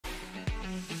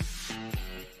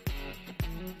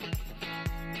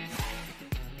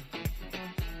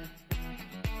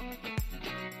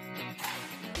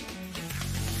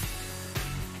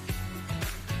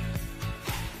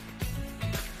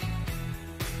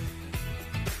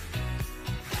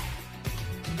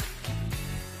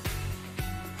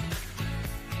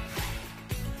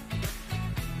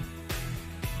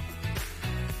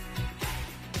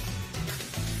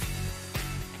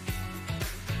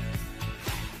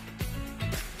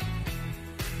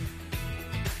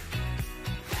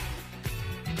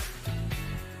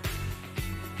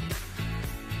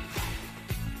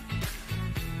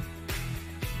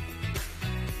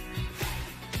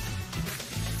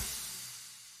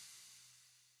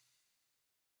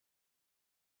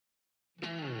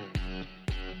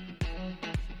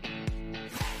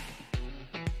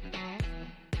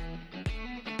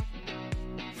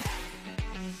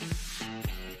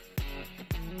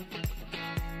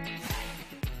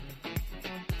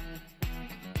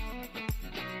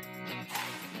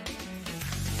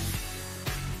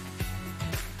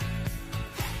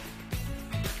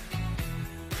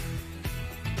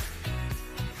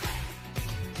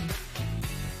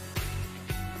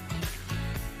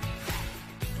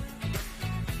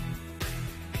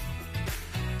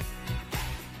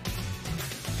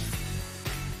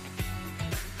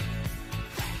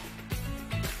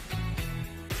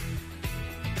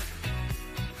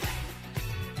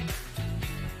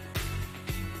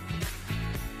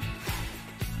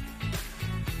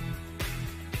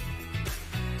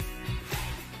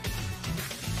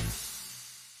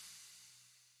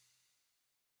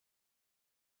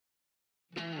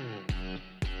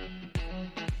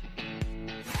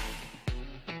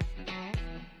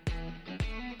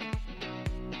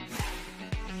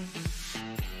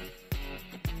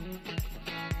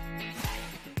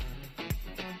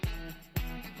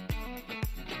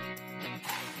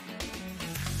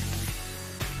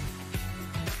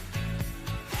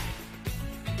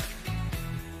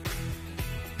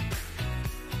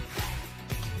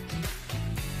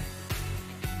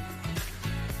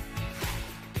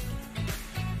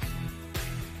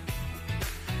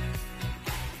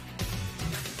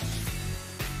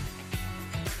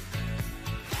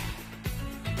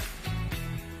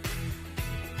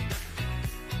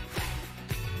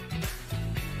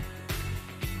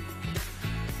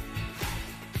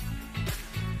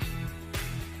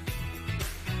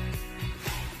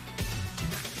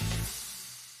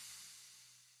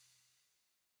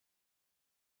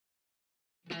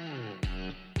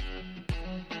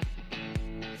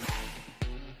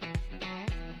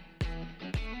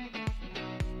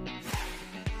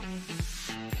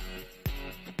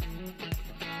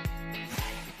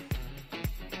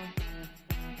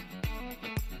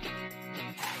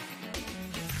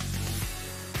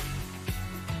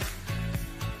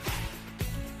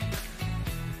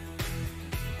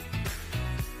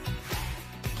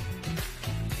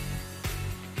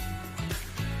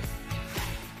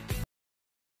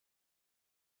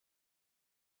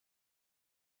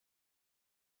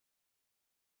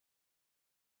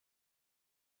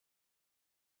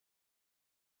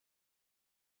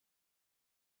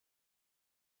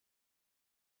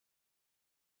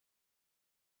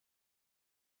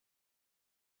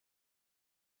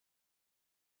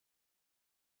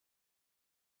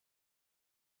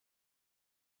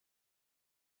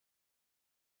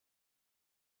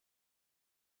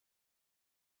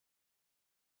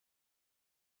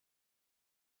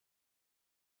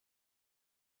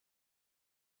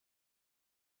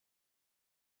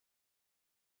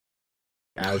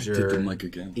Azure. I did the mic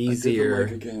again. Easier. I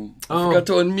did the mic again. I forgot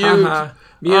to unmute.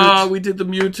 Mute. We did the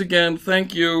mute again.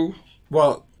 Thank you.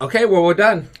 Well, okay. Well, we're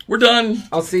done. We're done.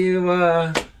 I'll see you.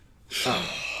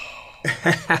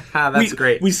 That's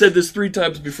great. We said this 3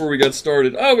 times before we got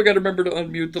started. Oh, we got to remember to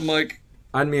unmute the mic.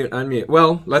 Unmute.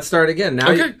 Well, let's start again. Now,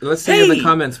 okay. Let's see in the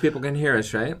comments. People can hear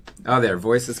us, right? Oh, there.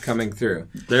 Voice is coming through.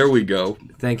 There we go.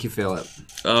 Thank you, Philip.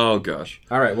 Oh, gosh.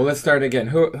 All right. Well, let's start again.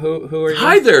 Who are you?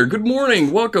 Hi there. Good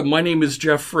morning. Welcome. My name is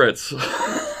Jeff Fritz.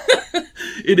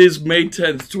 It is May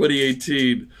 10th,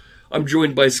 2018. I'm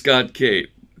joined by Scott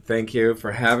Kate. Thank you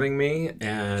for having me.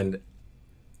 And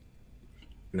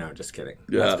no, just kidding.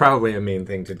 Yeah. That's probably a mean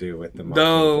thing to do with the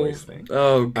voice thing.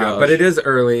 Oh, gosh. But it is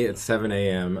early. It's 7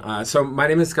 a.m. So my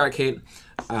name is Scott Kate.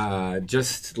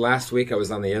 Just last week I was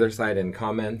on the other side in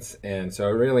comments, and so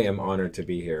I really am honored to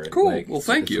be here. Cool. Well,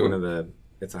 thank you.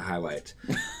 It's a highlight.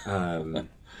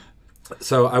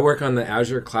 So I work on the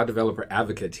Azure Cloud Developer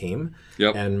Advocate team,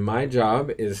 and my job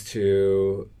is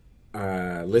to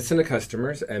listen to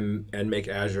customers and make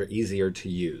Azure easier to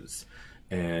use.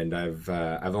 And I've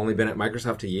only been at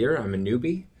Microsoft a year. I'm a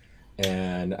newbie,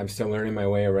 and I'm still learning my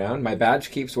way around. My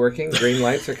badge keeps working. Green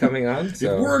lights are coming on.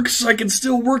 So. It works. I can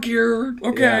still work here.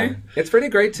 Okay. Yeah. It's pretty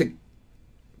great to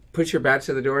put your badge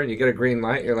to the door and you get a green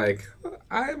light. You're like,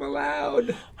 I'm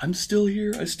allowed. I'm still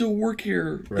here. I still work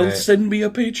here. Right. They'll send me a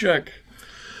paycheck.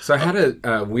 So I had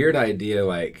a weird idea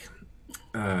like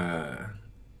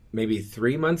maybe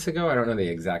 3 months ago. I don't know the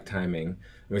exact timing. And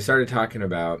we started talking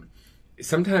about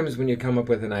sometimes when you come up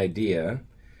with an idea,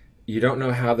 you don't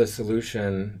know how the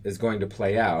solution is going to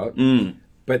play out.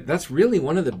 But that's really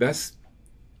one of the best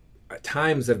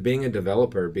times of being a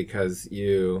developer because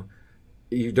you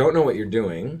don't know what you're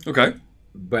doing. Okay.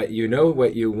 But you know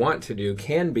what you want to do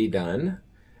can be done.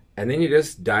 And then you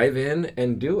just dive in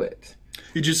and do it.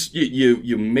 You just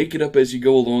you make it up as you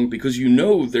go along because you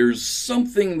know there's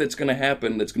something that's going to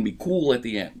happen that's going to be cool at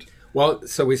the end. Well,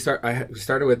 so we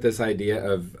started with this idea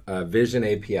of Vision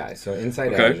API. So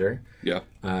inside Azure,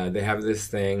 they have this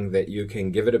thing that you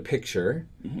can give it a picture,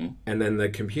 and then the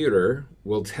computer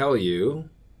will tell you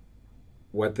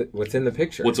what's in the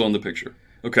picture. What's on the picture?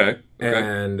 Okay.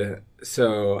 And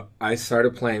so I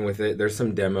started playing with it. There's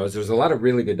some demos. There's a lot of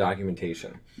really good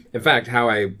documentation. In fact,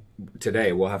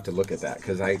 today we'll have to look at that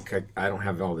because I don't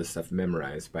have all this stuff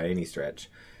memorized by any stretch.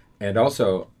 And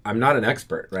also, I'm not an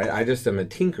expert, right? I just am a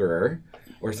tinkerer,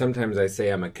 or sometimes I say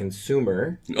I'm a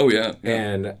consumer. Oh, yeah.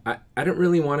 And I don't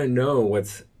really want to know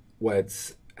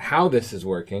how this is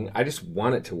working. I just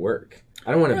want it to work.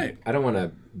 I don't want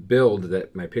to build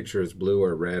that my picture is blue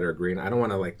or red or green. I don't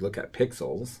want to look at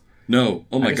pixels. No.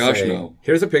 Oh my gosh, no.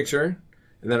 Here's a picture,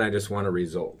 and then I just want a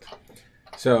result.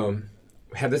 So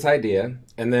had this idea,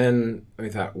 and then we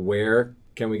thought, where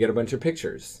can we get a bunch of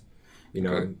pictures? You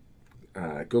know,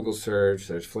 Google search,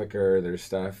 there's Flickr, there's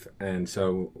stuff. And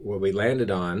so what we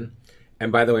landed on,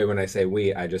 and by the way, when I say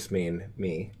we, I just mean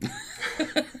me.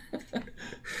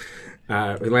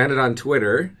 We landed on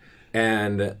Twitter,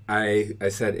 and I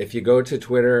said, if you go to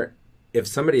Twitter, if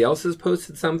somebody else has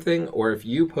posted something, or if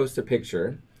you post a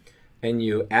picture, and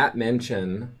you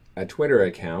 @mention a Twitter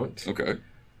account,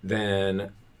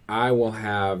 then I will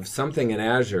have something in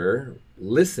Azure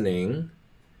listening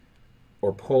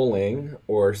or polling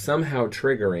or somehow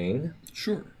triggering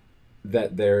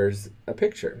that there's a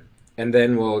picture. And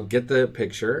then we'll get the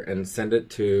picture and send it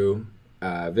to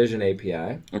Vision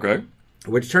API.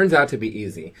 Which turns out to be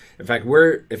easy. In fact,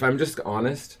 if I'm just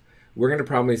honest, we're going to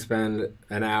probably spend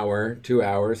an hour, 2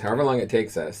 hours, however long it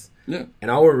takes us. Yeah. And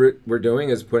all we're doing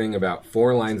is putting about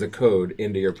 4 lines of code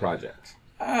into your project.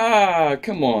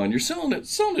 Come on. You're selling it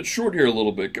short here a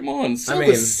little bit. Come on. Sell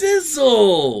the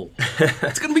sizzle.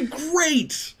 It's going to be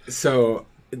great. So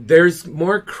there's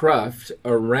more cruft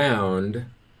around.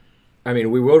 I mean,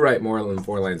 we will write more than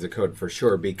 4 lines of code for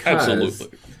sure, because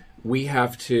we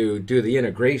have to do the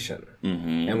integration.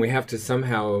 And we have to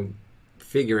somehow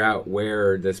figure out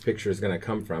where this picture is going to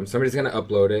come from. Somebody's going to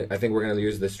upload it. I think we're going to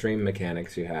use the stream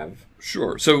mechanics you have.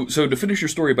 Sure. So to finish your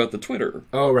story about the Twitter.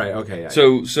 Oh, right. Okay. Yeah.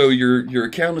 So your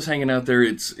account is hanging out there.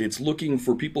 It's looking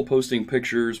for people posting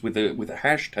pictures with a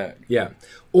hashtag. Yeah.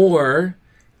 Or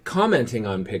commenting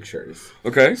on pictures.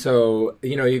 Okay. So,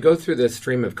 you go through this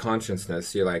stream of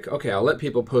consciousness. You're like, okay, I'll let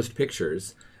people post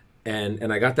pictures.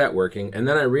 And I got that working. And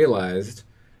then I realized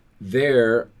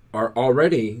there are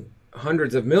already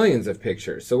hundreds of millions of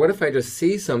pictures. So what if I just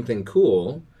see something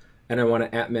cool and I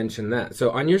want to @mention that?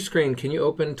 So on your screen, can you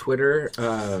open Twitter?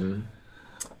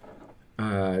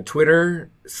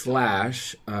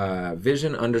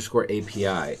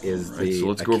 Twitter/vision_API is the So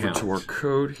let's account. go over to our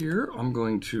code here. I'm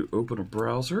going to open a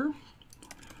browser.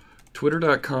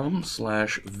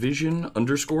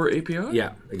 Twitter.com/vision_API?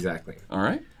 Yeah, exactly. All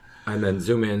right. And then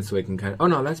zoom in so we can kind of... Oh,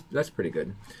 no, that's pretty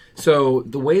good. So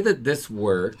the way that this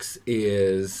works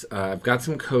is I've got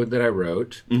some code that I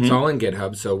wrote. It's all in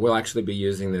GitHub, so we'll actually be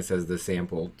using this as the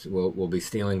sample. We'll be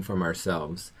stealing from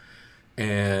ourselves.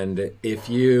 And if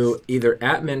you either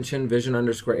 @mention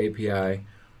vision_API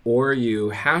or you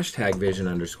hashtag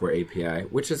vision_API,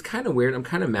 which is kind of weird. I'm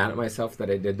kind of mad at myself that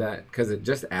I did that because it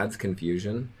just adds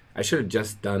confusion. I should have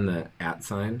just done the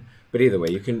 @sign. But either way,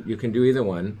 you can do either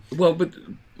one. Well, but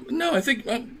no, I think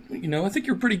I think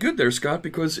you're pretty good there, Scott.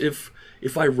 Because if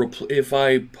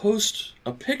I post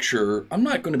a picture, I'm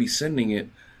not going to be sending it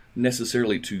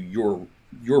necessarily to your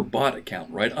bot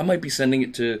account, right? I might be sending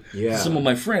it to some of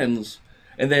my friends,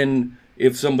 and then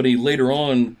if somebody later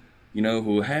on,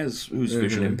 who's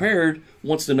vision impaired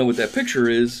wants to know what that picture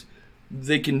is,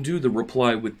 they can do the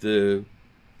reply with your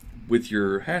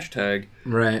hashtag,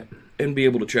 right? And be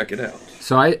able to check it out.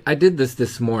 So I did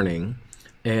this morning,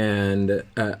 and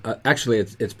actually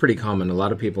it's pretty common. A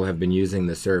lot of people have been using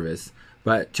the service.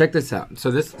 But check this out.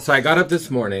 So I got up this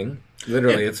morning,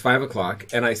 literally it's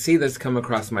 5:00, and I see this come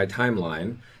across my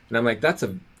timeline, and I'm like, that's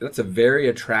a very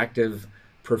attractive,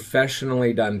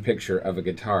 professionally done picture of a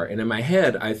guitar. And in my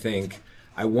head, I think,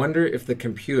 I wonder if the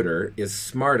computer is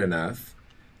smart enough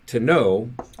to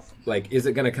know, like, is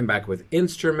it going to come back with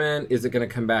instrument? Is it going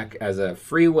to come back as a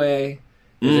freeway?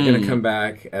 Is it going to come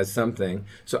back as something?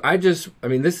 So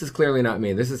this is clearly not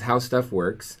me. This is how stuff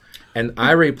works. And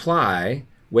I reply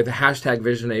with a hashtag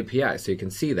Vision API, so you can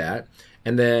see that.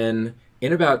 And then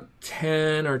in about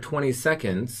 10 or 20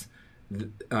 seconds,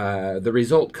 the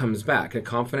result comes back. A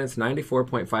confidence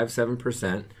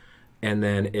 94.57%. And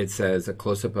then it says a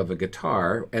close-up of a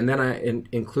guitar. And then I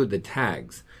include the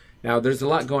tags. Now, there's a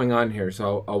lot going on here,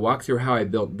 so I'll walk through how I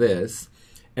built this.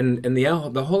 And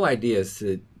the whole idea is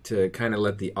to kind of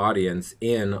let the audience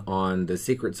in on the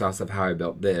secret sauce of how I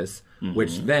built this,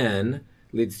 which then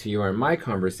leads to you and my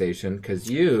conversation, because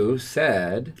you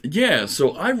said... Yeah,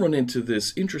 so I run into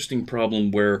this interesting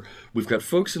problem where we've got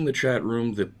folks in the chat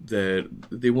room that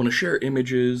they want to share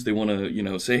images, they want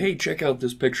to, say, hey, check out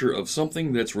this picture of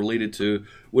something that's related to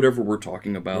whatever we're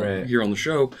talking about here on the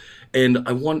show. And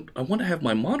I want to have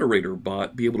my moderator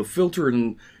bot be able to filter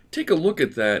and take a look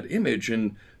at that image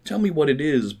and tell me what it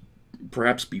is,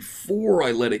 perhaps before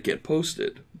I let it get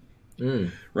posted.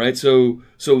 Right? So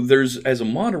there's, as a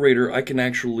moderator, I can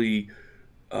actually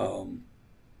I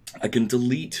can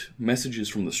delete messages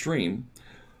from the stream.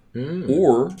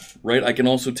 Or, right, I can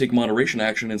also take moderation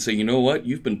action and say, you know what,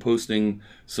 you've been posting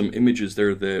some images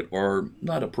there that are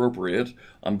not appropriate.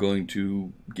 I'm going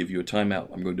to give you a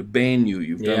timeout. I'm going to ban you.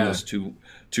 You've done this too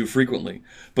too frequently.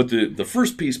 But the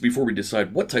first piece before we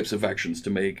decide what types of actions to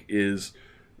make is,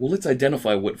 well, let's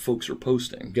identify what folks are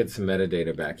posting. Get some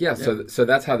metadata back. Yeah, yeah. So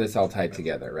that's how this all tied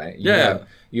together, right? Yeah.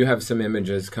 You have some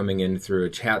images coming in through a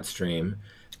chat stream.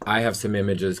 I have some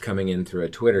images coming in through a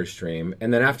Twitter stream.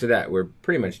 And then after that, we're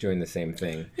pretty much doing the same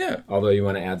thing. Yeah. Although you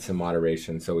want to add some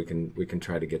moderation so we can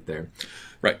try to get there.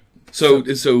 Right. So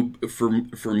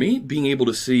for me, being able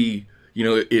to see, you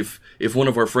know, if one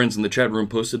of our friends in the chat room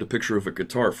posted a picture of a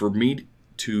guitar, for me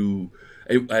to,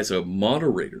 as a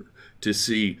moderator, to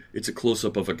see it's a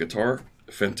close-up of a guitar,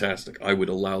 fantastic. I would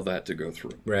allow that to go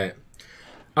through. Right.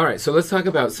 All right, so let's talk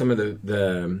about some of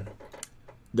the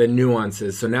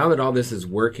nuances. So now that all this is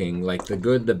working, like the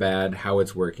good, the bad, how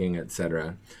it's working,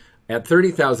 etc. At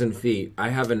 30,000 feet, I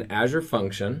have an Azure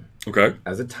function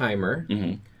as a timer.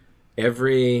 Mm-hmm.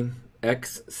 Every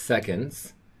X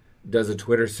seconds does a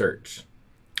Twitter search.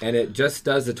 And it just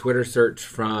does a Twitter search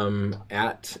from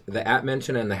the @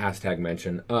 mention and the hashtag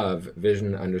mention of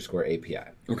vision_API.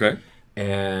 Okay.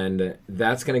 And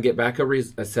that's going to get back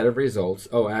a set of results.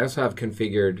 Oh, I also have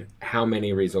configured how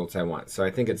many results I want. So I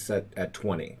think it's set at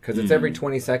 20 because it's every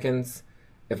 20 seconds.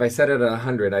 If I set it at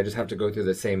 100, I just have to go through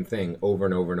the same thing over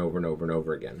and over and over and over and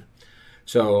over again.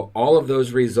 So all of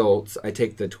those results, I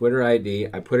take the Twitter ID,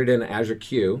 I put it in Azure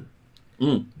Queue.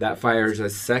 That fires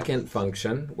a second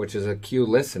function, which is a queue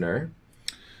listener.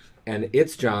 And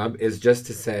its job is just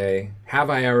to say,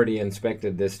 have I already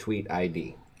inspected this tweet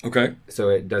ID? Okay. So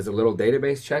it does a little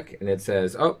database check, and it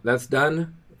says, oh, that's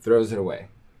done, throws it away.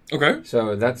 Okay.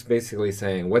 So that's basically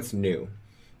saying, what's new?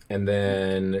 And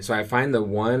then, so I find the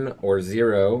 1 or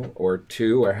 0 or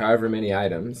 2 or however many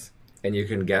items, and you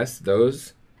can guess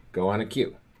those go on a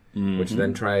queue, which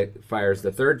then fires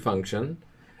the third function.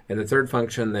 And the third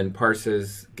function then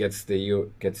parses, gets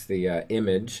the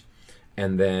image,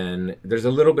 and then there's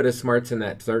a little bit of smarts in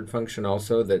that third function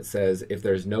also that says if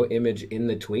there's no image in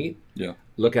the tweet,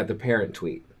 look at the parent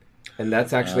tweet. And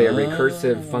that's actually a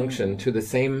recursive function to the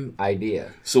same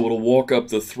idea. So it'll walk up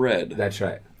the thread. That's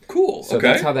right. Cool. So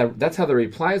that's how the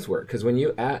replies work. Because when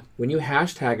you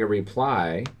hashtag a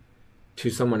reply to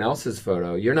someone else's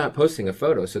photo, you're not posting a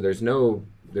photo, so there's no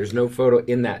photo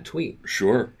in that tweet.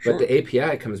 Sure. But the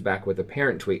API comes back with a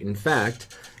parent tweet. In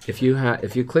fact, if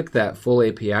you click that full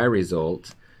API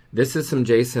result, this is some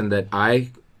JSON that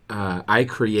I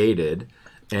created,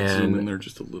 and zoom in there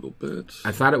just a little bit.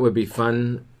 I thought it would be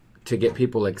fun to get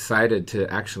people excited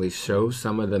to actually show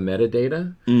some of the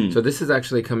metadata. So this is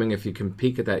actually coming, if you can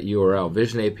peek at that URL,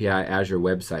 Vision API Azure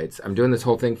websites. I'm doing this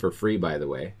whole thing for free, by the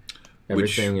way.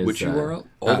 Everything is which URL?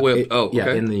 All the way up.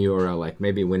 Yeah, in the URL, like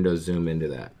maybe Windows zoom into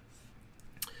that.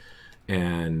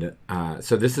 And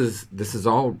so this is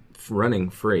all running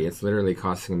free. It's literally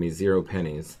costing me 0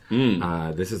 pennies.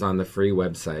 This is on the free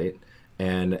website.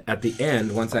 And at the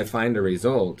end, once I find a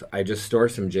result, I just store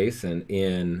some JSON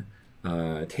in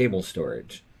table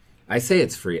storage. I say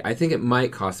it's free. I think it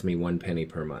might cost me 1 penny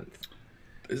per month.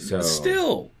 So,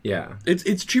 still, yeah,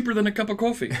 it's cheaper than a cup of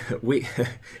coffee.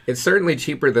 It's certainly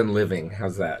cheaper than living.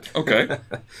 How's that? Okay.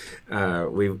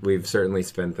 We've certainly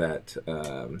spent that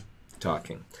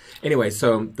talking. Anyway,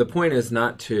 so the point is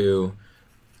not to,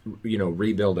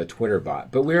 rebuild a Twitter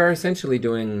bot, but we are essentially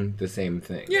doing the same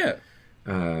thing. Yeah.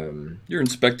 You're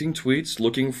inspecting tweets,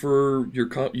 looking for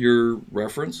your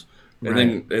reference,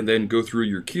 and then go through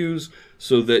your queues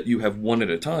so that you have one at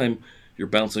a time. You're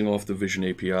bouncing off the Vision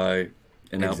API.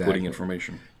 And outputting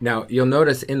information. Now, you'll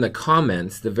notice in the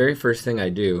comments, the very first thing I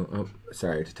do,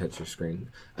 sorry to touch your screen,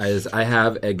 is I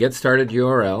have a get started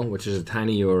URL, which is a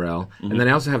tiny URL, and then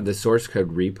I also have the source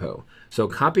code repo. So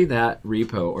copy that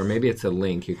repo, or maybe it's a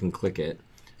link, you can click it.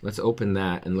 Let's open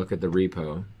that and look at the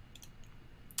repo.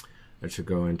 That should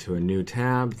go into a new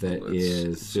tab that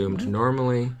is zoomed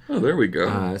normally. Oh, there we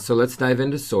go. So let's dive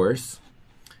into source.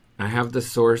 I have the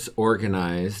source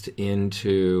organized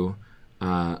into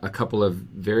a couple of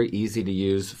very easy to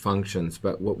use functions,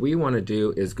 but what we want to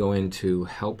do is go into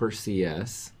helper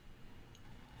CS,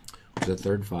 which is a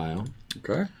third file.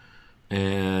 Okay.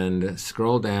 And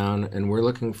scroll down, and we're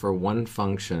looking for one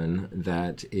function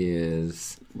that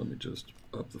is... Let me just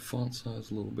up the font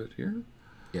size a little bit here.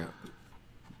 Yeah.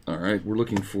 All right, we're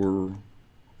looking for...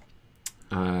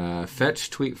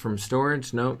 fetch tweet from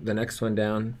storage. No, the next one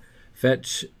down.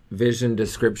 Fetch vision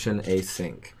description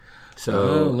async.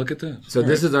 So look at that. So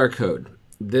this is our code.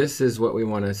 This is what we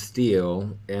want to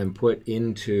steal and put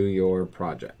into your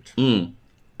project.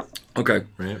 Okay.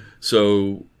 Right.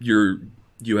 So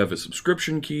you have a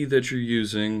subscription key that you're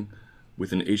using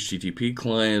with an HTTP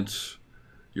client.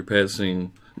 You're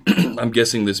passing, I'm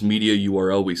guessing this media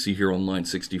URL we see here on line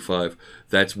 65.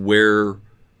 That's where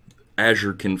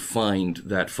Azure can find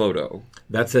that photo.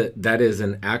 That is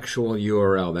an actual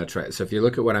URL. That's right. So if you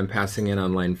look at what I'm passing in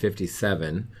on line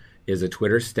 57, is a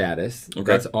Twitter status. Okay.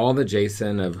 That's all the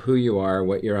JSON of who you are,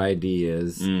 what your ID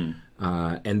is, and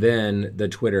then the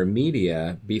Twitter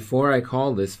media. Before I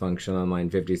call this function on line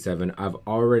 57, I've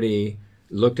already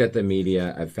looked at the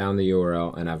media, I've found the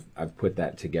URL, and I've put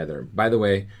that together. By the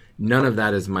way, none of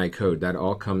that is my code. That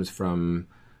all comes from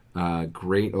a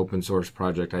great open source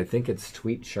project. I think it's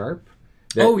Tweet Sharp.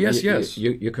 Yes.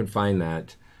 You can find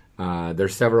that.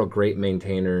 There's several great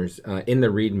maintainers. In the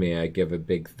README, I give a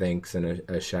big thanks and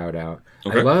a shout out.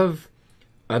 Okay. I love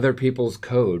other people's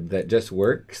code that just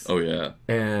works. Oh, yeah.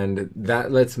 And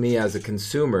that lets me as a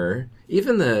consumer,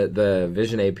 even the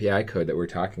Vision API code that we're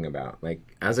talking about, like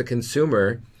as a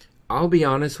consumer, I'll be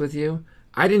honest with you,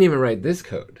 I didn't even write this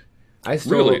code. I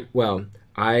stole, really? Well,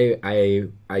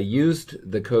 I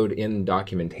used the code in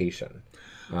documentation.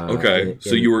 Okay,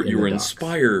 so you were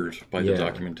inspired by the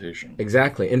documentation.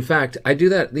 Exactly. In fact, I do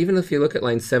that even if you look at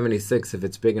line 76, if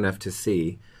it's big enough to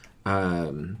see.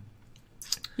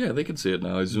 Yeah, they can see it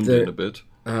now. I zoomed in a bit.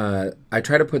 I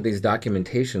try to put these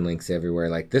documentation links everywhere.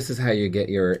 Like, this is how you get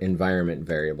your environment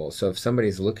variable. So if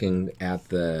somebody's looking at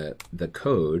the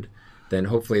code, then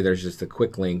hopefully there's just a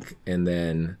quick link, and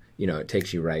then it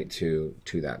takes you right to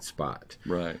that spot.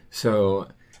 Right. So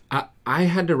I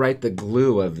had to write the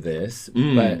glue of this,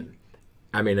 but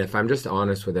I mean, if I'm just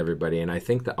honest with everybody, and I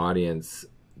think the audience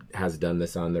has done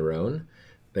this on their own,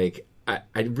 like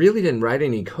I really didn't write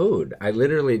any code. I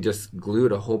literally just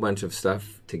glued a whole bunch of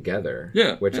stuff together.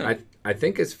 Yeah. Which I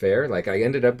think is fair. Like, I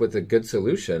ended up with a good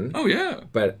solution. Oh, yeah.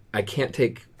 But I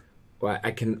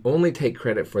can only take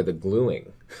credit for the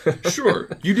gluing. Sure.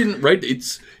 You didn't write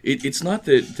it's not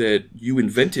that you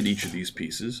invented each of these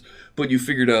pieces, but you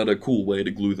figured out a cool way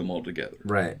to glue them all together.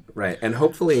 Right. And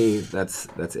hopefully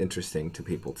that's interesting to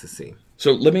people to see.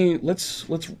 So let's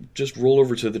just roll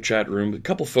over to the chat room. A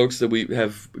couple folks that we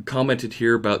have commented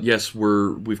here about, yes,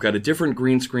 we've got a different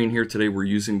green screen here today. We're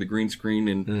using the green screen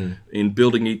in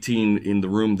Building 18 in the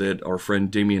room that our friend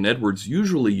Damian Edwards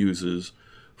usually uses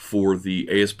for the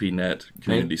ASP.NET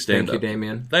community stand-up. Thank you,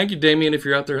 Damien. Thank you, Damien, if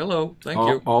you're out there. Hello. Thank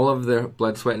you. All of the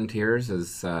blood, sweat, and tears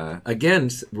is, again,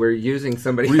 we're using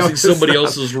somebody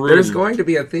else's room. There's going to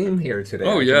be a theme here today.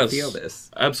 Oh, yes. I can feel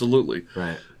this. Absolutely.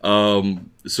 Right.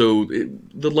 So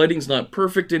the lighting's not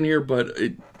perfect in here, but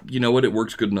you know what? It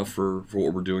works good enough for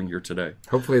what we're doing here today.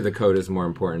 Hopefully the code is more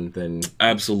important than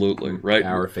absolutely right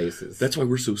our faces. That's why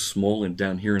we're so small and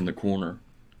down here in the corner.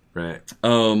 Right.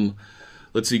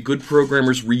 Let's see. Good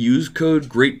programmers reuse code.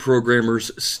 Great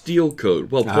programmers steal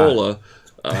code. Well, Paula,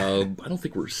 I don't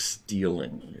think we're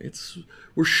stealing.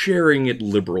 We're sharing it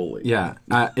liberally. Yeah.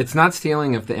 It's not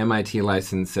stealing if the MIT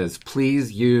license says,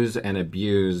 please use and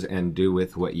abuse and do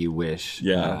with what you wish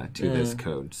to this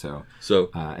code. So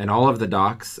and all of the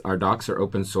docs, our docs are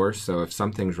open source. So if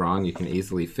something's wrong, you can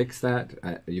easily fix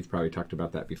that. You've probably talked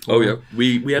about that before. Oh, yeah.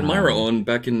 We had Myra on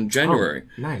back in January.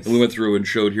 Oh, nice. And we went through and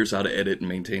showed here's how to edit and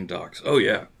maintain docs. Oh,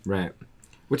 yeah. Right.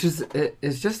 Which is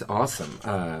just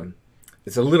awesome.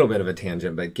 It's a little bit of a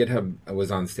tangent, but GitHub was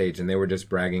on stage and they were just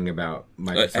bragging about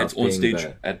Microsoft on stage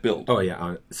at Build. Oh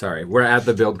yeah, sorry, we're at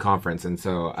the Build conference, and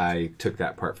so I took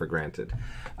that part for granted.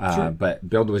 Sure. But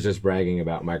Build was just bragging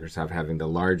about Microsoft having the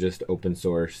largest open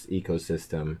source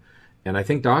ecosystem, and I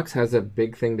think Docs has a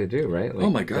big thing to do, right? Like, oh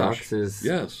my gosh, Docs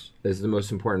is the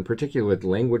most important, particularly with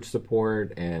language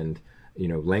support and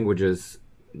languages,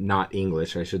 not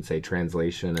English, I should say,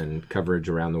 translation and coverage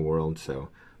around the world. So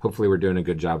hopefully we're doing a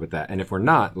good job with that. And if we're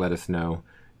not, let us know.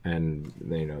 And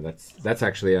that's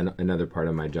actually another part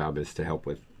of my job, is to help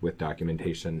with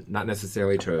documentation, not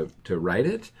necessarily to write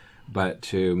it, but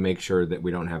to make sure that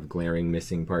we don't have glaring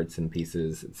missing parts and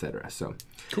pieces, etc. So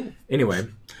cool. Anyway.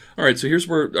 All right,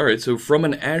 so from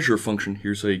an Azure function,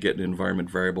 here's how you get an environment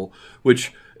variable,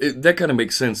 which that kind of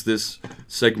makes sense, this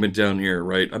segment down here,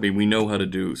 right? I mean, we know how to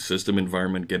do system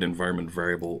environment, get environment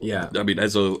variable. Yeah. I mean,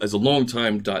 as a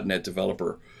long-time .NET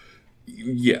developer,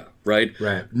 yeah, right?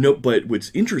 Right. No, but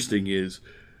what's interesting is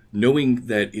knowing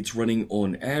that it's running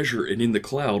on Azure and in the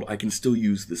cloud, I can still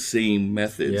use the same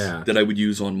methods that I would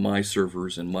use on my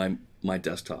servers and my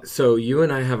desktop. So you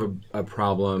and I have a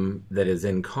problem that is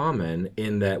in common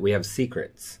in that we have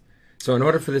secrets. So in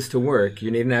order for this to work,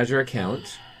 you need an Azure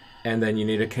account, and then you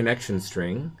need a connection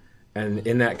string. And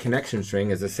in that connection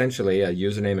string is essentially a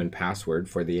username and password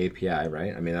for the API,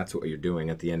 right? I mean, that's what you're doing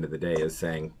at the end of the day, is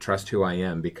saying, trust who I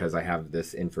am because I have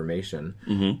this information.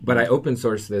 Mm-hmm. But I open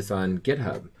source this on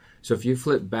GitHub. So if you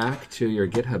flip back to your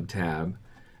GitHub tab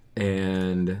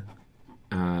and,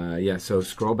 so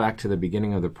scroll back to the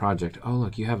beginning of the project. Oh,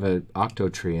 look, you have an Octo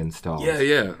tree installed.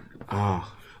 Yeah.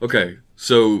 Ah. Okay,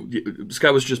 so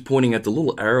Scott was just pointing at the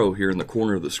little arrow here in the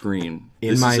corner of the screen.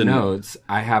 In my notes,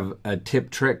 I have a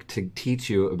tip trick to teach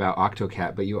you about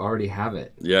AutoCAD, but you already have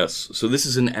it. Yes, so this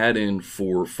is an add-in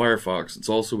for Firefox. It's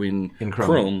also in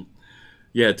Chrome.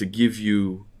 Yeah, to give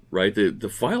you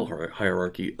the file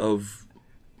hierarchy of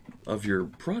your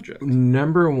project.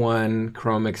 Number one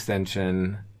Chrome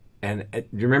extension, and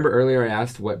you remember earlier I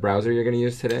asked what browser you're going to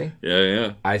use today?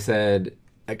 Yeah. I said,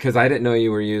 because I didn't know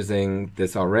you were using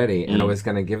this already, and I was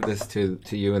going to give this to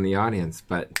you in the audience,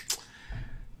 but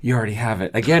you already have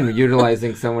it. Again,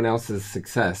 utilizing someone else's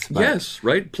success. But, yes,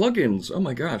 right? Plugins. Oh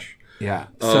my gosh. Yeah.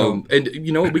 So, and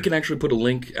you know, we can actually put a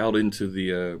link out into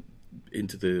the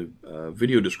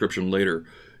video description later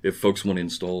if folks want to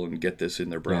install and get this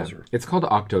in their browser. Yeah. It's called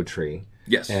Octotree.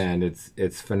 Yes. And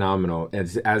it's phenomenal.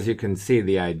 As you can see,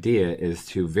 the idea is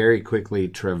to very quickly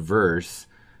traverse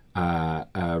a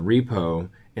repo.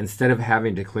 Instead of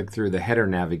having to click through the header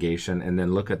navigation and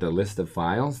then look at the list of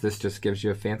files, this just gives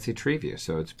you a fancy tree view.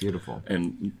 So it's beautiful.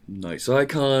 And nice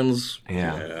icons.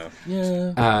 Yeah.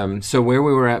 Yeah. So where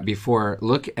we were at before,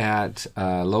 look at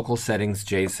local settings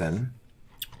JSON.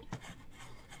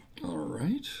 All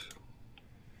right.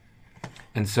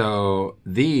 And so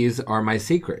these are my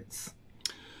secrets.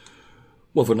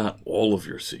 Well, they're not all of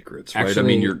your secrets, right? Actually,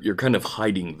 I mean, you're kind of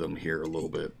hiding them here a little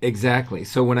bit. Exactly.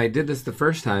 So when I did this the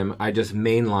first time, I just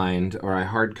mainlined or I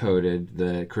hard-coded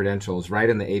the credentials right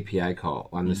in the API call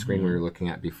on the screen we were looking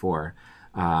at before.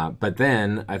 But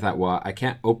then I thought, well, I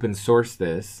can't open source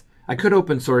this. I could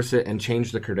open source it and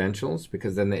change the credentials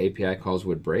because then the API calls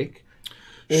would break.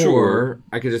 Sure. Or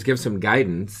I could just give some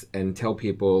guidance and tell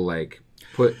people, like,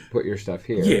 put your stuff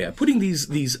here. Yeah, putting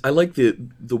these I like the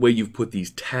way you've put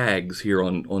these tags here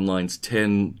on lines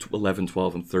 10, 11,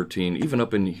 12, and 13, even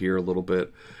up in here a little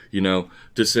bit, you know,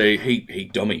 to say, hey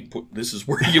dummy, this is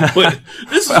where you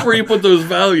put those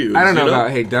values. I don't know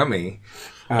about hey dummy.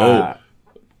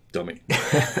 Dummy.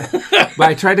 But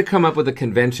I tried to come up with a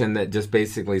convention that just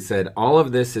basically said all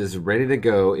of this is ready to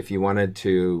go if you wanted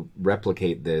to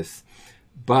replicate this,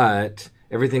 but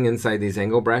everything inside these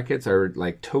angle brackets are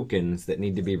like tokens that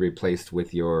need to be replaced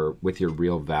with your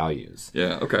real values.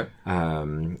 Yeah, okay.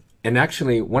 And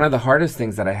actually, one of the hardest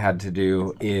things that I had to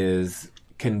do is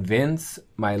convince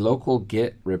my local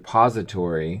Git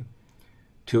repository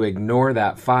to ignore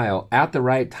that file at the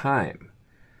right time.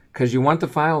 Because you want the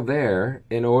file there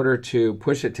in order to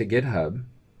push it to GitHub.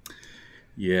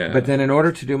 Yeah. But then in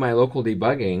order to do my local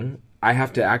debugging, I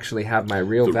have to actually have my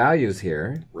real values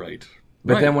here. Right.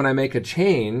 But then when I make a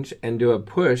change and do a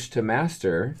push to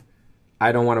master,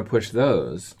 I don't want to push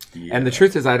those. Yeah. And the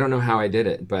truth is I don't know how I did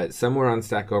it, but somewhere on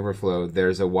Stack Overflow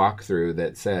there's a walkthrough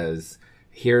that says,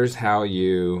 here's how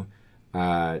you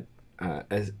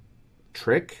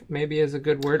trick maybe is a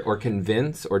good word, or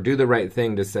convince, or do the right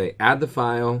thing to say, add the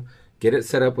file, get it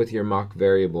set up with your mock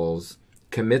variables,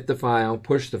 commit the file,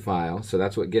 push the file, so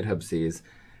that's what GitHub sees.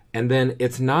 And then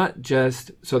it's not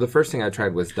just, so the first thing I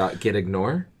tried was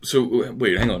 .gitignore. So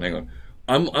wait, hang on.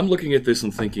 I'm looking at this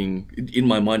and thinking, in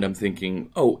my mind I'm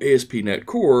thinking, oh, ASP.NET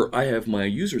Core, I have my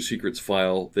user secrets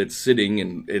file that's sitting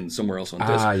in somewhere else on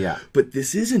disk. Yeah. But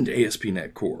this isn't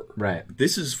ASP.NET Core. Right.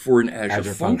 This is for an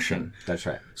Azure function. That's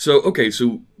right. So, okay,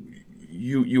 so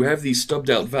you have these stubbed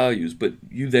out values, but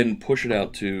you then push it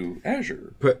out to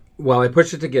Azure. I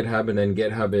pushed it to GitHub, and then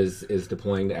GitHub is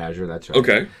deploying to Azure. That's right.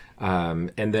 Okay.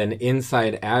 And then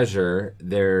inside Azure,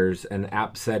 there's an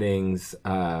app settings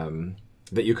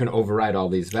that you can override all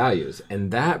these values.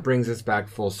 And that brings us back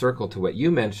full circle to what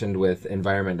you mentioned with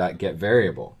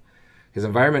environment.getVariable. Because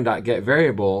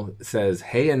environment.getVariable says,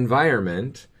 hey,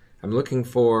 environment, I'm looking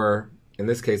for, in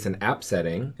this case, an app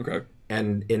setting. Okay.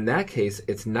 And in that case,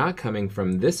 it's not coming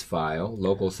from this file,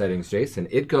 local settings JSON.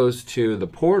 It goes to the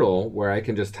portal where I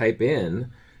can just type in,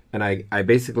 and I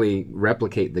basically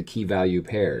replicate the key value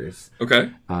pairs. Okay.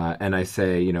 And I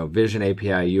say, Vision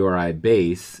API URI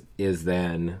base is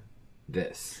then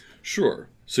this. Sure.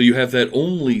 So you have that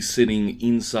only sitting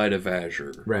inside of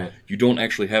Azure. Right. You don't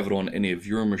actually have it on any of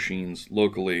your machines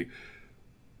locally.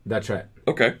 That's right.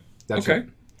 Okay. That's right.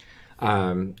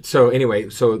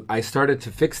 So I started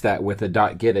to fix that with a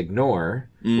 .gitignore,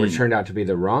 which turned out to be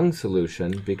the wrong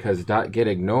solution because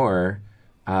 .gitignore,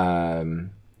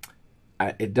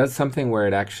 it does something where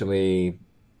it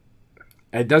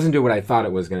doesn't do what I thought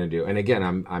it was going to do. And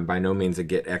again, I'm by no means a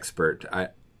Git expert.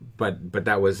 But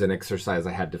that was an exercise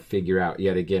I had to figure out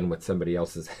yet again with somebody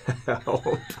else's help.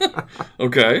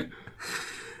 Okay.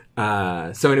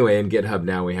 So anyway, in GitHub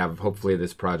now we have hopefully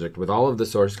this project with all of the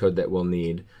source code that we'll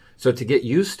need. So to get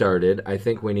you started, I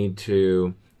think we need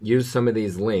to use some of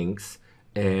these links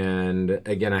And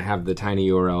again, I have the tiny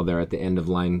URL there at the end of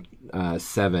line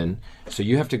 7. So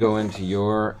you have to go into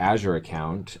your Azure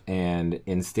account and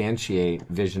instantiate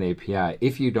Vision API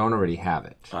if you don't already have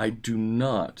it. I do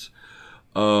not.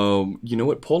 You know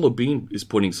what? Paula Bean is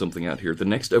putting something out here. The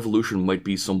next evolution might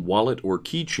be some wallet or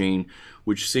keychain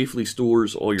which safely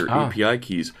stores all your API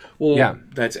keys. Well, yeah.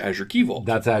 That's Azure Key Vault.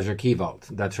 That's Azure Key Vault.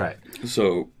 That's right.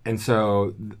 So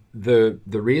the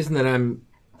reason that I'm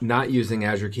not using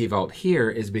Azure Key Vault here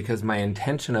is because my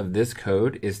intention of this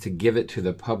code is to give it to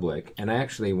the public, and I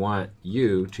actually want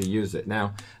you to use it.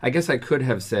 Now, I guess I could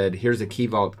have said, here's a Key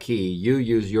Vault key, you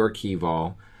use your Key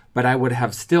Vault, but I would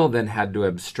have still then had to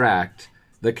abstract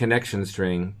the connection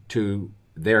string to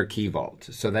their Key Vault.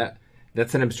 So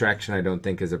that's an abstraction I don't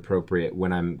think is appropriate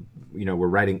when we're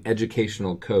writing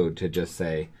educational code to just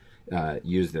say,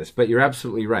 use this. But you're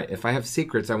absolutely right. If I have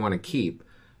secrets I want to keep,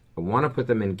 I want to put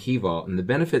them in Key Vault. And the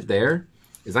benefit there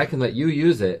is I can let you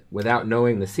use it without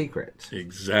knowing the secret.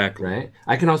 Exactly. Right?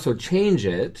 I can also change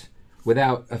it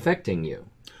without affecting you.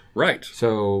 Right.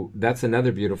 So that's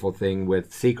another beautiful thing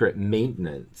with secret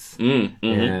maintenance.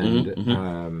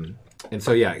 And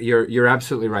so, yeah, you're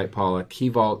absolutely right, Paula. Key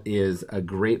Vault is a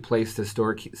great place to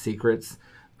store secrets,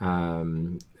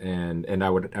 and I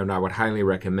would highly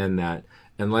recommend that.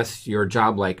 Unless your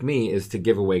job, like me, is to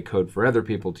give away code for other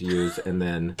people to use, and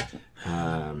then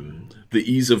the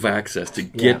ease of access to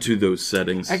get to those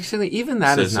settings. Actually, even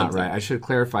that is not right. I should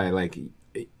clarify. Like,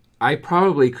 I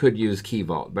probably could use Key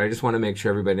Vault, but I just want to make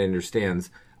sure everybody understands.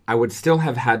 I would still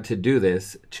have had to do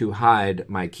this to hide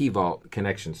my Key Vault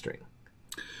connection string.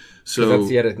 So that's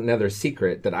yet another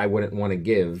secret that I wouldn't want to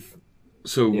give.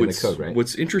 So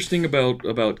what's interesting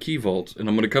about Key Vault, and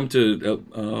I'm going to come to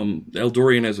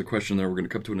Eldorian as a question that we're going to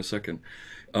come to in a second.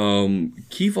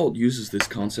 Key Vault uses this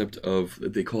concept of,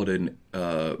 they call it an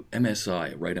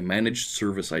MSI, right? A managed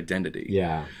service identity.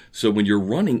 Yeah. So when you're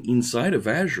running inside of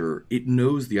Azure, it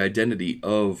knows the identity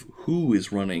of who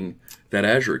is running that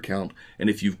Azure account, and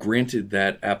if you've granted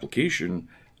that application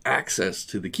access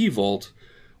to the Key Vault,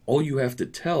 all you have to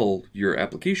tell your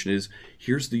application is,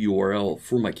 here's the URL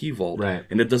for my Key Vault, right.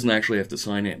 And it doesn't actually have to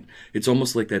sign in. It's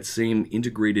almost like that same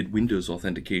integrated Windows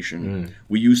authentication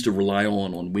we used to rely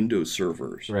on Windows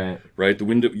servers. Right.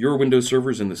 Your Windows server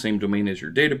is in the same domain as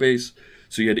your database,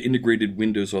 so you had integrated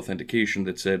Windows authentication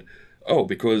that said, oh,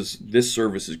 because this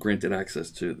service is granted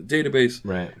access to the database,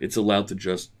 right. It's allowed to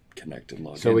just connect and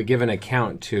log in. So we give an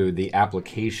account to the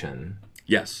application.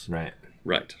 Yes. Right.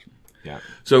 Right. Yeah.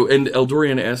 So, and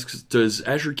Eldorian asks, does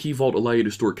Azure Key Vault allow you to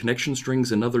store connection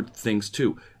strings and other things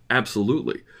too?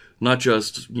 Absolutely. Not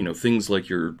just, things like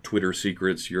your Twitter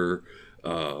secrets, your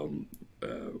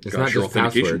it's not just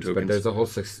passwords, tokens. But there's a whole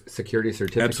security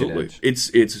certificate. Absolutely. Edge.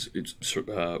 It's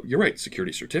you're right.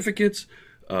 Security certificates,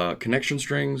 connection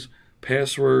strings,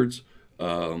 passwords,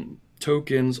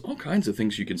 tokens, all kinds of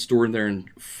things you can store in there and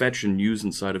fetch and use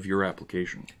inside of your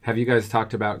application. Have you guys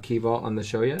talked about Key Vault on the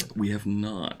show yet? We have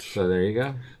not. So there you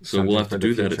go. So we'll have to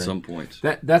do that at some point.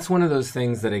 That's one of those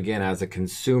things that, again, as a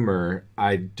consumer,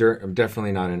 I'm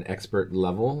definitely not an expert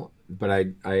level, but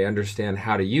I understand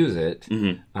how to use it.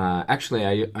 Actually,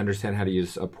 I understand how to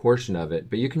use a portion of it.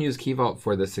 But you can use Key Vault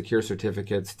for the secure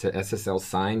certificates to SSL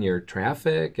sign your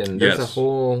traffic, and there's a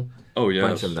whole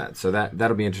bunch of that. So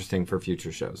that'll be interesting for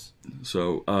future shows.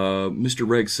 So Mr.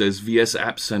 Reg says VS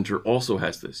App Center also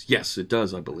has this. Yes, it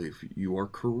does, I believe. You are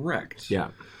correct. Yeah.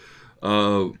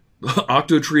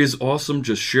 Octotree is awesome.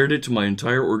 Just shared it to my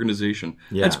entire organization.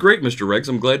 Yeah. That's great, Mr. Regs.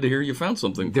 I'm glad to hear you found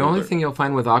something. The only thing you'll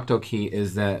find with OctoKey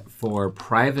is that for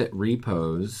private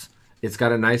repos, it's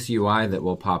got a nice UI that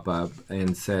will pop up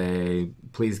and say,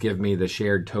 please give me the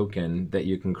shared token that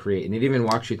you can create. And it even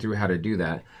walks you through how to do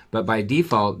that. But by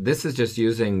default, this is just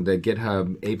using the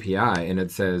GitHub API, and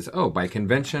it says, oh, by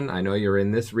convention, I know you're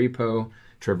in this repo,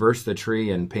 traverse the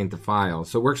tree and paint the file.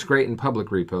 So it works great in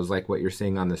public repos like what you're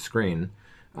seeing on the screen.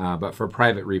 But for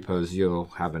private repos, you'll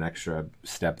have an extra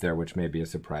step there, which may be a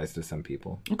surprise to some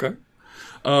people. Okay.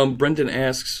 Brendan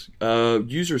asks,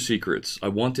 user secrets. I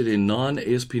want it in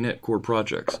non-ASP.NET Core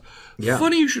projects. Yeah.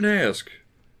 Funny you should ask.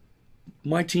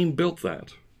 My team built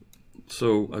that.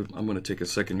 So I'm going to take a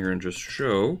second here and just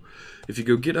show. If you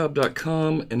go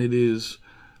github.com, and it is...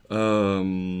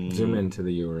 Zoom into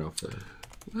the URL for it.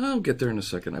 I'll get there in a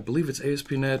second. I believe it's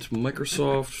ASP.NET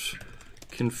Microsoft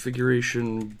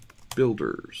Configuration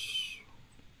Builders.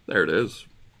 There it is.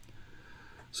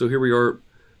 So here we are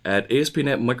at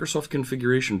ASP.NET Microsoft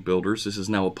Configuration Builders. This is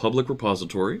now a public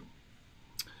repository.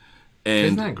 And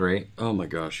isn't that great? Oh my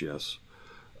gosh, yes.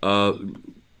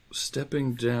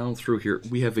 Stepping down through here,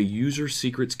 we have a user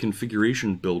secrets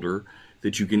configuration builder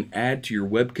that you can add to your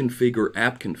web config or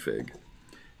app config.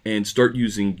 and start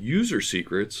using user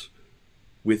secrets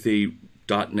with a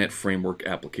 .NET Framework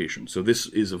application. So this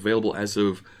is available as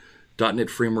of .NET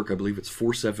Framework, I believe it's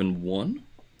 4.7.1.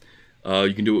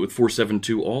 You can do it with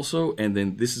 4.7.2 also, and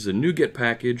then this is a NuGet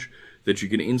package that you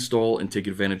can install and take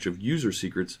advantage of user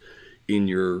secrets in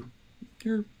your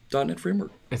 .NET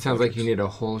Framework. It sounds like you need a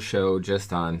whole show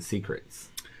just on secrets.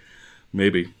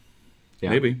 Maybe.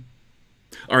 Yeah. Maybe.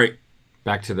 All right.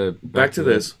 Back to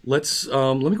this. Let's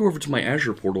let me go over to my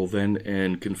Azure portal then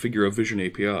and configure a Vision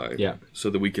API. Yeah. So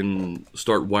that we can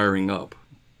start wiring up.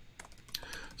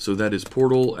 So that is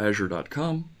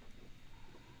portal.azure.com.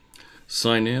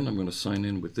 Sign in. I'm going to sign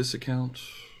in with this account.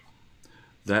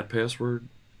 That password.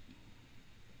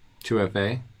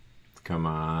 2FA. Come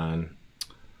on.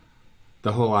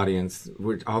 The whole audience.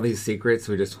 All these secrets.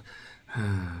 We just.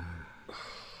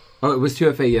 Oh, it was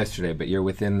 2FA yesterday, but you're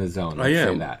within the zone. I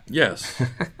am. Say that. Yes.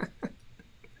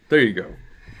 There you go.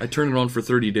 I turned it on for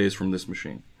 30 days from this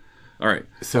machine. All right.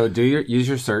 So use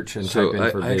your search and type in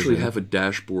for Vision. I actually have a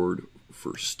dashboard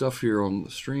for stuff here on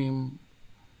the stream.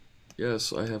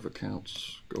 Yes, I have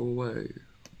accounts. Go away.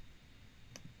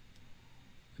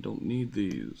 I don't need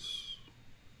these.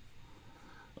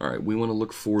 All right, we want to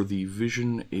look for the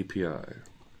Vision API.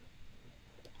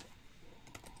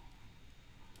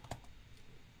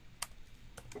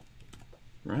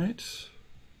 Right?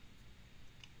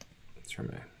 That's from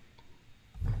me.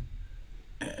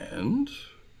 And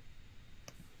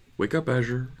wake up,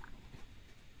 Azure.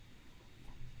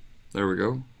 There we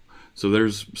go. So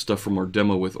there's stuff from our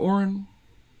demo with Oren.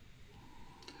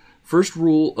 First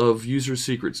rule of user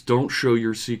secrets: don't show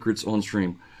your secrets on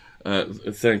stream.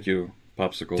 Thank you,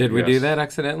 Popsicle. Did we do that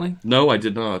accidentally? No, I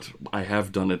did not. I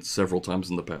have done it several times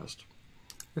in the past.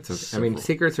 That's okay. I mean,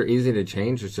 secrets are easy to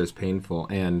change. It's just painful.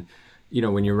 And you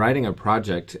know, when you're writing a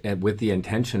project with the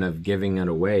intention of giving it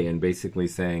away and basically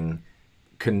saying,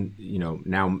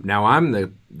 now I'm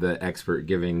the expert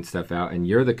giving stuff out, and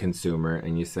you're the consumer,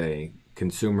 and you say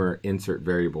consumer insert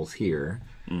variables here,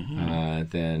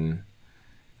 then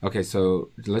okay. So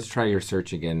let's try your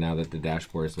search again now that the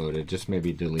dashboard is loaded. Just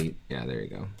maybe delete. Yeah, there you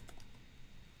go.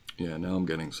 Yeah, now I'm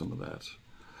getting some of that.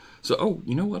 So, oh,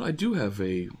 you know what? I do have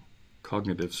a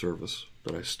cognitive service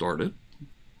that I started.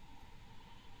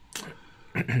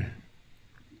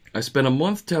 I spent a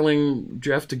month telling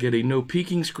Jeff to get a no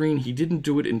peeking screen. He didn't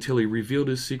do it until he revealed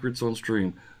his secrets on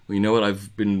stream. Well, you know what?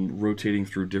 I've been rotating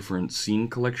through different scene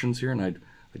collections here, and I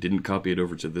didn't copy it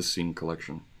over to this scene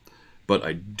collection. But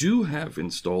I do have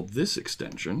installed this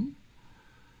extension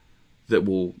that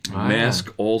will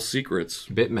mask all secrets.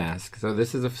 Bitmask. So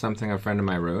this is something a friend of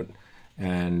mine wrote,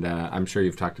 and I'm sure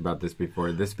you've talked about this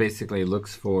before. This basically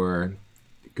looks for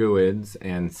GUIDs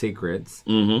and secrets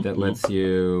that lets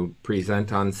you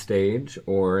present on stage,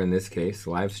 or in this case,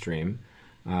 live stream.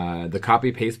 The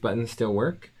copy paste buttons still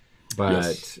work,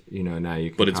 but now you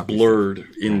can. But it's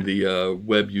blurred in the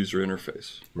web user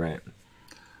interface. Right.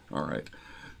 All right.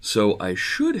 So I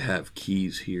should have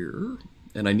keys here,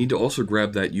 and I need to also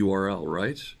grab that URL,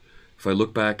 right? If I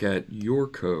look back at your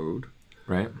code,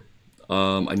 right?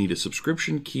 I need a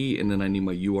subscription key, and then I need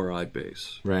my URI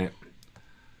base. Right.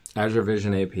 Azure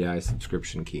Vision API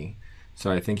subscription key. So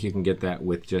I think you can get that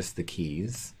with just the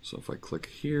keys. So if I click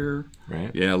here, right?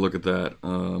 Yeah, look at that.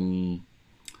 I'm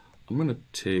gonna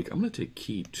take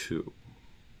key 2.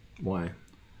 Why?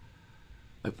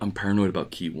 I'm paranoid about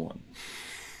key 1.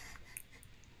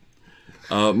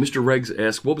 Mr. Regs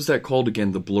asked, what was that called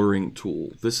again? The blurring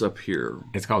tool. This up here.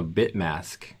 It's called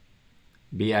Bitmask.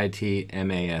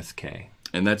 Bitmask.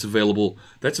 And that's available.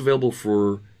 That's available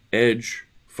for Edge,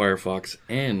 Firefox,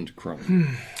 and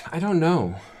Chrome. I don't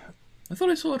know. I thought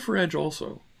I saw it for Edge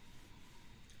also.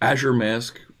 Azure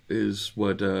Mask is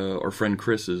what our friend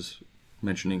Chris is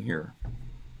mentioning here.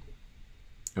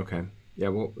 Okay. Yeah,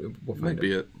 we'll find Might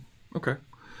be it. Okay.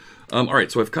 All right,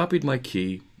 so I've copied my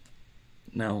key.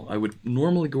 Now, I would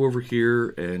normally go over here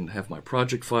and have my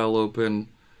project file open.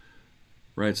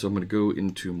 Right, so I'm going to go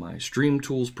into my Stream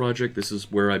Tools project. This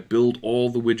is where I build all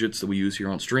the widgets that we use here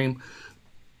on stream.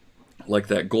 Like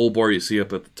that goal bar you see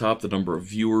up at the top, the number of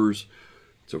viewers.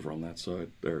 It's over on that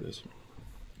side. There it is.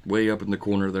 Way up in the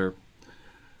corner there.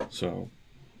 So,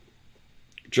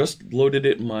 just loaded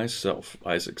it myself,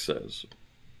 Isaac says.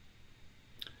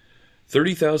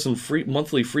 30,000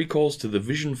 monthly free calls to the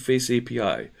Vision Face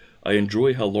API. I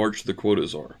enjoy how large the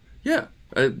quotas are. Yeah,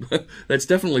 that's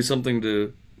definitely something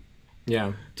to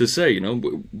say.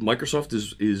 Microsoft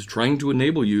is trying to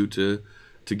enable you to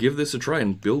give this a try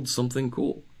and build something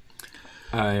cool.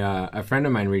 A friend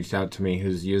of mine reached out to me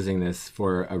who's using this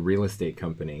for a real estate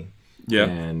company, Yeah.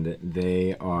 And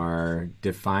they are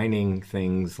defining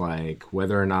things like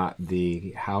whether or not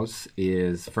the house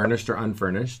is furnished or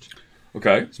unfurnished.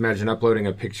 Okay. So imagine uploading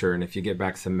a picture, and if you get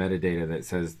back some metadata that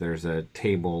says there's a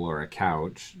table or a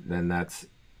couch, then that's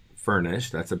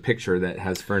furnished. That's a picture that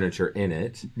has furniture in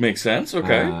it. Makes sense.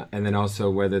 Okay. And then also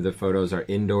whether the photos are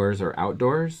indoors or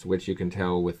outdoors, which you can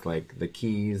tell with like the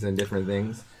keys and different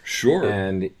things. Sure.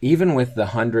 And even with the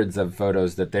hundreds of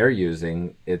photos that they're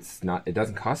using, it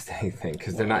doesn't cost anything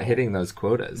because they're not hitting those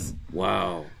quotas.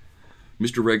 Wow.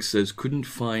 Mr. Reg says couldn't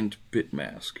find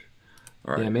Bitmask.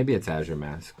 All right. Yeah, maybe it's Azure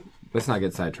Mask. Let's not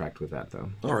get sidetracked with that,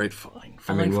 though. All right, fine.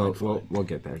 We'll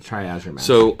get there. Try Azure Mask.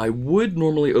 So I would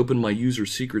normally open my user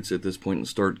secrets at this point and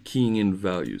start keying in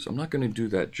values. I'm not going to do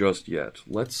that just yet.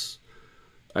 Let's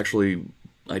actually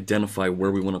identify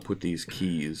where we want to put these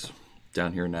keys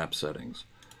down here in app settings.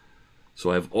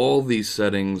 So I have all these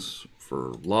settings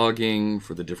for logging,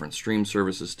 for the different stream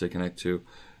services to connect to.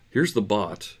 Here's the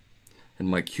bot and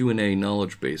my Q&A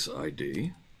knowledge base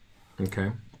ID.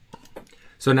 Okay.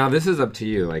 So now this is up to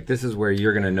you. Like, this is where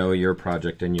you're going to know your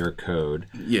project and your code.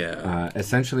 Yeah.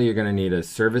 Essentially, you're going to need a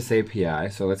service API.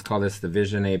 So let's call this the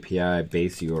Vision API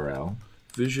base URL.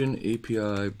 Vision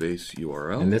API base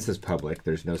URL. And this is public.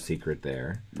 There's no secret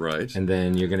there. Right. And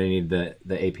then you're going to need the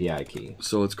API key.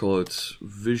 So let's call it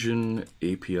Vision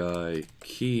API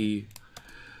key.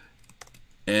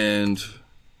 And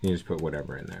you just put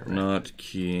whatever in there, right? Not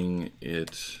keying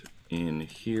it in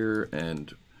here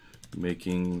and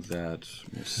making that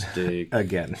mistake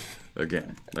again.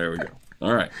 There we go.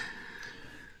 All right.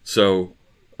 So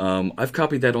I've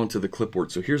copied that onto the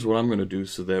clipboard. So here's what I'm going to do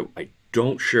so that I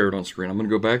don't share it on screen. I'm going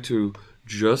to go back to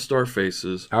just our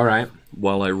faces. All right.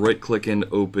 While I right-click and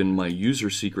open my user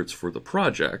secrets for the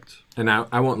project. And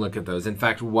I won't look at those. In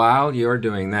fact, while you're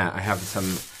doing that, I have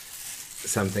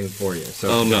something for you.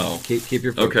 So no. Keep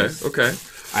your focus. Okay.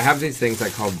 I have these things I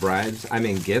call bribes. I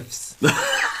mean gifts.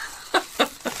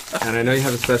 And I know you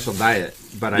have a special diet,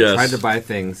 but I tried to buy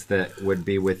things that would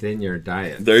be within your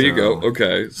diet. There you go.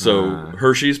 Okay. So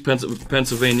Hershey's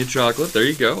Pennsylvania chocolate. There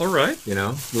you go. All right. You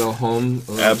know, little home.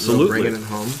 Absolutely. Bringing it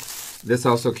home. This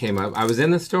also came up. I was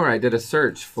in the store. I did a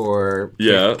search for...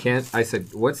 I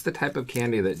said, what's the type of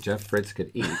candy that Jeff Fritz could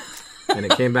eat? And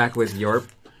it came back with York.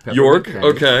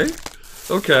 Okay.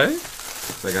 So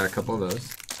I got a couple of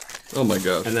those. Oh my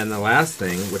gosh. And then the last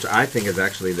thing, which I think is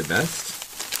actually the best...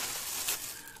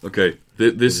 Okay,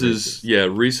 this is,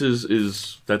 Reese's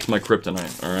is, that's my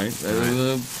kryptonite, all right?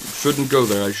 Shouldn't go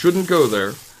there. I shouldn't go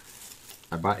there.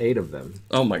 I bought 8 of them.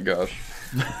 Oh my gosh.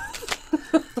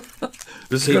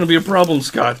 This is going to be a problem,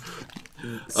 Scott.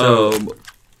 So,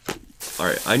 all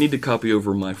right, I need to copy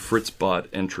over my Fritzbot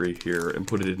entry here and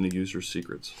put it in the user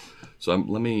secrets. So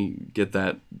let me get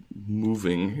that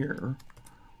moving here.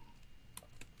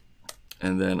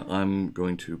 And then I'm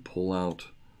going to pull out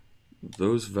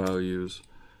those values.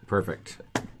 Perfect.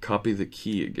 Copy the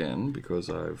key again because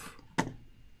I've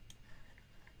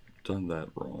done that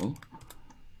wrong.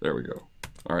 There we go.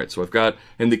 All right, so I've got,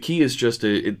 and the key is just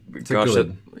it's a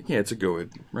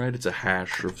GUID, right? It's a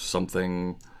hash of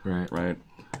something, right?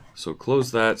 So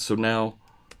close that. So now,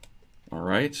 all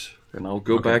right, and I'll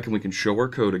go back and we can show our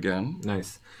code again.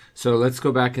 Nice. So let's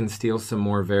go back and steal some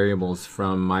more variables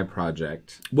from my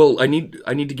project. Well, I need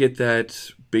to get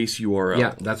that base URL.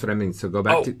 Yeah, that's what I mean. So go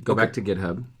back back to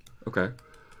GitHub. Okay.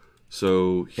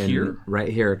 So here, right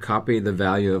here, copy the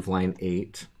value of line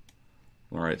 8.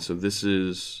 All right. So this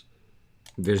is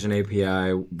Vision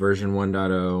API version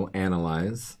 1.0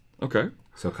 analyze. Okay.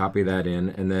 So copy that in,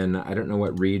 and then I don't know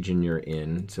what region you're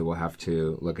in, so we'll have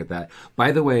to look at that.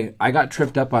 By the way, I got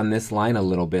tripped up on this line a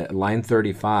little bit, line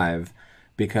 35,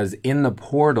 because in the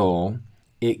portal,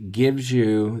 it gives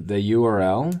you the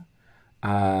URL,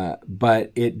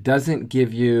 but it doesn't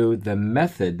give you the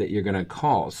method that you're going to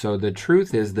call. So the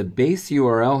truth is the base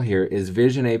URL here is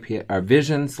Vision API or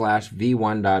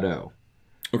Vision/v1.0.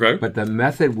 Okay. But the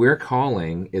method we're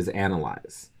calling is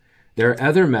analyze. There are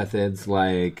other methods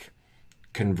like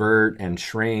convert and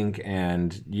shrink,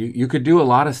 and you could do a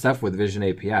lot of stuff with Vision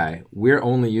API. We're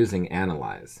only using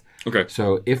analyze. Okay.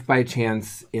 So if by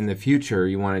chance in the future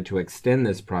you wanted to extend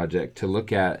this project to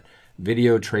look at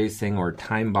video tracing or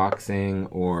time boxing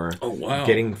or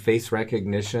getting face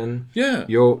recognition,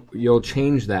 you'll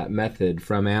change that method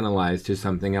from analyze to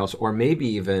something else, or maybe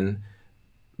even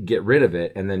get rid of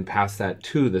it and then pass that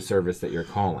to the service that you're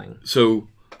calling. So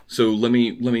let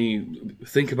me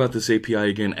think about this API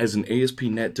again as an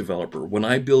ASP.NET developer. When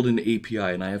I build an API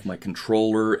and I have my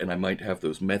controller and I might have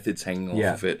those methods hanging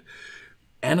off of it,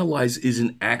 analyze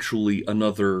isn't actually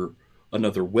another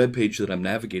web page that I'm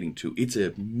navigating to. It's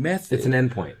a method. It's an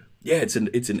endpoint. Yeah, it's an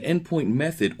endpoint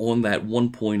method on that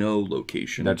 1.0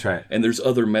 location. That's right. And there's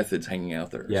other methods hanging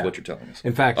out there, is what you're telling us.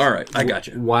 In fact, all right, I got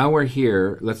you. While we're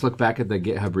here, let's look back at the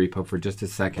GitHub repo for just a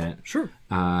second. Sure.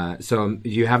 So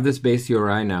you have this base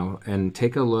URI now, and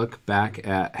take a look back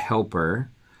at helper,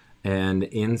 and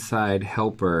inside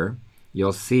helper,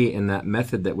 you'll see in that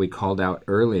method that we called out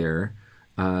earlier,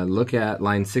 look at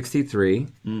line 63.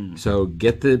 So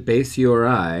get the base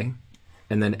URI,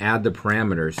 and then add the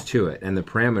parameters to it. And the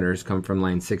parameters come from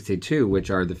line 62, which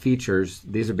are the features.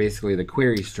 These are basically the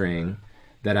query string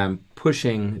that I'm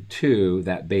pushing to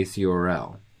that base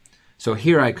URL. So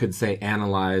here I could say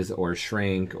analyze or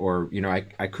shrink, or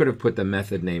I could have put the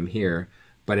method name here,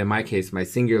 but in my case, my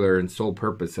singular and sole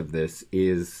purpose of this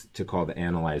is to call the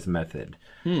analyze method.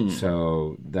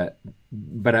 So that,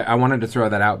 but I wanted to throw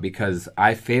that out because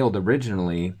I failed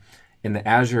originally in the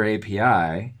Azure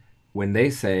API. When they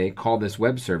say call this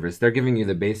web service, they're giving you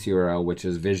the base URL, which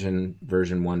is Vision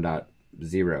version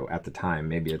 1.0 at the time.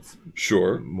 Maybe it's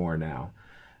more now.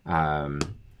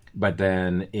 But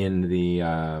then in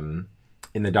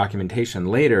the documentation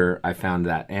later, I found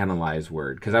that analyze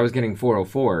word because I was getting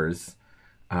 404s,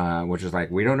 which is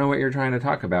like, we don't know what you're trying to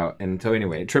talk about. And so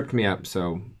anyway, it tripped me up.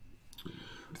 So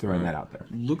throwing that out there.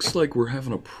 Looks like we're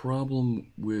having a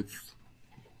problem with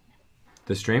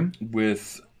the stream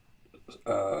with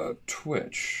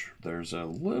Twitch. There's a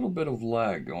little bit of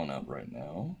lag going on right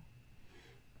now.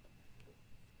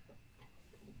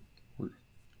 It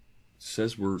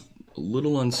says we're a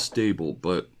little unstable,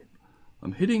 but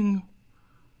I'm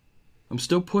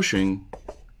still pushing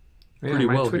pretty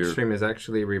well here. My Twitch stream is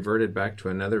actually reverted back to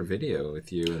another video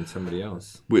with you and somebody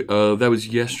else. That was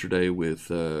yesterday with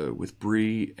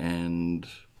Bree and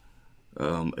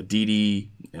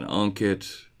Aditi and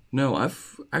Ankit. No,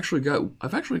 it's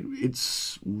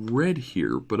red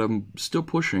here, but I'm still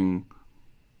pushing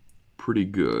pretty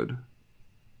good.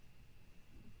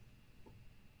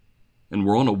 And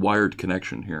we're on a wired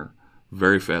connection here.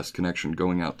 Very fast connection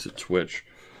going out to Twitch.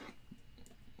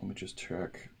 Let me just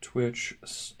check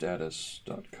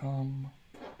twitchstatus.com.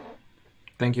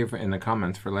 Thank you in the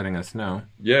comments for letting us know.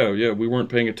 Yeah, we weren't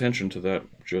paying attention to that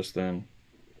just then.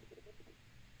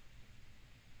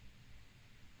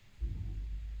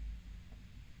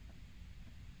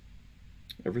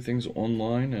 Everything's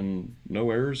online and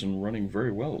no errors and running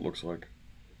very well, it looks like.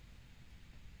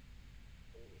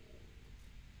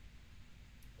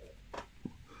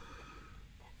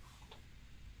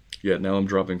 Yeah, now I'm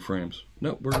dropping frames.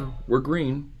 No, we're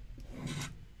green.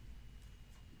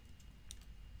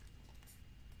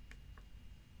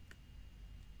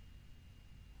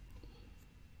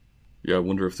 Yeah, I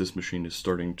wonder if this machine is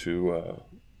starting to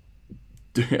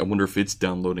I wonder if it's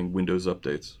downloading Windows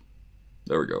updates.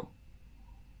 There we go.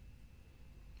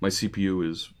 My CPU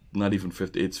is not even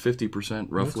 50. It's 50%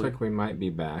 roughly. Looks like we might be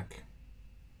back.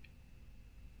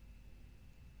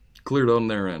 Cleared on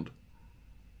their end.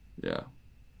 Yeah.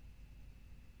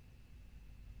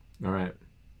 All right.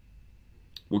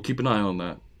 We'll keep an eye on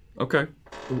that. Okay.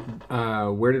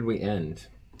 Where did we end?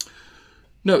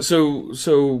 No, so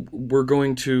we're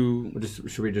going to...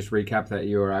 Should we just recap that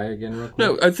URI again real quick?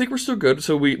 No, I think we're still good.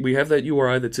 So we have that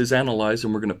URI that says analyze,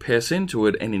 and we're going to pass into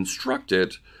it and instruct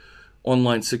it on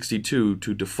line 62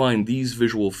 to define these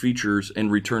visual features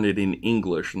and return it in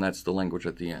English, and that's the language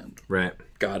at the end. Right.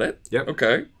 Got it? Yep.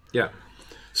 Okay. Yeah.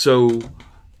 So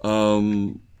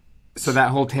that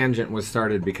whole tangent was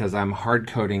started because I'm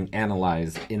hard-coding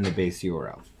analyze in the base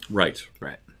URL. Right.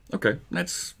 Right. Okay.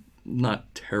 That's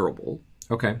not terrible.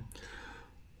 Okay.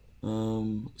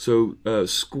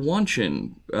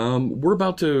 Squanchin, we're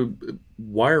about to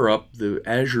wire up the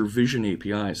Azure Vision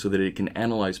API so that it can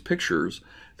analyze pictures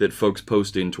that folks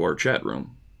post into our chat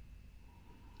room.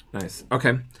 Nice.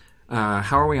 Okay.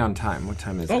 How are we on time? What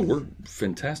time is it? Oh, we're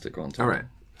fantastic on time. All right.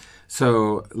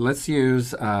 So let's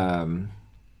use... I'm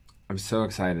so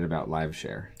excited about live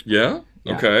share. Yeah?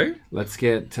 Yeah. Okay. Let's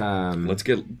get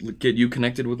you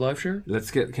connected with LiveShare?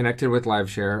 Let's get connected with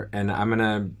LiveShare, and I'm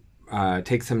going to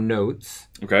take some notes.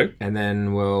 Okay. And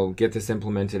then we'll get this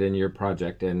implemented in your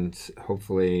project and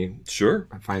hopefully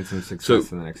find some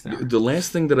success in the next hour. The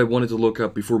last thing that I wanted to look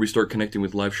up before we start connecting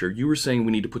with LiveShare, you were saying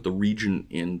we need to put the region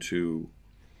into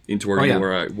our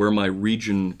URI, where my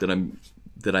region that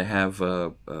I have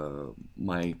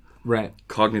my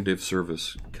cognitive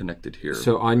service connected here.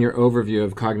 So on your overview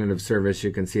of cognitive service, you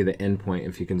can see the endpoint.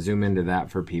 If you can zoom into that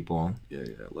for people. Yeah.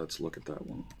 Let's look at that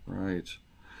one. Right.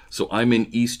 So I'm in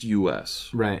East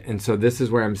US. Right. And so this is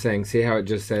where I'm saying, see how it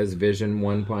just says Vision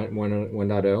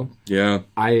 1.1.0? Yeah.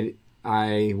 I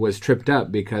was tripped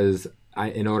up because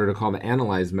in order to call the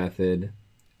analyze method,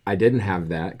 I didn't have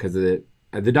that because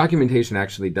the documentation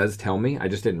actually does tell me. I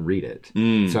just didn't read it.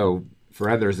 So for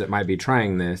others that might be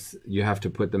trying this, you have to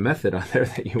put the method on there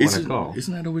that you want to call.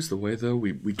 Isn't that always the way, though?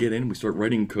 We get in, we start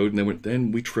writing code, and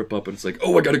then we trip up, and it's like,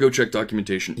 oh, I got to go check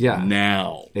documentation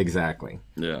now. Exactly.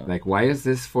 Yeah. Like, why is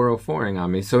this 404ing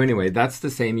on me? So anyway, that's the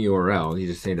same URL. You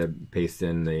just need to paste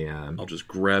in the... I'll just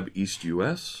grab East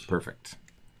US. Perfect.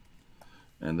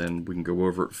 And then we can go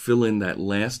over, fill in that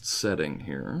last setting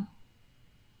here.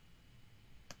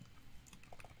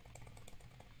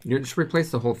 You just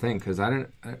replace the whole thing, because I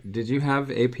don't... did you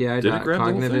have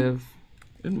API.cognitive?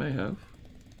 It may have.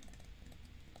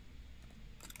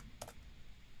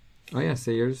 Oh, yeah, so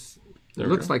yours... It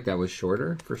looks like that was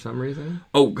shorter for some reason.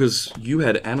 Oh, because you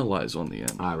had analyze on the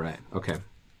end. Ah, right. Okay.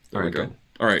 All right, good.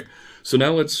 All right. So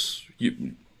now let's...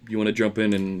 You want to jump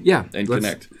in and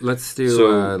connect? Let's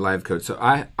do live code. So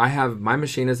I have, my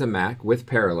machine is a Mac with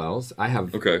Parallels. I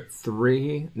have I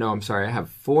have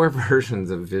 4 versions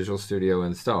of Visual Studio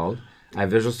installed. I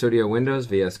have Visual Studio Windows,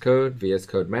 VS Code, VS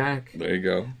Code Mac. There you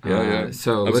go. Yeah.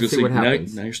 So let's see what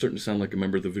happens. Now you're starting to sound like a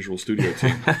member of the Visual Studio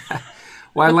team.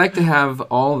 Well, I like to have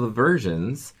all the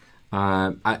versions.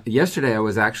 Yesterday I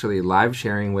was actually live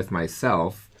sharing with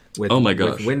myself with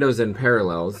Windows and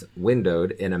Parallels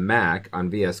windowed in a Mac on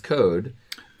VS Code,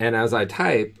 and as I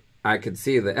type, I could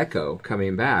see the echo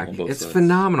coming back. It's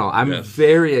phenomenal. I'm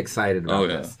very excited about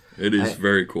this. It is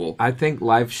very cool. I think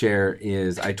live share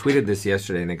is, I tweeted this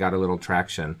yesterday and it got a little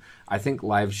traction. I think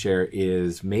live share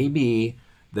is maybe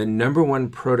the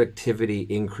 #1 productivity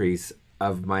increase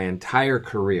of my entire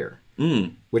career.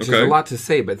 Which is a lot to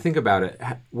say, but think about it.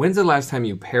 When's the last time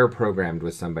you pair programmed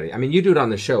with somebody? I mean, you do it on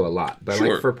the show a lot, but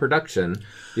like for production,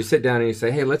 you sit down and you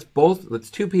say, hey, let's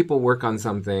 2 people work on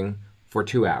something for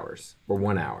 2 hours or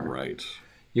 1 hour. Right.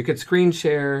 You could screen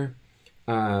share.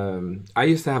 I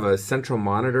used to have a central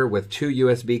monitor with 2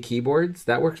 USB keyboards.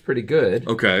 That works pretty good.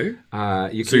 Okay.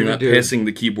 You're not passing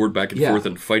the keyboard back and forth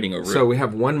and fighting over it. So we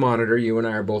have one monitor. You and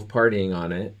I are both partying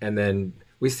on it, and then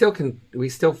we still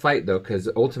fight though, because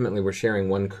ultimately we're sharing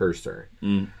one cursor.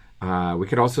 We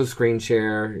could also screen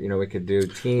share. We could do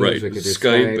Teams. Right. We could do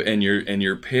Skype, and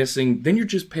you're passing. Then you're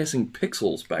just passing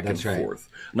pixels back and forth,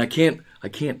 and I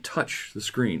can't touch the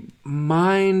screen.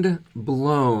 Mind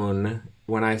blown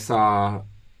when I saw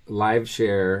live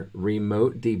share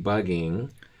remote debugging.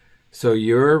 So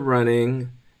you're running,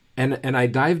 and I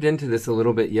dived into this a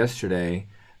little bit yesterday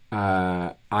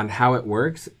on how it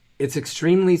works. It's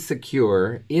extremely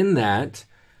secure in that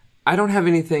I don't have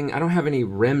any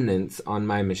remnants on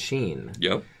my machine.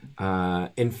 Yep.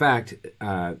 In fact,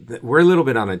 we're a little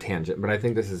bit on a tangent, but I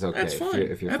think this is okay. That's fine.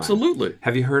 If you're Absolutely. Fine.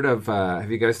 Have you heard of,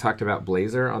 have you guys talked about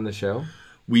Blazor on the show?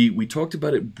 We talked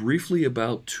about it briefly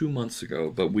about 2 months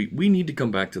ago, but we need to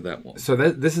come back to that one. So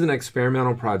this is an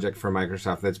experimental project for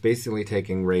Microsoft that's basically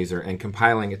taking Razor and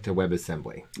compiling it to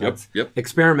WebAssembly. Yep.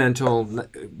 Experimental.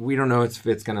 We don't know if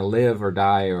it's going to live or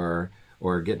die or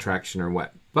get traction or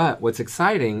what. But what's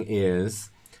exciting is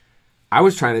I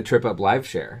was trying to trip up live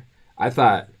share. I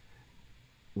thought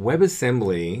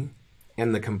WebAssembly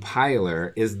and the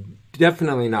compiler is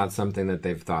definitely not something that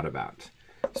they've thought about.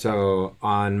 So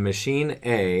on machine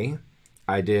A,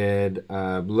 I did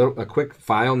a quick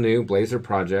file new Blazor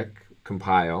project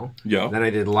compile. Yeah. Then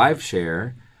I did live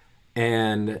share,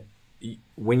 and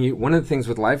one of the things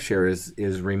with live share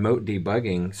is remote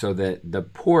debugging, so that the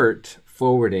port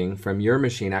forwarding from your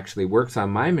machine actually works on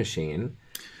my machine.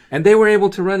 And they were able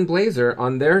to run Blazor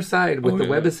on their side with the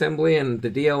WebAssembly and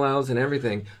the DLLs and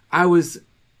everything. I was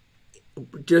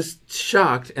just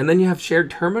shocked. And then you have shared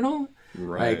terminal.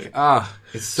 Right.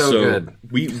 It's so good.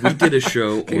 We did a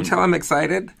show. Can you tell I'm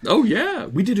excited? Oh, yeah.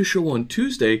 We did a show on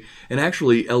Tuesday, and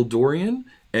actually Eldorian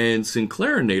and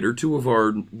Sinclair Nader, 2 of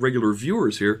our regular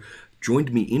viewers here,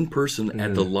 joined me in person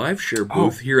at the live share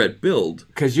booth here at Build.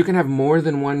 Because you can have more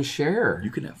than one share.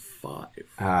 You can have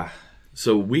 5.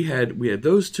 So we had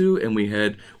those 2, and we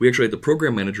actually had the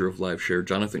program manager of live share,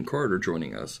 Jonathan Carter,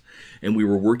 joining us, and we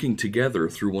were working together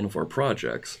through one of our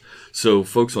projects. So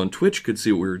folks on Twitch could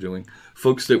see what we were doing.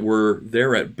 Folks that were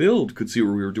there at Build could see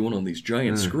what we were doing on these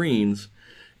giant screens,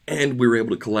 and we were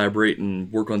able to collaborate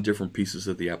and work on different pieces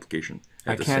of the application.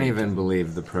 I can't even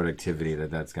believe the productivity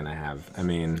that's going to have. I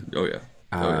mean,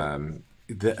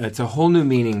 it's a whole new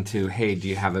meaning to, hey, do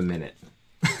you have a minute?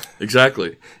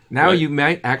 Exactly. Now you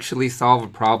might actually solve a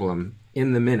problem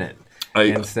in the minute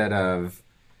instead of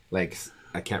like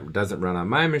doesn't run on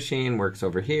my machine, works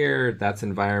over here. That's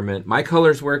environment. My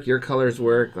colors work, your colors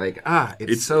work. Like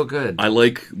it's so good. I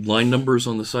like line numbers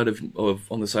on the side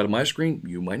of my screen.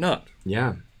 You might not.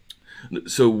 Yeah.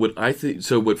 So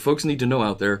what folks need to know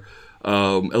out there,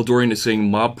 Eldorian is saying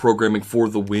mob programming for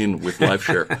the win with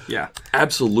LiveShare. Yeah.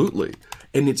 Absolutely.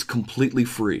 And it's completely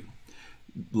free.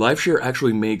 LiveShare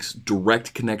actually makes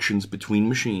direct connections between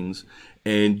machines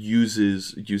and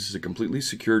uses a completely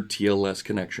secured TLS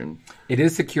connection. It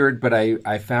is secured, but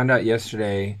I found out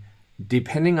yesterday,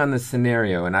 depending on the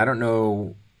scenario, and I don't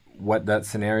know what that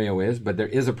scenario is, but there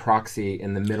is a proxy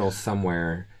in the middle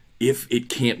somewhere. If it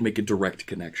can't make a direct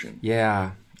connection.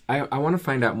 Yeah. I want to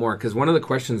find out more, because one of the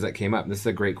questions that came up, this is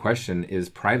a great question, is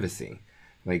privacy.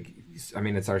 Like, I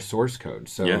mean, it's our source code.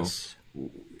 So yes.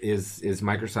 Is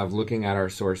Microsoft looking at our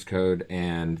source code?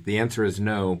 And the answer is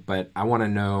no, but I want to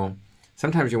know,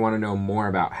 sometimes you want to know more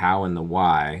about how and the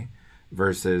why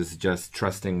versus just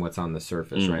trusting what's on the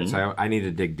surface, right? So I need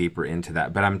to dig deeper into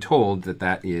that. But I'm told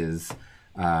that is,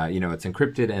 it's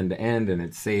encrypted end to end and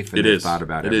it's safe and it's thought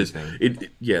about everything.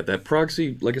 Yeah, that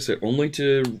proxy, like I said, only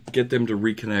to get them to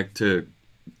reconnect, to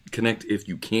connect if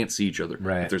you can't see each other.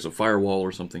 Right. If there's a firewall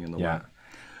or something in the way.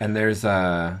 And there's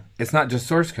it's not just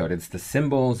source code, it's the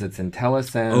symbols, it's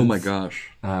IntelliSense. Oh my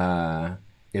gosh.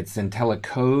 It's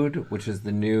IntelliCode, which is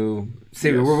the new...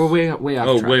 We're way off track.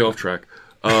 Oh, way off track.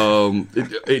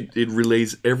 It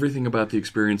relays everything about the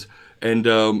experience. And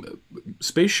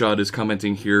Space Shot is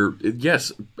commenting here,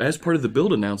 yes, as part of the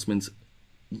build announcements,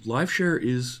 LiveShare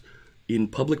is in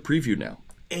public preview now.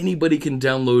 Anybody can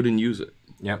download and use it.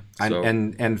 Yep.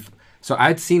 So. So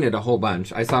I'd seen it a whole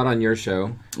bunch. I saw it on your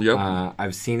show. Yep.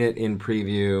 I've seen it in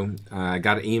preview. I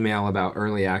got an email about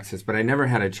early access, but I never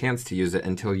had a chance to use it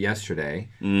until yesterday.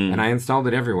 And I installed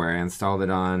it everywhere. I installed it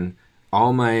on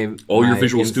all your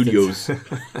Visual Studios.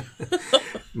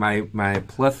 my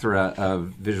plethora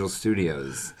of Visual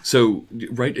Studios. So,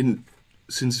 right, and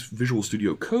since Visual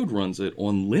Studio Code runs it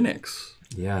on Linux,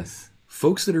 yes,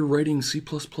 folks that are writing C++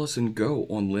 and Go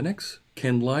on Linux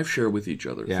can live share with each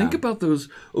other. Yeah. Think about those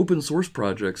open source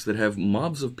projects that have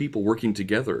mobs of people working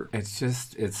together. It's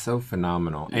so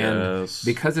phenomenal. Yes. And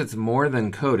because it's more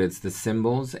than code, it's the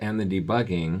symbols and the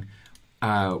debugging.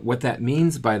 What that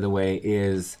means, by the way,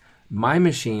 is my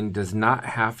machine does not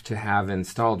have to have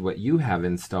installed what you have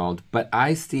installed, but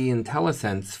I see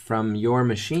IntelliSense from your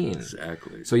machine.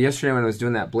 Exactly. So yesterday when I was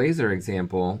doing that Blazor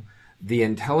example, the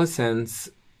IntelliSense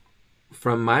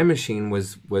from my machine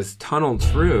was tunneled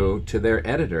through to their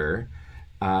editor,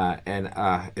 and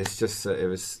it's just it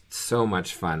was so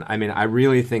much fun. I mean, I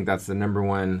really think that's the number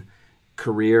one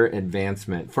career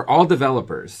advancement for all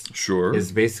developers. Sure,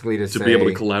 is basically to say be able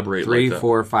to collaborate 3, like that.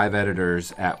 4, 5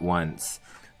 editors at once,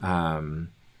 and.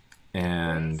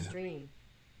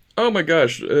 Oh my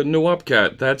gosh,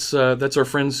 Noopcat, that's our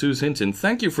friend Suze Hinton.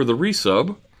 Thank you for the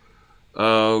resub.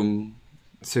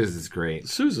 Suze is great.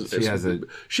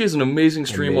 She has an amazing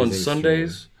stream on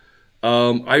Sundays.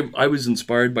 I was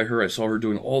inspired by her. I saw her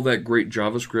doing all that great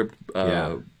JavaScript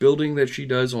building that she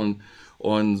does on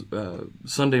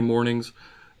Sunday mornings,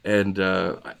 and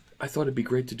I thought it'd be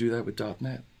great to do that with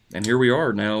 .NET. And here we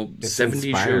are now, it's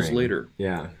 70 inspiring. shows later.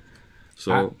 Yeah.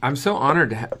 So I'm so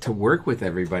honored to work with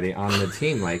everybody on the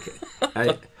team. Like,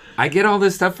 I get all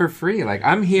this stuff for free. Like,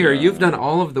 I'm here. You've done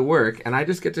all of the work, and I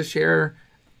just get to share.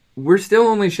 We're still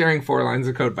only sharing 4 lines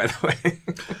of code, by the way.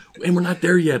 And we're not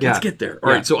there yet. Let's get there. All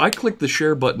right, so I click the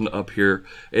share button up here,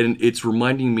 and it's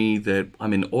reminding me that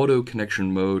I'm in auto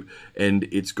connection mode, and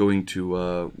it's going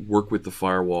to work with the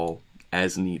firewall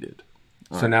as needed.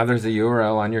 So now there's a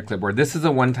URL on your clipboard. This is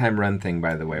a one-time run thing,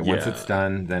 by the way. Once it's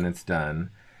done, then it's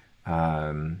done.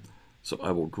 So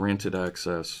I will grant it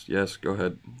access. Yes, go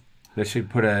ahead. They should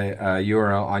put a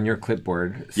URL on your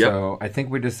clipboard. Yep. So I think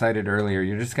we decided earlier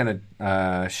you're just going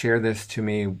to share this to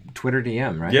me Twitter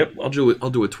DM, right? Yep, I'll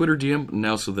do a Twitter DM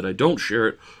now so that I don't share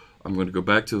it. I'm going to go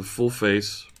back to the full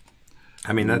face.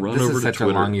 I mean, this is such a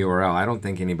long URL. I don't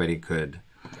think anybody could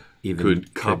even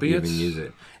copy it, even use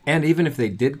it. And even if they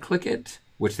did click it,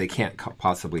 which they can't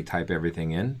possibly type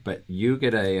everything in, but you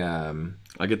get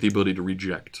I get the ability to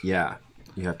reject. Yeah.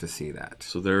 You have to see that.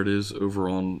 So there it is over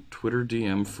on Twitter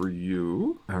DM for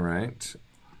you. All right.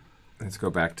 Let's go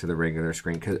back to the regular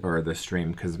screen or the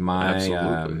stream because my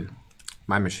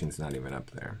machine's not even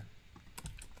up there.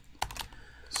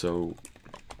 So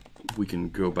we can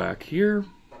go back here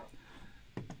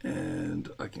and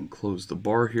I can close the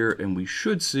bar here and we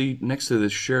should see next to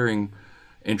this sharing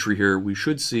entry here, we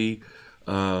should see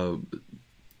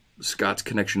Scott's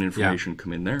connection information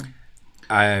come in there.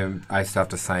 I still have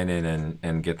to sign in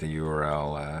and get the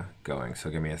URL going, so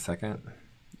give me a second.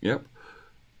 Yep.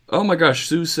 Oh my gosh,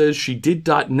 Sue says she did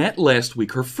 .NET last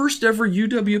week, her first ever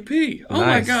UWP. Oh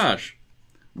nice. My gosh.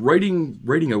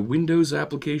 Writing a Windows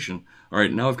application. All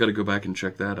right, now I've got to go back and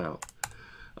check that out.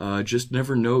 Just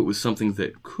never know it was something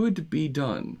that could be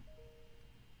done.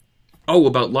 Oh,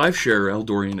 about live share,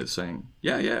 Eldorian is saying.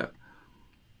 Yeah, yeah.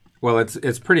 Well,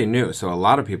 it's pretty new, so a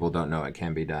lot of people don't know it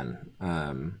can be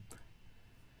done.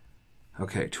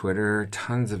 Okay, Twitter,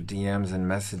 tons of DMs and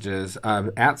messages.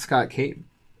 At Scott Kate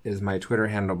is my Twitter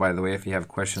handle, by the way, if you have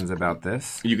questions about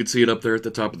this. You can see it up there at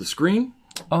the top of the screen.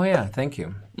 Oh, yeah, thank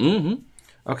you. Mm-hmm.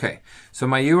 Okay, so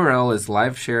my URL is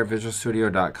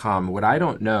livesharevisualstudio.com. What I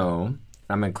don't know,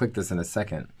 I'm going to click this in a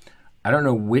second, I don't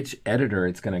know which editor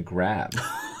it's going to grab.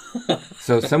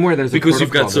 So somewhere there's a because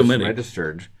you've got so many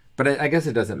registered. But I guess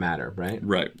it doesn't matter, right?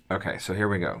 Right. Okay, so here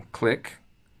we go. Click.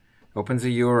 Opens a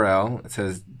URL. It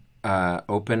says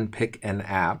open pick an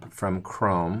app from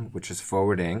Chrome, which is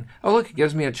forwarding. Oh, look, it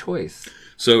gives me a choice.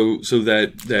 So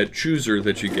that chooser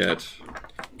that you get.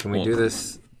 Can we do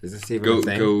this? Is this even a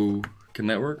thing? Can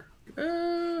that work?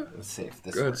 Let's see if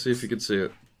this Go ahead, works. see if you can see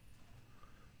it.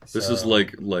 This is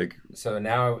like. So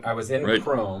now I was in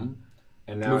Chrome,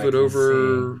 and now move it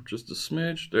over just a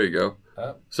smidge. There you go.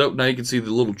 So now you can see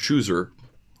the little chooser.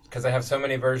 Because I have so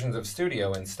many versions of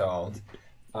Studio installed.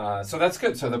 So that's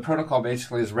good. So the protocol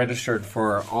basically is registered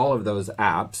for all of those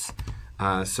apps.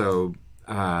 So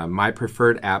my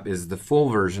preferred app is the full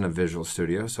version of Visual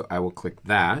Studio. So I will click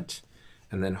that.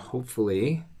 And then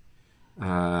hopefully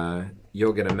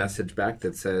you'll get a message back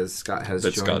that says Scott has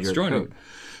joined your code.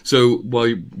 So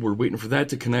while we're waiting for that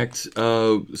to connect,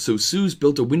 so Sue's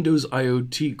built a Windows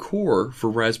IoT core for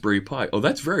Raspberry Pi. Oh,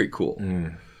 that's very cool.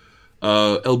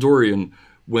 Eldorian,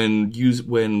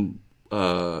 when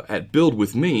at Build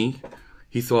with me,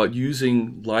 he thought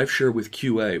using live share with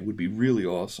QA would be really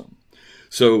awesome.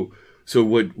 So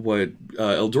what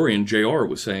Eldorian JR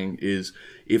was saying is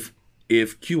if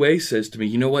QA says to me,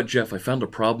 you know what, Jeff, I found a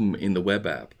problem in the web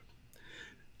app,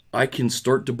 I can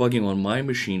start debugging on my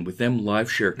machine with them live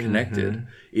share connected. Mm-hmm.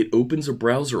 It opens a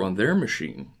browser on their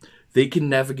machine. They can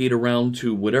navigate around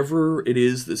to whatever it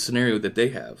is, the scenario that they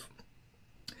have.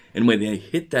 And when they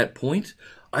hit that point,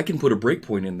 I can put a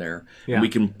breakpoint in there, and we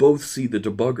can both see the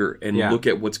debugger and look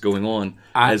at what's going on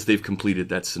as they've completed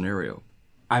that scenario.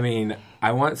 I mean,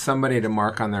 I want somebody to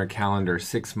mark on their calendar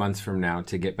 6 months from now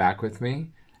to get back with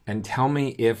me and tell me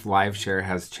if live share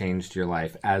has changed your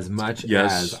life as much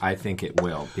as I think it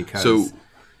will. Because so,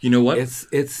 you know what?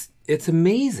 It's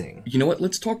amazing. You know what?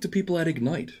 Let's talk to people at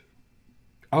Ignite.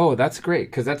 Oh, that's great,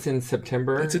 because that's in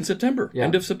September. That's in September,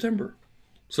 end of September.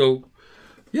 So,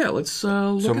 yeah, let's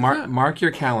look at that. Mark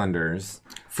your calendars.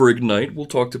 For Ignite, we'll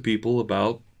talk to people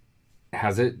about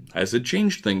has it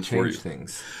changed things for you.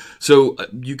 Things. So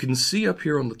you can see up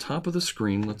here on the top of the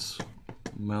screen, let's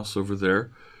mouse over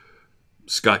there,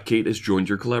 Scott Kate has joined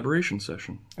your collaboration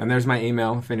session. And there's my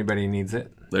email if anybody needs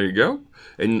it. There you go.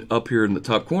 And up here in the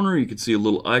top corner, you can see a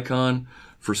little icon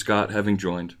for Scott having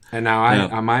joined. And now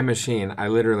on my machine,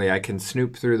 I can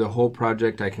snoop through the whole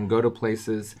project. I can go to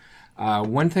places.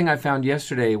 One thing I found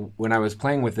yesterday when I was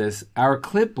playing with this, our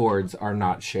clipboards are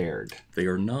not shared. They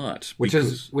are not.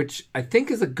 Which I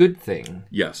think is a good thing.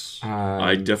 Yes.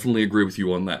 I definitely agree with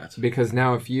you on that. Because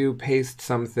now if you paste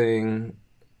something...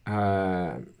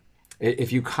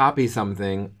 if you copy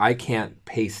something, I can't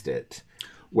paste it.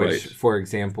 Which, for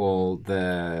example,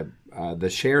 the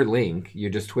share link, you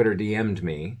just Twitter DM'd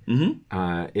me.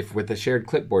 Mm-hmm. If with the shared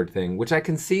clipboard thing, which I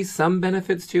can see some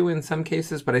benefits to in some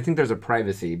cases, but I think there's a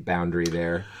privacy boundary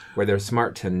there where they're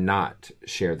smart to not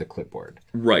share the clipboard.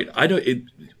 Right. I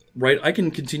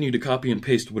can continue to copy and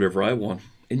paste whatever I want,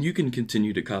 and you can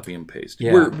continue to copy and paste.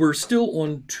 Yeah. We're still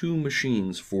on 2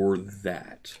 machines for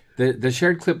that. The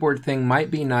shared clipboard thing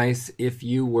might be nice if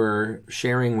you were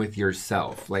sharing with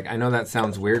yourself. Like, I know that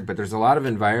sounds weird, but there's a lot of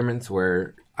environments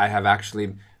where I have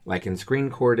actually, like in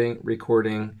screen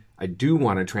recording, I do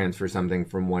want to transfer something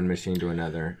from one machine to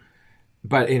another.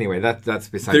 But anyway, that's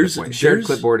beside the point. Shared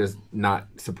clipboard is not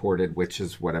supported, which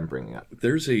is what I'm bringing up.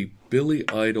 There's a Billy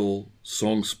Idol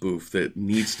song spoof that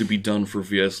needs to be done for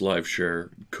VS Live Share,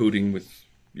 coding with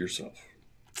yourself.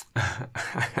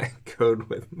 Code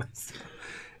with myself.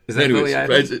 Is that Billy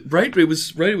Idol? Right? It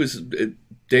was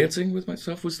Dancing with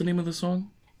Myself was the name of the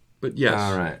song. But yes.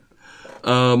 All right.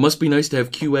 Must be nice to have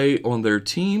QA on their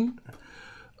team.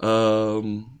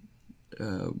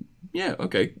 Yeah,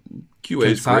 okay. QA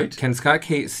is great. Can Scott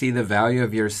Kate see the value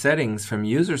of your settings from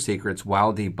user secrets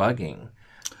while debugging?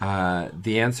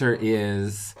 The answer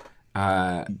is...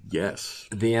 yes.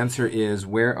 The answer is,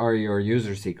 where are your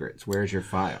user secrets? Where's your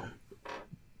file?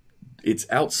 It's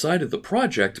outside of the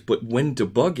project, but when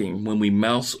debugging, when we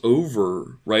mouse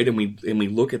over, right, and we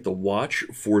look at the watch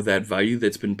for that value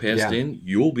that's been passed in,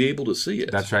 you'll be able to see it.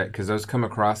 That's right, because those come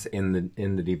across in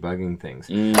the debugging things.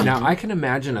 Mm-hmm. Now, I can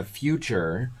imagine a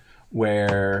future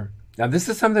where... Now, this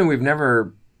is something we've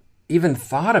never even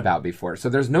thought about before. So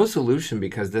there's no solution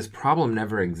because this problem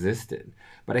never existed.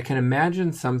 But I can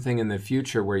imagine something in the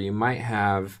future where you might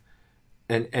have,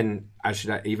 and I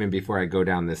should, even before I go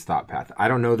down this thought path, I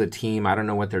don't know the team, I don't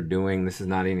know what they're doing. This is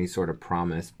not any sort of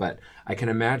promise, but I can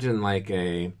imagine like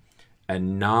a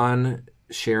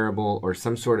non-shareable or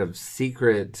some sort of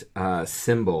secret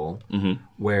symbol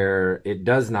where it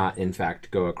does not, in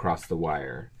fact, go across the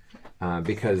wire.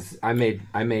 Because I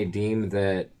may deem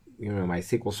that, you know, my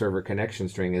SQL Server connection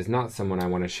string is not someone I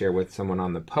want to share with someone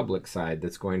on the public side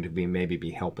that's going to be maybe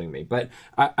be helping me. But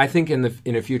I think in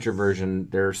a future version,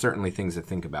 there are certainly things to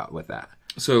think about with that.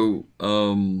 So,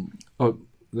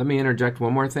 let me interject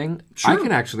one more thing. Sure. I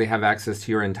can actually have access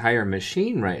to your entire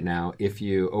machine right now if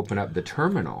you open up the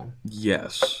terminal.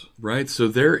 Yes, right. So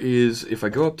there is, if I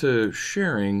go up to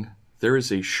sharing, there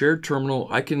is a shared terminal.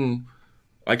 I can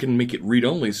make it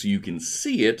read-only so you can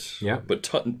see it,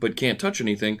 but can't touch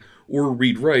anything, or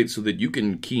read-write so that you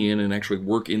can key in and actually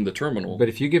work in the terminal. But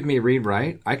if you give me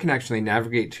read-write, I can actually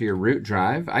navigate to your root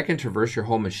drive. I can traverse your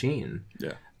whole machine.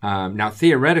 Yeah. Now,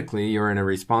 theoretically, you're in a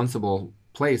responsible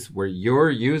place where you're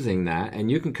using that,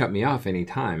 and you can cut me off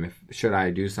anytime should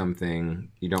I do something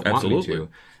you don't want me to.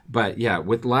 But yeah,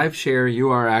 with live share, you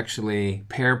are actually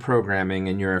pair programming,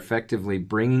 and you're effectively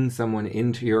bringing someone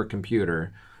into your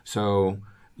computer. So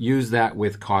use that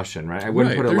with caution, right? I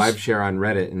wouldn't put a live share on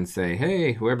Reddit and say,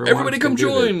 "Hey, whoever everybody wants come to do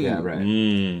join." This. Yeah,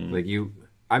 right. Like you,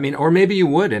 I mean, or maybe you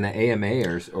would in an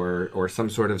AMA or some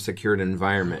sort of secured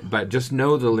environment, but just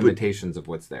know the limitations of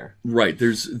what's there. Right.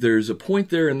 There's a point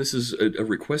there, and this is a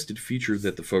requested feature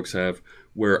that the folks have,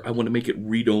 where I want to make it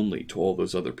read only to all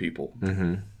those other people.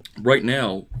 Right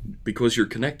now, because you're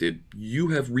connected, you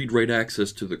have read-write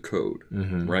access to the code,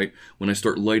 right? When I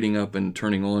start lighting up and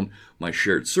turning on my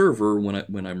shared server,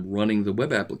 when I'm running the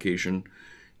web application,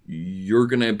 you're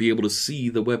going to be able to see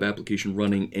the web application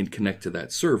running and connect to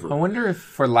that server. I wonder if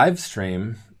for live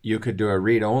stream, you could do a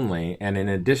read-only, and in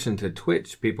addition to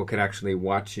Twitch, people could actually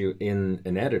watch you in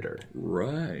an editor.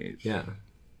 Right. Yeah.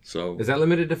 So is that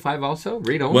limited to 5 also?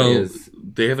 Read-only is...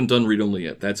 they haven't done read-only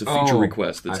yet. That's a feature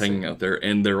request that's hanging out there,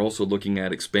 and they're also looking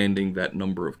at expanding that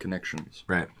number of connections.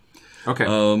 Right. Okay.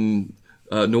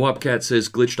 Noopcat says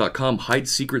glitch.com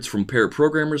hides secrets from pair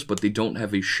programmers, but they don't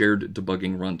have a shared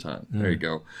debugging runtime. There you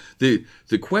go. The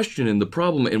question and the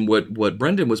problem, and what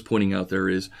Brendan was pointing out there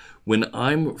is when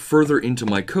I'm further into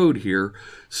my code here,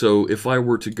 so if I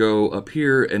were to go up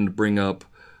here and bring up,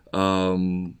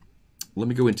 let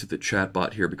me go into the chat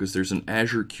bot here because there's an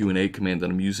Azure Q&A command that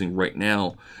I'm using right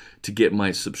now to get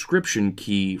my subscription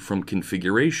key from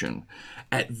configuration.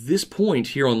 At this point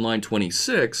here on line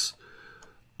 26,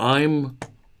 I'm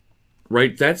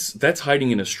right. That's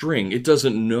hiding in a string. It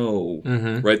doesn't know,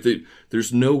 right?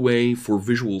 There's no way for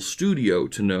Visual Studio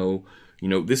to know. You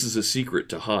know, this is a secret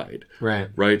to hide,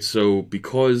 right? So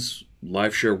because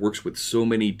LiveShare works with so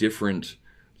many different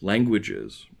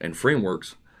languages and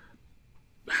frameworks,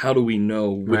 how do we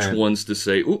know which ones to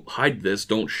say? Oh, hide this,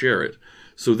 don't share it.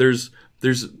 So there's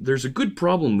a good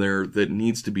problem there that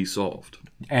needs to be solved.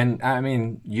 And I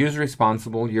mean, use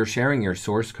responsible. You're sharing your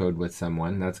source code with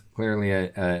someone. That's clearly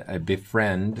a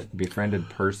befriended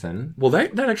person. Well,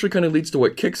 that actually kind of leads to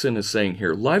what Kixon is saying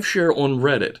here. Live share on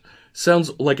Reddit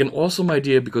sounds like an awesome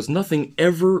idea because nothing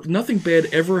bad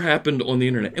ever happened on the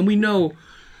internet, and we know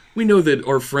that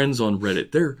our friends on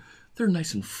Reddit they're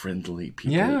nice and friendly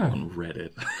people on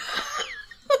Reddit.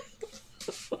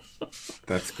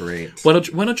 That's great. Why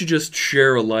don't you just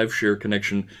share a live share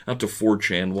connection out to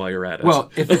 4chan while you're at it?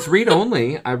 Well, if it's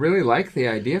read-only, I really like the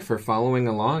idea for following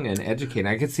along and educating.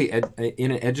 I could see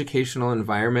in an educational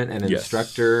environment, an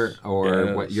instructor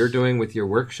or what you're doing with your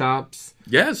workshops.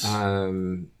 Yes.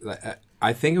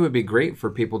 I think it would be great for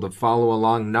people to follow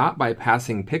along, not by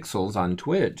passing pixels on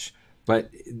Twitch,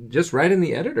 but just right in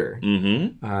the editor.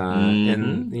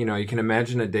 And, you know, you can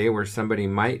imagine a day where somebody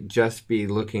might just be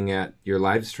looking at your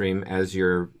live stream as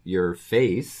your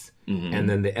face, and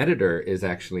then the editor is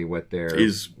actually what they're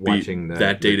watching.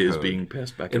 That data is being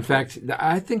passed back and forth. In fact,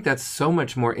 I think that's so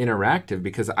much more interactive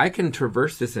because I can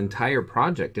traverse this entire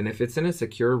project, and if it's in a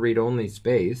secure read-only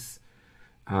space,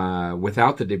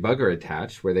 without the debugger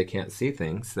attached where they can't see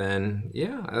things, then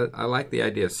I like the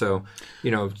idea. So,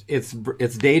 you know, it's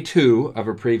day 2 of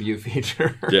a preview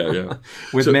feature.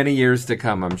 With many years to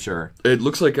come, I'm sure. It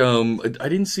looks like I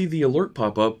didn't see the alert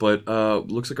pop up, but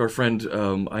looks like our friend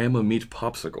I am a meat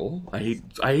popsicle.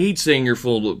 I hate saying your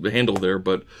full handle there,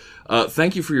 but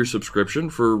thank you for your subscription,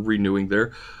 for renewing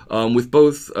there. With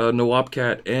both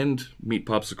Noopcat and Meat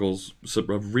Popsicle's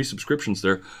resubscriptions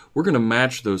there, we're going to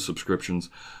match those subscriptions.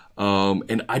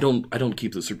 And I don't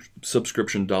keep the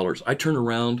subscription dollars. I turn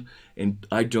around and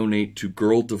I donate to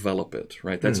Girl Develop It,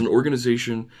 right? That's an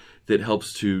organization that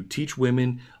helps to teach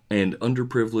women and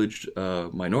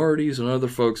underprivileged minorities and other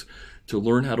folks to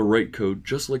learn how to write code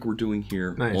just like we're doing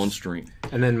here on stream.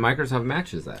 And then Microsoft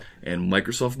matches that. And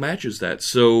Microsoft matches that.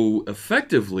 So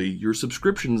effectively, your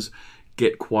subscriptions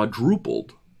get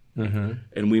quadrupled.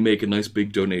 And we make a nice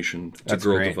big donation to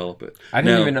Girl Develop It. I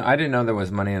didn't know there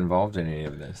was money involved in any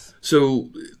of this. So,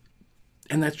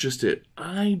 and that's just it.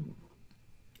 I'm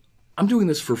doing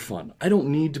this for fun. I don't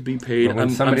need to be paid. But when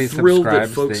somebody thrilled subscribes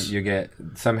that folks that you get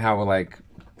somehow like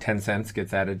 10 cents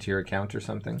gets added to your account or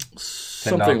something?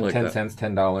 Something like 10 that. 10 cents,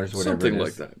 $10, whatever Something it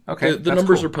is. like that. Okay, the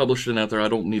numbers are published and out there. I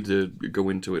don't need to go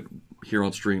into it here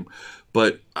on stream.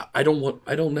 But I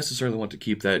don't necessarily want to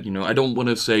keep that. I don't want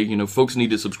to say, folks need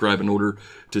to subscribe in order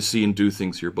to see and do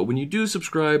things here. But when you do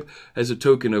subscribe, as a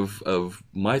token of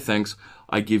my thanks,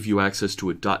 I give you access to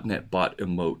a .NET bot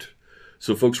emote.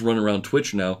 So folks run around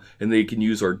Twitch now, and they can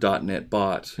use our .NET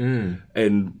bot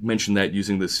and mention that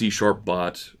using the C#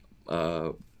 bot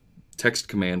text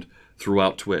command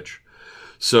throughout Twitch.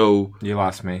 So you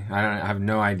lost me. I have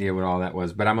no idea what all that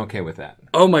was, but I'm okay with that.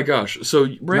 Oh my gosh! So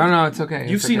no, it's okay.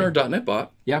 You've seen our .NET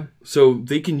bot, yeah. So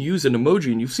they can use an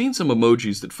emoji, and you've seen some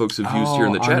emojis that folks have used here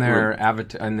in the chat room.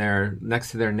 Avatar, and their next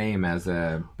to their name as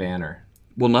a banner.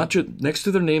 Well, not just next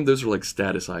to their name; those are like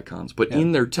status icons, but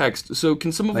in their text. So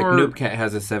can some of our Noobcat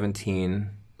has a 17.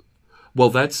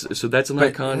 Well, that's an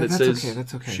icon that says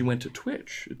that's okay. She went to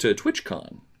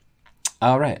TwitchCon.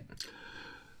 All right.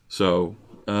 So.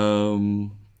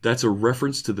 That's a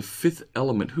reference to the Fifth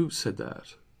Element. Who said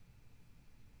that?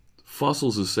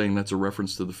 Fossils is saying that's a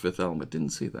reference to the Fifth Element.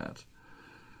 Didn't see that.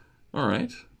 All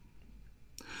right.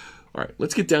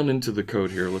 Let's get down into the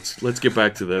code here. Let's get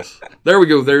back to this. There we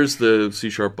go. There's the C#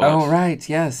 bot. Oh, right.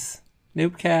 Yes.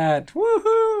 Noobcat.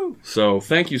 Woohoo! So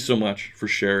thank you so much for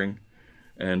sharing.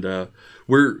 And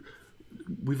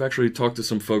we've actually talked to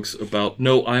some folks about,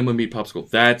 no, I'm a meat popsicle.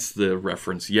 That's the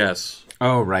reference. Yes.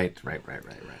 Oh, right.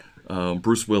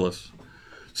 Bruce Willis.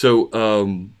 So,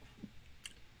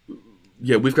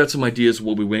 we've got some ideas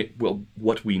what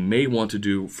we may want to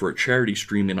do for a charity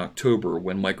stream in October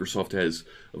when Microsoft has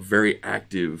a very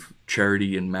active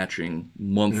charity and matching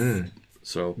month.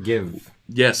 So give.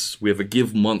 Yes, we have a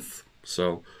give month.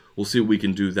 So we'll see what we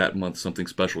can do that month, something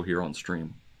special here on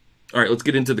stream. All right, let's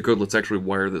get into the code. Let's actually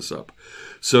wire this up.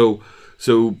 So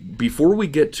before we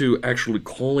get to actually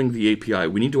calling the API,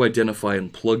 we need to identify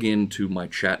and plug into my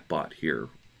chat bot here.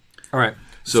 All right.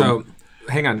 So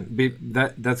hang on.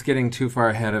 That's getting too far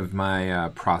ahead of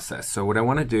my process. So what I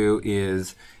want to do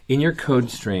is, in your code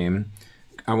stream,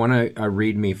 I want a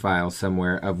README file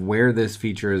somewhere of where this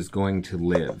feature is going to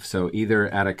live. So either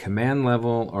at a command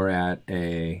level or at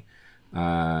a...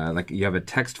 like you have a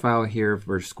text file here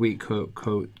for squeak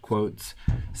quotes.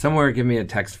 Somewhere give me a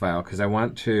text file because I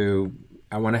want to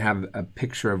have a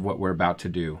picture of what we're about to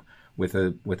do with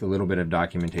a little bit of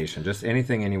documentation. Just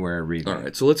anything, anywhere, read. All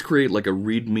right, so let's create like a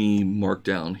README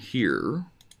markdown here.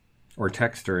 Or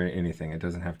text or anything. It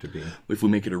doesn't have to be. If we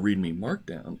make it a README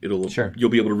markdown, Sure. You'll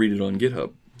be able to read it on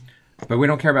GitHub. But we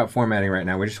don't care about formatting right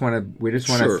now. We just want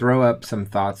to throw up some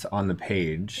thoughts on the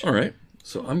page. All right.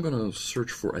 So I'm going to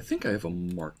search for, I think I have a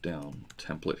markdown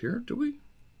template here. Do we?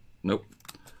 Nope.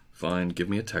 Fine. Give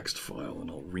me a text file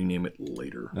and I'll rename it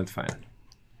later. That's fine.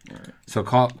 All right. So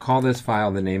call this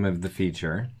file the name of the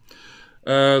feature.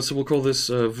 So we'll call this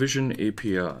Vision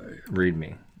API.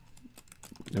 README.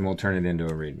 And we'll turn it into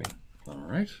a README. All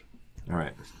right. All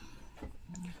right.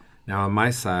 Now on my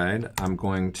side, I'm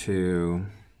going to...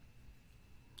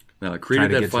 Now I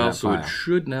created that file, so it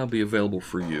should now be available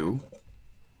for you.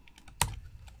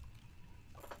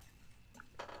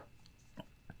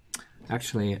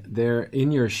 Actually, there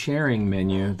in your sharing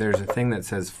menu, there's a thing that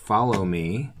says follow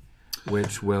me,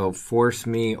 which will force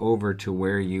me over to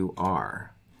where you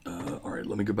are. All right,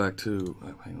 let me go back to,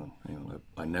 hang on.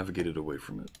 I navigated away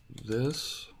from it.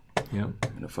 This. Yeah.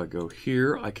 And if I go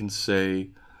here, I can say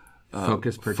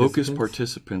focus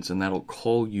participants, and that'll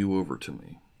call you over to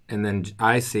me. And then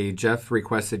I see Jeff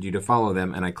requested you to follow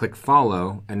them, and I click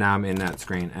follow, and now I'm in that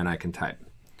screen, and I can type.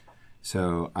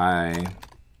 So I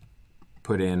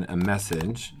put in a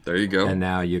message. There you go. And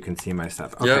now you can see my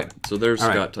stuff. Okay. Yep. So there's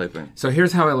Scott typing. So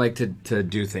here's how I like to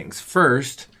do things.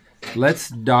 First, let's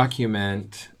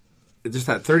document just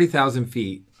at 30,000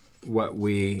 feet what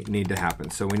we need to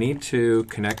happen. So we need to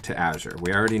connect to Azure.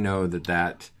 We already know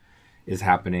that is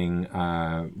happening.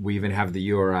 We even have the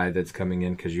URI that's coming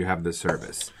in because you have the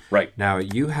service. Right. Now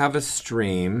you have a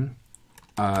stream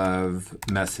of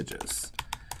messages.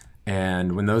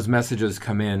 And when those messages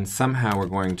come in, somehow we're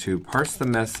going to parse the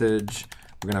message.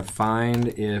 We're going to find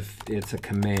if it's a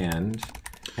command.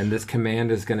 And this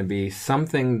command is going to be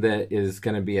something that is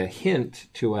going to be a hint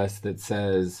to us that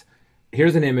says,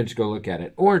 here's an image, go look at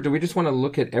it. Or do we just want to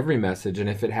look at every message, and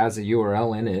if it has a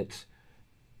URL in it,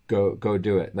 go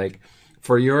do it? Like,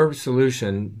 for your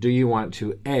solution, do you want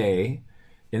to A,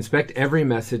 inspect every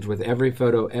message with every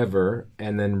photo ever,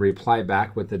 and then reply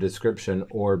back with the description?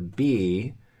 Or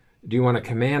B, do you want a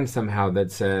command somehow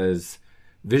that says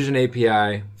Vision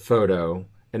API photo,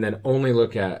 and then only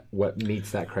look at what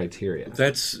meets that criteria?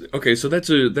 That's okay. So that's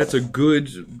a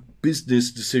good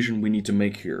business decision we need to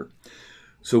make here.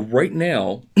 So right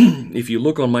now, if you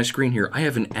look on my screen here, I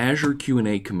have an Azure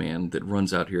Q&A command that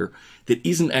runs out here that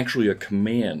isn't actually a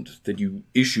command that you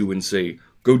issue and say,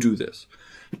 go do this.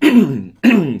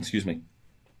 Excuse me.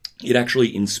 It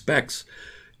actually inspects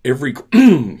every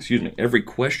every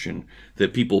question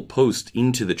that people post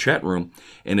into the chat room,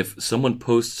 and if someone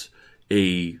posts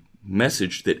a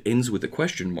message that ends with a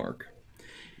question mark,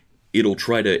 it'll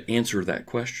try to answer that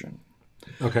question.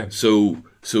 Okay.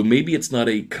 So maybe it's not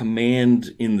a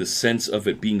command in the sense of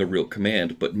it being a real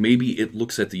command, but maybe it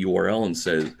looks at the URL and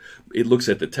says, it looks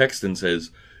at the text and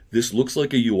says, this looks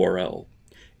like a URL,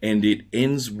 and it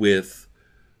ends with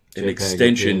an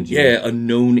extension, a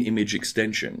known image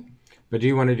extension. But do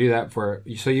you want to do that for,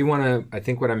 so you want to, I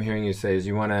think what I'm hearing you say is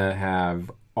you want to have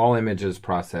all images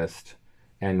processed,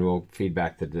 and we'll feed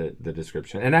back the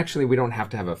description. And actually, we don't have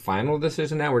to have a final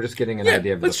decision now. We're just getting an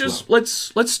idea of the flow.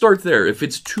 Let's start there. If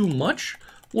it's too much,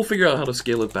 we'll figure out how to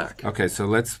scale it back. Okay, so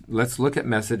let's look at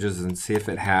messages and see if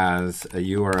it has a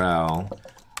URL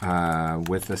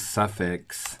with a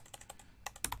suffix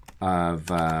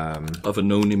of a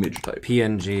known image type.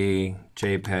 PNG,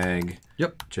 JPEG,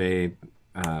 Yep.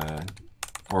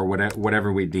 or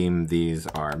whatever we deem these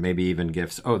are. Maybe even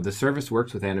GIFs. Oh, the service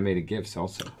works with animated GIFs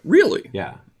also. Really?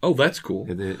 Yeah. Oh, that's cool.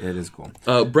 It is cool.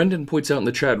 Brendan points out in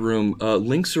the chat room,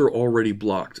 links are already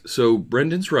blocked. So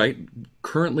Brendan's right.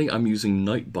 Currently, I'm using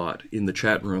Nightbot in the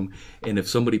chat room, and if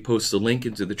somebody posts a link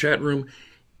into the chat room,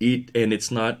 and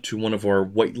it's not to one of our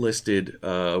whitelisted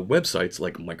websites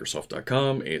like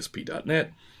Microsoft.com,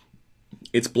 ASP.NET,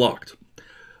 it's blocked.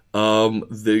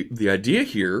 The idea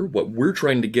here, what we're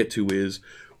trying to get to is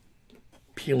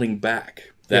peeling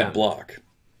back that block.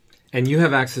 And you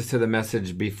have access to the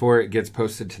message before it gets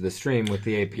posted to the stream with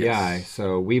the API,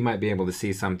 so we might be able to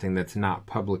see something that's not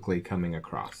publicly coming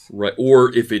across. Right,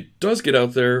 or if it does get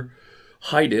out there,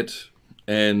 hide it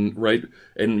and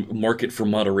mark it for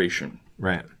moderation.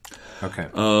 Right. Okay.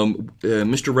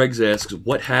 Mr. Regs asks,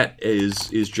 what hat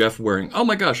is Jeff wearing? Oh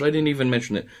my gosh, I didn't even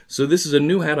mention it. So this is a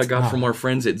new hat I got from our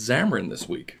friends at Xamarin this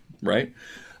week, right?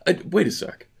 Wait a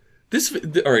sec.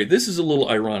 All right, this is a little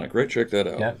ironic, right? Check that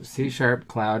out. Yep, C#,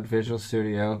 Cloud, Visual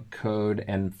Studio, Code,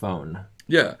 and Phone.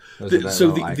 Yeah.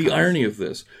 So the irony of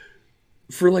this,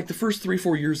 for like the first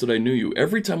 3-4 years that I knew you,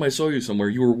 every time I saw you somewhere,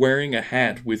 you were wearing a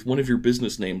hat with one of your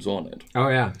business names on it. Oh,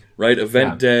 yeah. Right?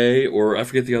 Event Day, or I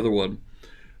forget the other one.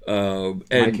 And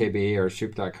MyKB or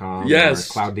Shoop.com. Yes.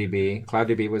 Or CloudDB.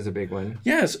 CloudDB was a big one.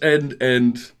 Yes,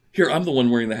 and here, I'm the one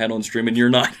wearing the hat on stream, and you're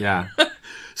not. Yeah.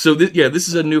 So, this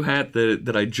is a new hat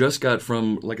that I just got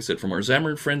from, like I said, from our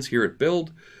Xamarin friends here at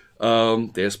Build.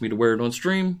 They asked me to wear it on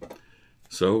stream.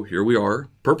 So, here we are.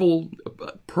 Purple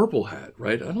hat,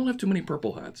 right? I don't have too many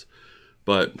purple hats.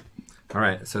 But... All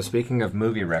right, so speaking of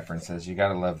movie references, you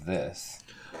gotta love this.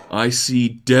 I see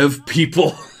dev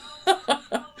people.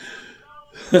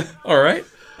 All right.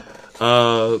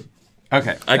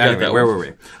 Okay. I got that. Where were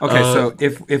we? Okay, so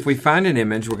if we find an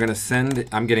image, we're going to send...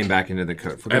 I'm getting back into the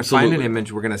code. If we're going to find an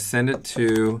image, we're going to send it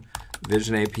to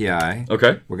Vision API.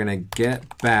 Okay. We're going to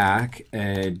get back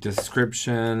a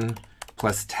description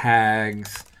plus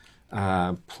tags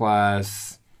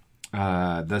plus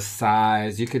the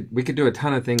size. We could do a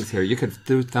ton of things here. You could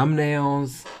do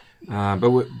thumbnails,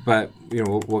 but you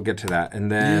know we'll get to that.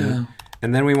 And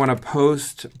then we want to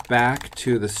post back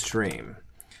to the stream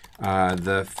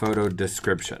the photo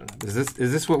description. Is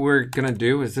this what we're gonna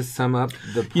do? Is this sum up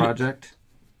the project?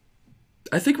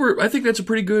 I think that's a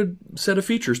pretty good set of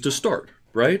features to start.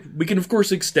 Right? We can of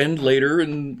course extend later,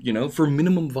 and for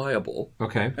minimum viable.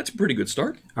 Okay, that's a pretty good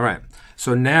start. All right.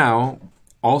 So now,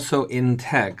 also in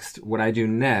text, what I do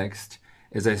next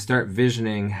is I start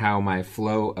visioning how my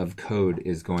flow of code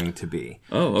is going to be.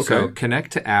 Oh, okay. So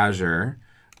connect to Azure.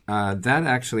 That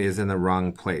actually is in the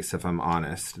wrong place, if I'm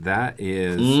honest. That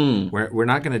is, we're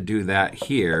not going to do that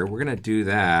here. We're going to do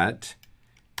that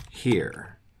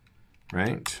here,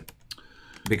 right?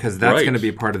 Because that's going to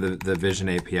be part of the Vision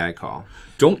API call.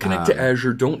 Don't connect to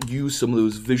Azure. Don't use some of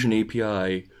those Vision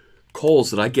API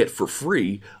calls that I get for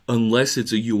free unless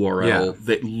it's a URL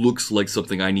that looks like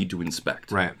something I need to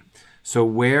inspect. Right. So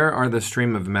where are the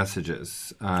stream of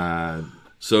messages?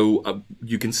 So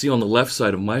you can see on the left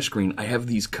side of my screen, I have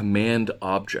these command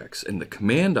objects. And the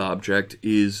command object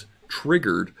is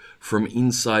triggered from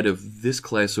inside of this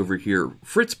class over here,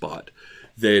 FritzBot,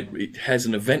 that it has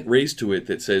an event raised to it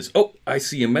that says, oh, I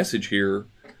see a message here.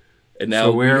 And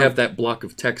now we have that block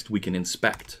of text we can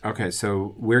inspect. Okay,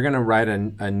 so we're going to write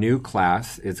a new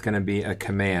class. It's going to be a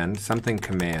command, something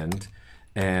command.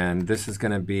 And this is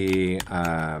going to be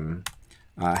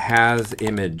has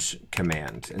image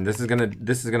command. And this is going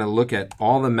to look at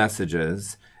all the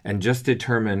messages and just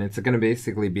determine, it's going to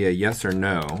basically be a yes or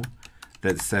no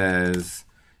that says,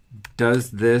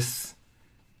 does this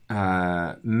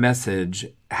message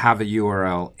have a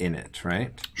URL in it,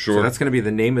 right? Sure. So that's going to be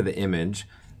the name of the image.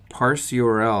 Parse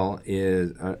URL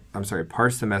is,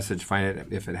 parse the message, find it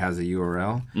if it has a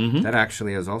URL. Mm-hmm. That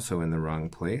actually is also in the wrong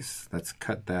place. Let's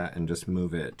cut that and just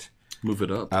move it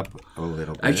up. Up a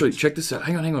little bit. Actually, check this out.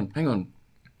 Hang on.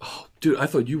 Oh, dude, I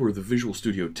thought you were the Visual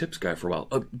Studio Tips guy for a while.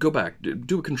 Go back.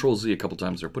 Do a Control Z a couple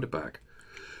times there. Put it back.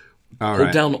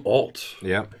 Hold down Alt.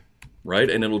 Yep. Right?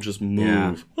 And it'll just move.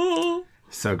 Yeah. Oh.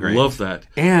 So great. Love that.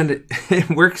 And it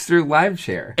works through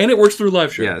LiveShare.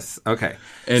 Yes. Okay.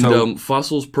 And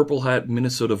Fossil's Purple Hat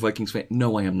Minnesota Vikings fan.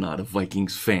 No, I am not a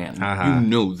Vikings fan. You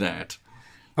know that.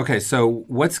 Okay, so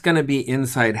what's going to be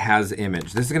inside has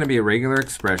image? This is going to be a regular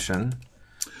expression.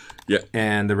 Yeah.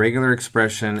 And the regular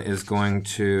expression is going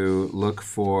to look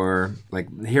for, like,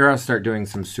 here I'll start doing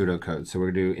some pseudocode. So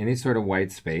we're going to do any sort of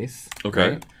white space.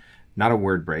 Okay. Right? Not a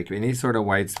word break, any sort of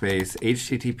white space,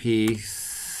 HTTP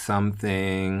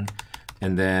something,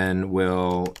 and then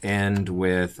we'll end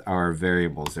with our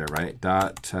variables there, right?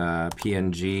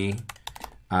 .png,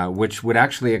 which would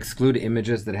actually exclude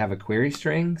images that have a query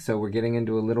string. So we're getting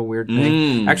into a little weird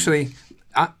thing. Actually,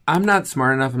 I'm not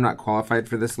smart enough. I'm not qualified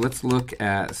for this. Let's look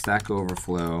at Stack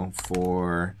Overflow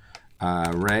for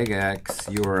regex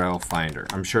URL finder.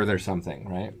 I'm sure there's something,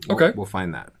 right? We'll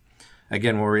find that.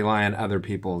 Again, we'll rely on other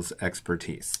people's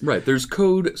expertise. Right. There's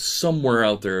code somewhere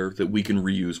out there that we can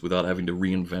reuse without having to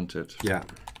reinvent it. Yeah.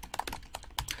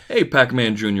 Hey,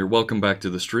 Pac-Man Jr., welcome back to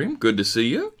the stream. Good to see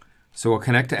you. So we'll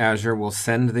connect to Azure. We'll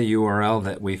send the URL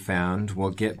that we found. We'll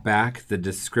get back the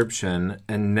description.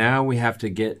 And now we have to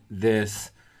get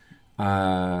this.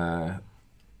 Are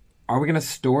we going to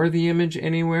store the image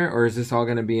anywhere, or is this all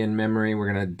going to be in memory?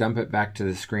 We're going to dump it back to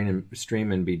the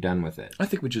stream and be done with it. I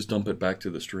think we just dump it back to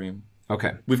the stream.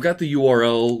 Okay. We've got the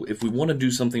URL. If we want to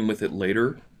do something with it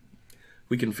later,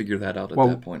 we can figure that out at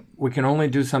that point. We can only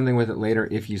do something with it later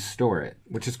if you store it,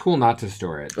 which is cool not to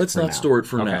store it. Let's not store it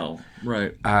for now.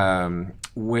 Right.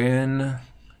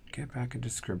 Get back a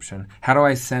description. How do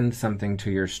I send something to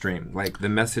your stream? Like the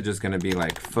message is going to be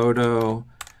like photo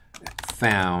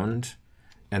found,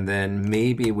 and then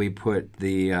maybe we put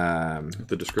the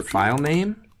description file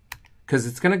name. Because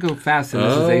it's going to go fast, and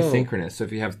this is asynchronous. So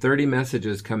if you have 30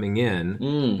 messages coming in,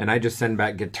 and I just send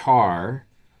back guitar,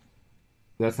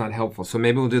 that's not helpful. So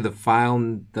maybe we'll do the file,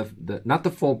 not the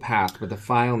full path, but the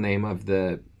file name of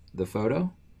the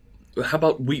photo. How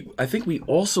about I think we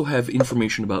also have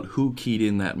information about who keyed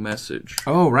in that message.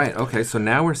 Oh, right. Okay, so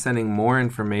now we're sending more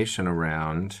information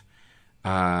around.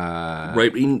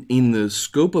 Right, in the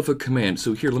scope of a command.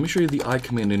 So here, let me show you the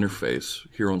iCommand interface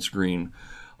here on screen.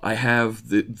 I have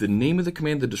the name of the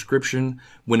command, the description.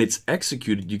 When it's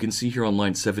executed, you can see here on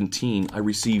line 17, I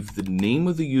receive the name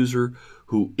of the user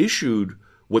who issued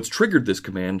what's triggered this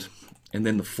command, and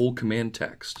then the full command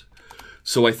text.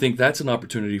 So I think that's an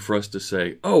opportunity for us to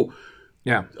say,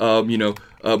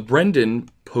 Brendan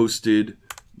posted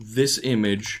this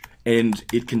image, and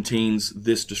it contains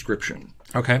this description.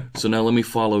 Okay. So now let me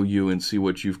follow you and see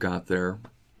what you've got there.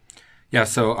 Yeah,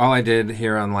 so all I did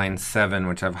here on line 7,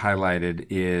 which I've highlighted,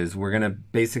 is we're going to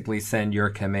basically send your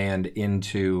command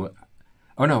into...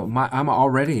 Oh, no, I'm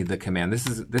already the command. This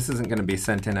isn't going to be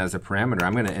sent in as a parameter.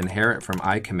 I'm going to inherit from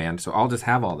iCommand, so I'll just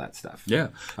have all that stuff. Yeah.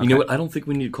 Okay. You know what? I don't think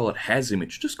we need to call it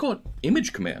hasImage. Just call it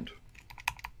image command.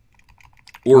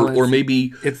 Or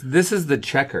maybe... This is the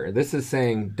checker. This is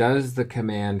saying, does the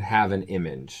command have an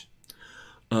image?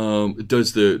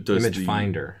 Does image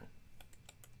finder.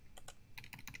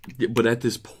 But at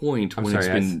this point,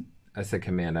 I said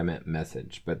command, I meant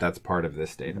message, but that's part of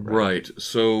this data, right?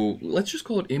 So let's just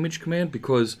call it image command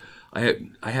because I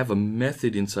have a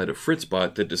method inside of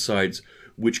FritzBot that decides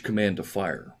which command to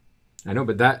fire. I know,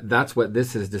 but that's what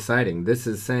this is deciding. This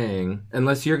is saying,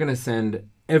 unless you're going to send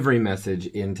every message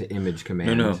into image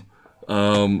command.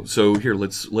 No. So here,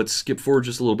 let's skip forward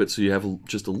just a little bit so you have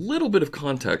just a little bit of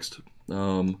context.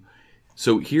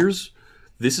 So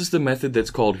this is the method that's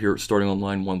called here, starting on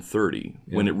line 130,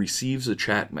 when it receives a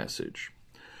chat message.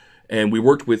 And we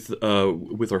worked with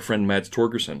our friend Mads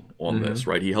Torgerson on this,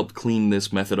 right? He helped clean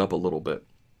this method up a little bit.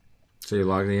 So you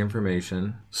log the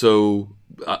information. So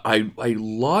I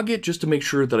log it just to make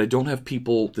sure that I don't have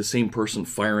the same person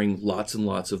firing lots and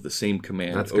lots of the same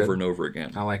command over and over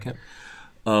again. I like it.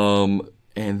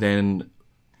 And then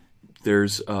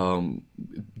there's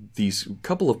these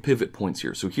couple of pivot points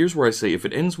here. So here's where I say if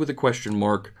it ends with a question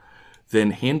mark,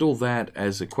 then handle that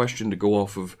as a question to go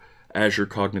off of Azure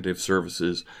Cognitive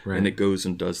Services, and it goes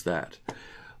and does that.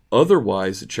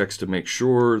 Otherwise, it checks to make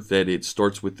sure that it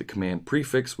starts with the command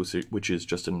prefix, which is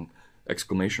just an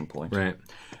exclamation point. Right.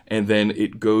 And then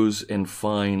it goes and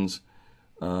finds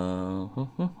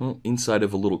inside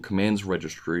of a little commands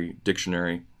registry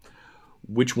dictionary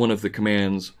which one of the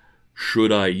commands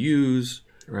should I use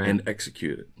and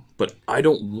execute it. But I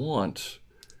don't want...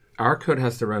 Our code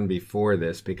has to run before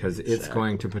this because it's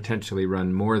going to potentially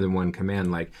run more than one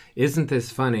command. Like, isn't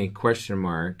this funny, question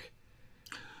mark,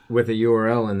 with a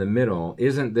URL in the middle?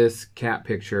 Isn't this cat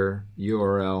picture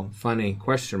URL funny,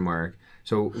 question mark?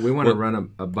 So we want to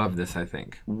run above this, I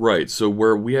think. Right. So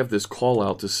where we have this call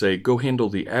out to say, go handle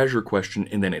the Azure question,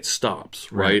 and then it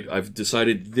stops, right? I've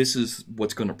decided this is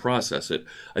what's going to process it.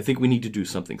 I think we need to do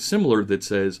something similar that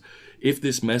says, if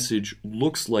this message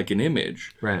looks like an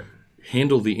image,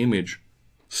 handle the image,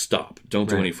 stop. Don't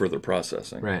do any further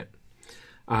processing. Right.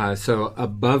 So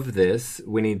above this,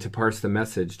 we need to parse the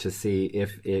message to see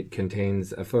if it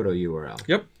contains a photo URL.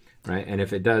 Yep. Right, and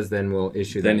if it does, then we'll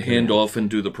issue that. Then hand off and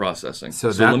do the processing. So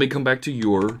let me come back to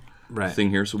your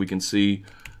thing here so we can see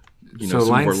some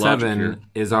of our logic here. So line 7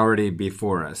 is already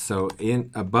before us. So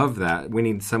above that, we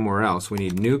need somewhere else. We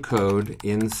need new code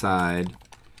inside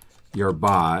your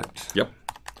bot. Yep.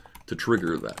 To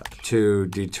trigger that. To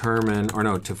determine, or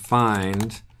no, to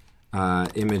find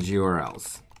image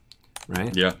URLs.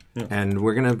 Right? Yeah. And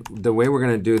the way we're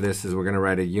gonna do this is we're gonna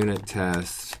write a unit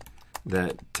test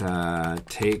that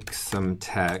takes some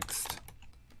text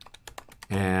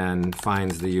and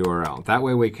finds the URL. That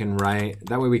way we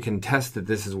can test that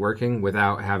this is working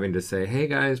without having to say, hey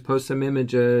guys, post some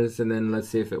images and then let's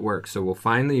see if it works. So we'll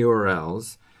find the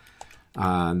URLs.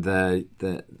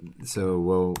 So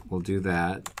we'll do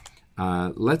that.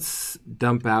 Let's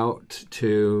dump out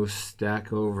to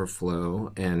Stack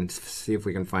Overflow and see if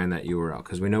we can find that URL,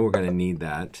 because we know we're going to need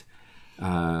that.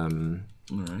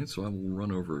 All right, so I will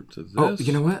run over to this. Oh,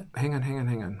 you know what? Hang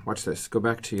on. Watch this. Go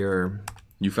back to your...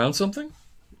 You found something?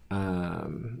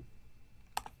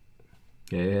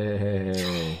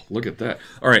 Yay. Look at that.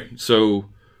 All right, so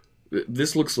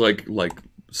this looks like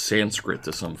Sanskrit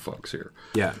to some folks here.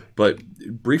 Yeah. But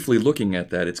briefly looking at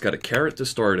that, it's got a caret to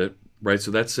start it, right?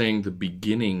 So that's saying the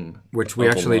beginning. Which we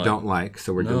actually don't like,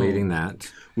 so we're deleting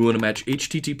that. We want to match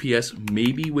HTTPS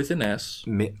maybe with an S.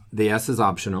 The S is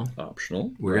optional.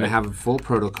 We're going to have a full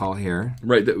protocol here.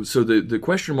 Right. So the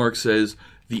question mark says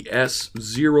the S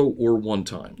 0 or 1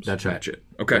 times. That's right. Match it.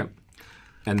 Okay. Yep.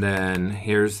 And then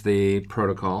here's the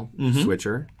protocol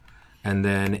switcher. And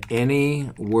then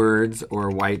any words or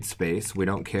white space, we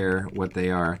don't care what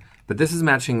they are. But this is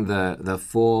matching the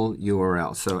full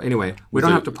URL. So anyway, we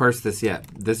don't have to parse this yet.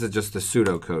 This is just the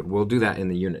pseudocode. We'll do that in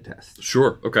the unit test.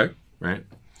 Sure. Okay. Right.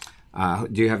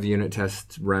 Do you have the unit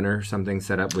test runner, something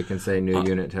set up? We can say new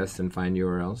unit test and find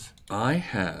URLs. I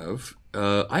have.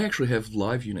 I actually have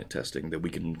live unit testing that we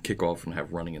can kick off and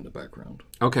have running in the background.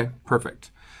 Okay,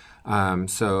 perfect.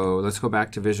 So let's go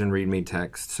back to Vision README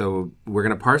text. So we're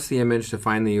going to parse the image to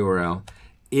find the URL.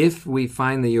 If we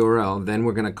find the URL, then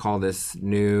we're going to call this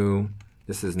new.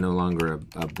 This is no longer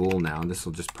a bool now. This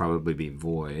will just probably be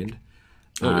void.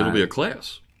 Oh, it'll be a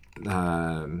class.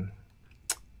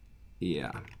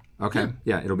 Yeah. Okay.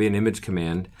 Yeah, it'll be an image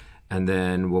command, and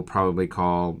then we'll probably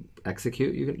call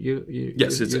execute.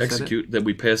 Yes, it's execute that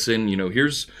we pass in.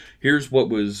 Here's what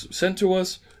was sent to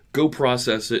us. Go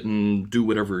process it and do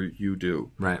whatever you do.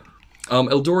 Right.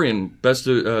 Eldorian,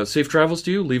 safe travels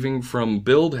to you, leaving from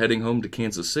Build, heading home to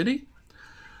Kansas City.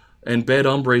 And Bad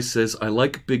Hombre says, I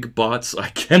like big bots, I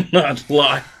cannot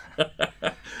lie.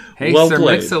 Hey, well Sir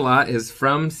played. Mix-a-Lot is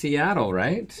from Seattle,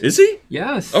 right? Is he?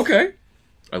 Yes. Okay.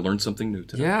 I learned something new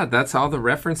today. Yeah, that's all the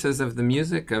references of the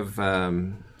music of the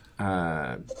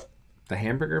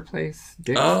hamburger place.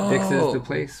 Dick's is the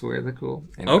place where the cool.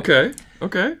 Anyway.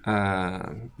 Okay.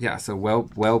 Yeah, so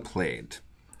well played.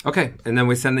 Okay, and then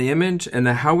we send the image, and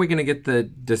then how are we going to get the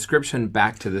description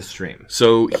back to the stream?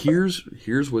 So here's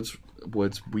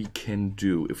what we can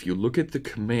do. If you look at the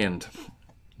command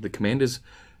is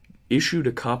issued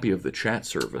a copy of the chat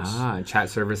service. Chat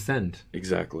service send.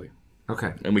 Exactly.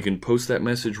 Okay. And we can post that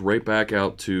message right back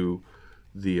out to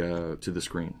the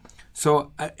screen.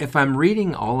 So if I'm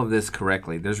reading all of this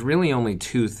correctly, there's really only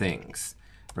two things,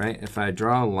 right? If I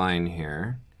draw a line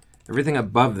here, everything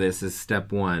above this is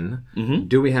step one. Mm-hmm.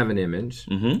 Do we have an image?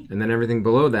 Mm-hmm. And then everything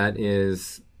below that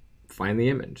is find the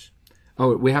image.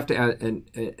 Oh, we have to add,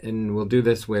 and we'll do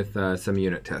this with some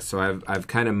unit tests. So I've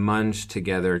kind of munged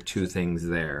together two things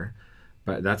there.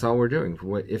 But that's all we're doing.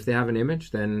 If they have an image,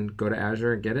 then go to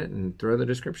Azure and get it and throw the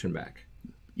description back.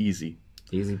 Easy.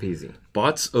 Easy peasy.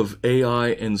 Bots of AI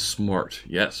and smart.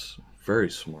 Yes, very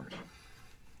smart.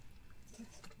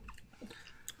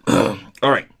 All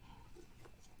right.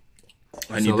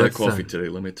 I need that coffee today,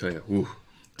 let me tell you. Ooh,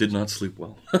 did not sleep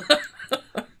well.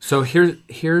 So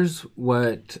here's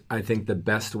what I think the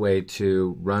best way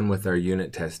to run with our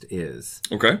unit test is.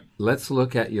 Okay. Let's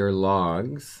look at your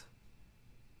logs.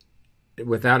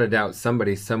 Without a doubt,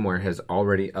 somebody somewhere has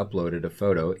already uploaded a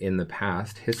photo in the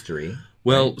past history.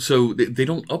 Well, right? So they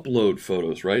don't upload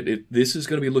photos, right? This is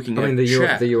going to be looking at the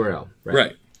chat. The URL, right?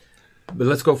 Right. But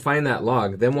let's go find that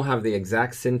log. Then we'll have the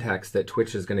exact syntax that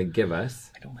Twitch is going to give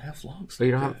us. I don't have logs. So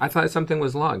you don't have. I thought something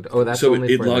was logged. Oh, that's so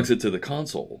only it logs it to the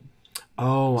console.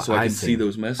 Oh, so I can see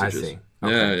those messages. I see.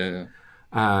 Okay.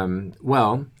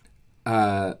 Yeah.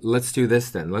 Let's do this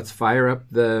then. Let's fire up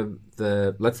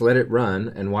let's let it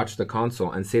run and watch the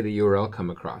console and see the URL come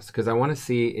across. Because I want to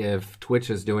see if Twitch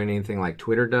is doing anything like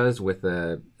Twitter does with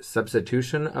the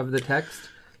substitution of the text,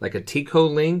 like a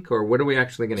TCO link, or what are we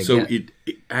actually going to get?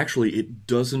 So it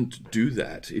doesn't do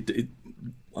that.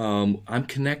 I'm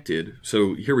connected.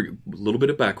 So here we go. A little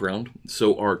bit of background.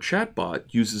 So our chatbot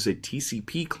uses a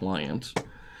TCP client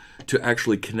to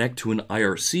actually connect to an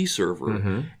IRC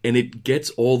server, and it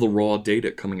gets all the raw data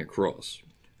coming across.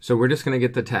 So we're just going to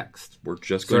get the text. We're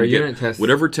just going to get unit test.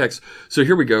 Whatever text. So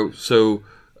here we go. So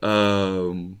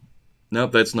no,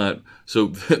 that's not. So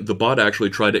the bot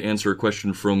actually tried to answer a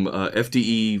question from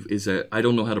FDE. I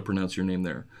don't know how to pronounce your name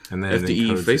there. And then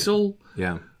FDE Faisal.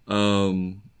 Yeah.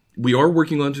 We are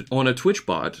working on a Twitch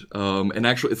bot, and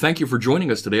actually, thank you for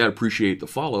joining us today. I appreciate the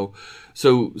follow.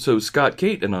 So Scott,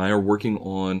 Kate, and I are working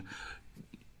on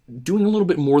doing a little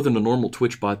bit more than a normal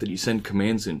Twitch bot that you send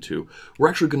commands into. We're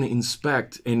actually going to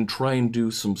inspect and try and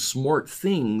do some smart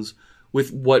things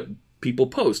with what people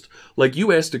post. Like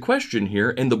you asked a question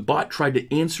here, and the bot tried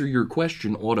to answer your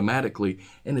question automatically,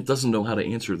 and it doesn't know how to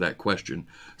answer that question.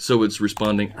 So it's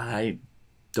responding, I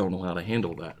don't know how to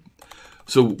handle that.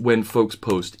 So when folks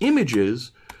post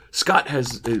images, Scott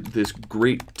has this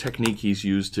great technique he's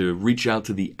used to reach out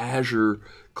to the Azure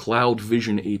Cloud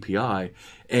Vision API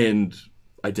and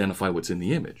identify what's in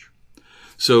the image.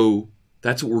 So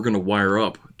that's what we're going to wire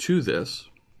up to this.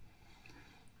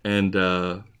 And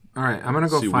all right, I'm going to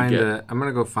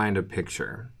go find a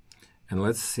picture, and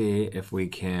let's see if we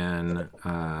can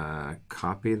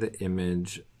copy the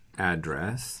image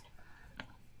address.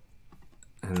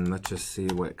 And let's just see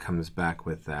what comes back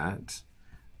with that.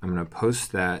 I'm going to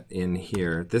post that in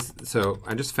here. So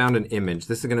I just found an image.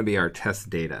 This is going to be our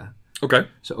test data. Okay.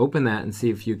 So open that and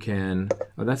see if you can.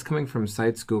 Oh, that's coming from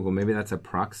Sites Google. Maybe that's a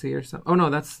proxy or something. Oh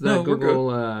no, that's the Google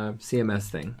CMS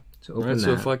thing. So open that.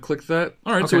 So if I click that,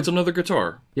 all right. Okay. So it's another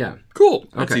guitar. Yeah. Cool.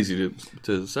 That's easy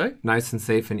to say. Nice and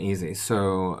safe and easy.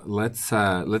 So let's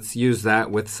use that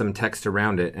with some text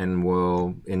around it, and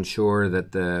we'll ensure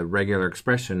that the regular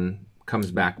expression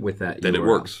comes back with that URL. That it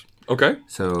works. Okay.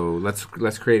 So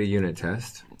let's create a unit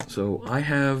test. So I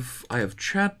have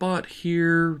chatbot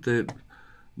here that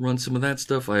runs some of that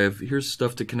stuff. Here's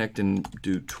stuff to connect and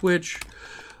do Twitch.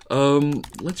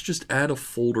 Let's just add a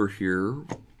folder here.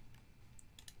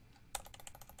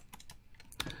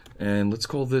 And let's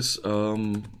call this well,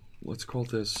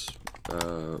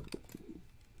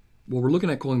 we're looking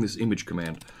at calling this image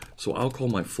command. So I'll call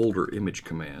my folder image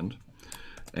command,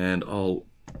 and I'll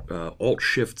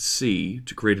Alt-Shift-C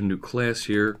to create a new class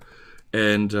here,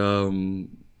 and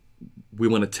we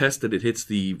want to test that it hits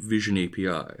the Vision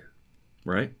API,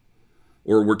 right?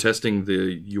 Or we're testing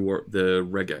the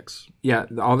regex. Yeah,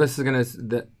 all this is going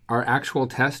to... Our actual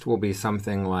test will be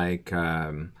something like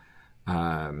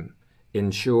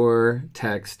ensure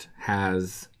text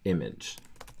has image.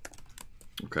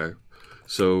 Okay.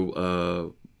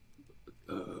 So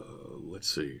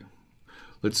let's see.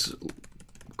 Let's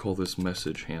call this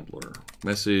message handler.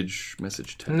 Message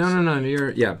test.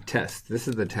 No. Test. This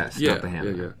is the test, not the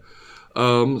handler.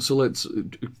 Yeah. So a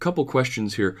couple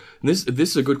questions here. And this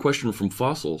is a good question from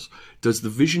Fossils. Does the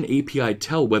Vision API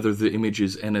tell whether the image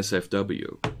is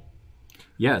NSFW?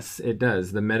 Yes, it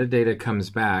does. The metadata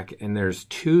comes back, and there's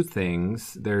two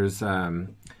things. There's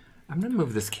I'm going to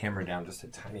move this camera down just a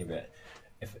tiny bit,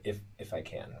 if I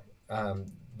can.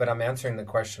 but I'm answering the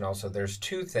question also. There's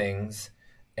two things,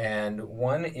 and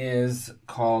one is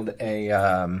called a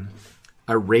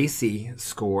RACI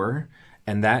score,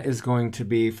 and that is going to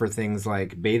be for things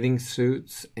like bathing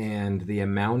suits and the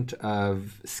amount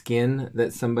of skin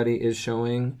that somebody is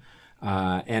showing.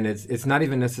 And it's not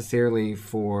even necessarily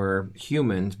for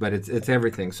humans, but it's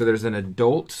everything. So there's an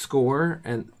adult score,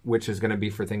 and which is going to be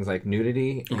for things like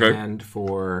nudity and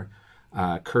for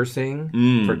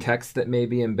cursing, for text that may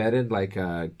be embedded, like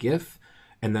a GIF.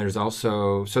 And there's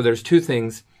also there's two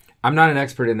things. I'm not an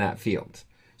expert in that field,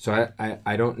 so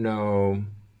I don't know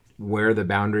where the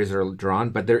boundaries are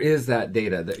drawn, but there is that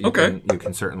data that you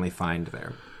can certainly find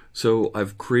there. So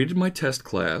I've created my test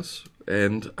class,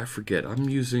 and I forget. I'm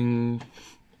using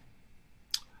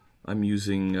what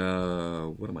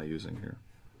am I using here?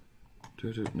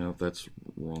 No, that's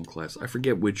wrong class. I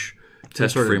forget which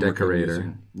test framework decorator.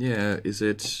 I'm using. Yeah, is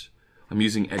it? I'm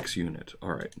using XUnit.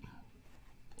 All right.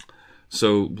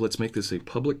 So let's make this a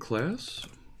public class,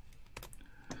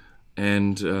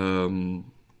 and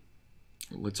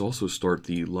let's also start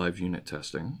the live unit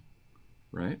testing,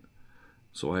 right?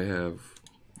 So I have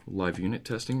live unit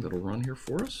testing that'll run here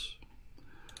for us.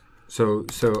 So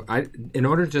in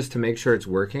order just to make sure it's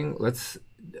working, let's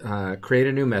create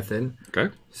a new method.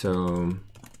 Okay. So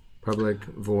public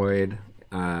void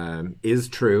is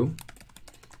true,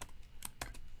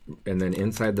 and then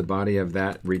inside the body of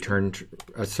that return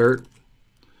assert.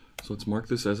 So let's mark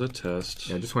this as a test.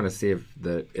 Yeah, I just want to see if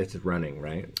it's running,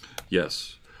 right?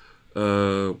 Yes. Why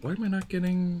am I not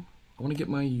getting... I want to get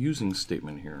my using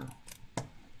statement here.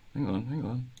 Hang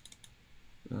on.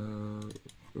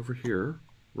 Over here,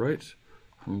 right?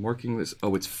 I'm marking this...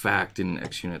 Oh, it's fact in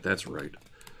XUnit. That's right.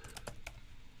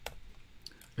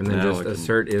 And then just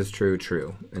assert is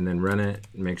true. And then run it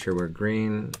and make sure we're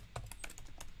green.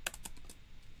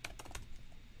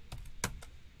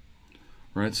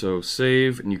 Right, so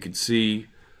save, and you can see,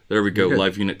 there we go,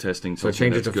 live unit testing. So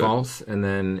change it to false, and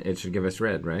then it should give us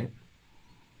red, right?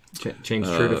 Change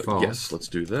true to false. Yes, let's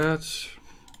do that.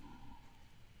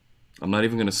 I'm not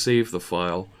even going to save the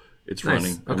file. It's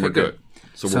running, and we're good.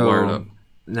 So we're wired up.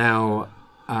 Now,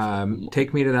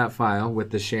 take me to that file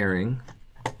with the sharing.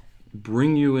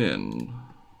 Bring you in.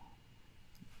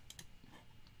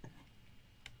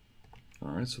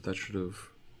 All right, so that should have...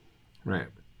 Right.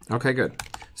 Okay, good.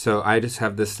 So I just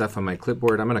have this stuff on my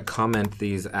clipboard. I'm going to comment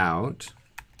these out.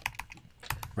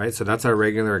 Right, so that's our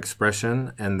regular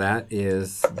expression, and that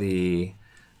is the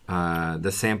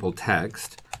sample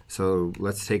text. So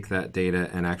let's take that data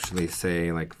and actually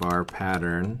say like var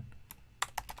pattern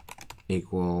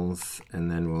equals, and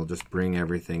then we'll just bring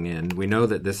everything in. We know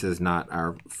that this is not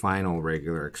our final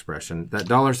regular expression. That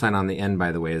 $ on the end,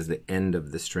 by the way, is the end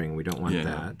of the string. We don't want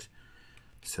that.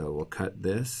 So we'll cut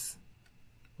this.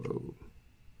 Whoa.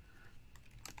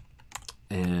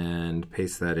 And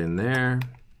paste that in there.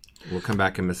 We'll come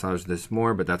back and massage this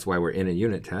more, but that's why we're in a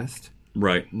unit test.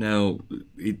 Right. Now,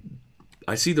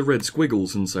 I see the red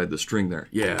squiggles inside the string there.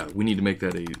 Yeah, we need to make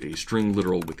that a string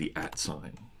literal with the @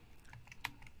 sign.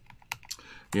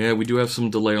 Yeah, we do have some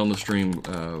delay on the stream.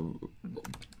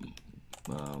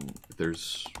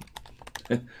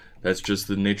 That's just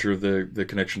the nature of the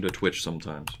connection to Twitch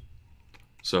sometimes.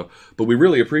 So, but we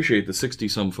really appreciate the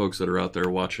 60-some folks that are out there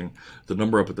watching. The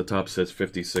number up at the top says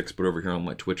 56, but over here on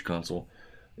my Twitch console,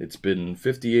 it's been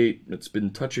 58. It's been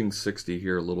touching 60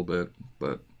 here a little bit.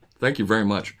 But thank you very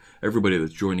much, everybody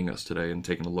that's joining us today and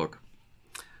taking a look.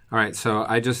 All right, so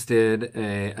I just did,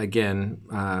 again,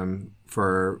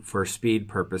 for speed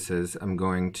purposes, I'm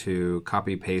going to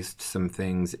copy-paste some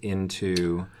things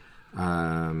into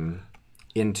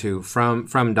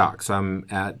from Docs. So I'm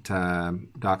at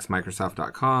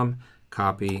docsmicrosoft.com,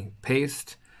 copy,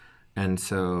 paste, and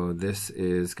so this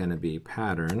is going to be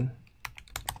pattern.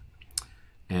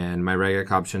 And my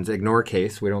regexec options, ignore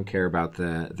case. We don't care about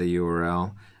the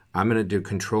URL. I'm going to do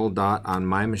control dot on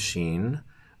my machine,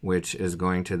 which is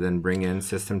going to then bring in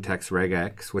system text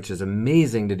regex, which is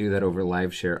amazing to do that over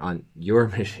live share on your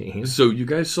machine. So you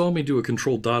guys saw me do a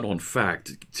control dot on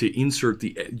fact to insert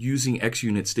the using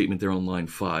XUnit statement there on line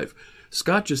 5.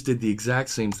 Scott just did the exact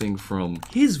same thing from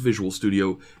his Visual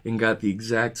Studio and got the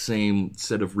exact same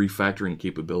set of refactoring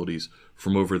capabilities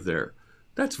from over there.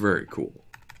 That's very cool.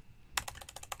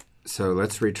 So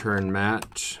let's return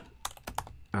match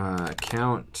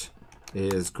count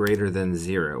is greater than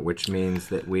 0, which means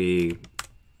that we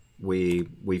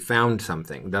found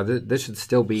something. Now this should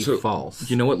still be false.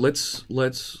 You know what? Let's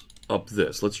up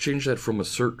this. Let's change that from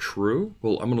assert true.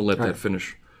 Well, I'm going to let that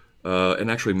finish.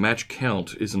 And actually, match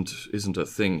count isn't a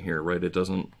thing here, right? It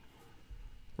doesn't.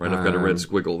 Right, I've got a red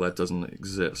squiggle that doesn't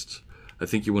exist. I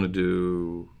think you want to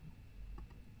do.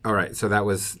 All right, so that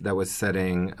was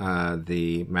setting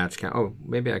the match count. Oh,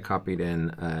 maybe I copied in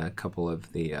a couple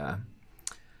of the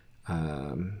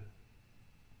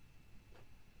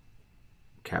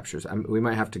captures. We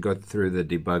might have to go through the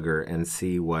debugger and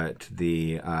see what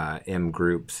the M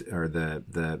groups or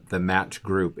the match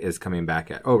group is coming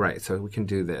back at. Oh, right, so we can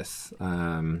do this.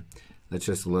 Let's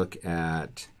just look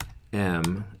at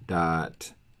m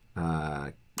dot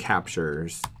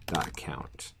captures dot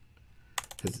count.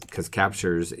 Because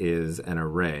captures is an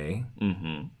array.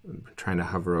 Mm-hmm. I'm trying to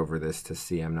hover over this to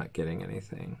see I'm not getting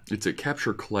anything. It's a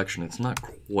capture collection. It's not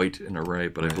quite an array,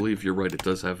 but right. I believe you're right. It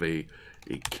does have a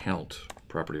count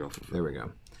property off of it. There we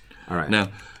go. All right. Now,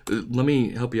 let me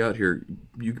help you out here.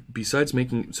 Besides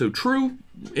making... So true,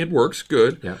 it works,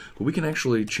 good. Yep. But we can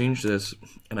actually change this,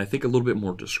 and I think a little bit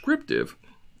more descriptive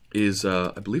is,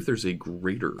 I believe there's a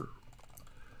greater,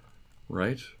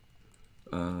 right?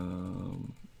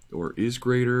 Or is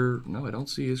greater. No, I don't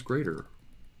see is greater.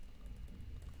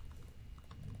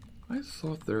 I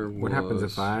thought there was... What happens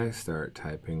if I start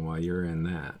typing while you're in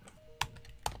that?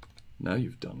 Now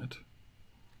you've done it.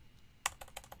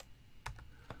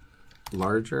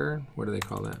 Larger? What do they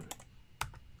call that?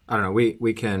 I don't know.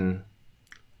 We can...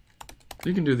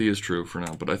 You can do the is true for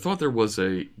now, but I thought there was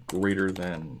a greater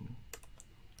than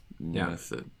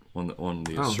method on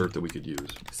the assert that we could use.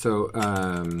 So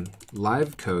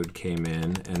live code came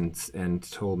in and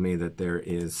told me that there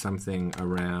is something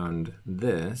around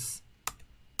this.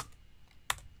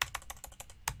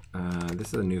 This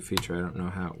is a new feature. I don't know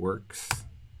how it works.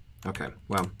 Okay,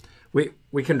 well,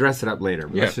 we can dress it up later.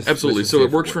 Yeah, absolutely. So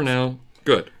it works for now.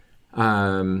 Good.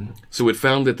 So it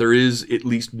found that there is at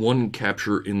least one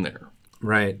capture in there.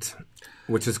 Right.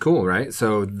 Which is cool, right?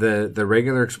 So the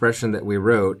regular expression that we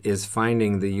wrote is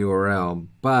finding the URL,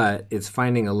 but it's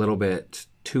finding a little bit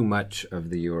too much of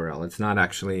the URL. It's not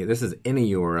actually, this is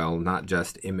any URL, not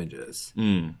just images.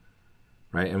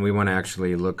 Right? And we want to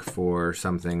actually look for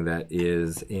something that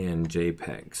is in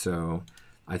JPEG. So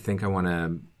I think I want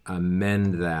to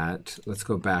amend that. Let's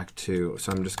go back to,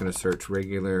 so I'm just going to search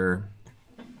regular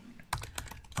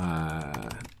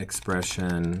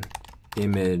expression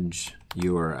image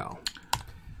URL.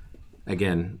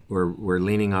 Again, we're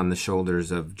leaning on the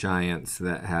shoulders of giants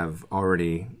that have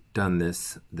already done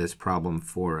this problem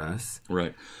for us.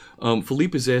 Right.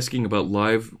 Philippe is asking about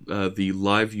the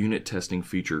live unit testing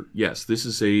feature. Yes, this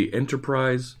is a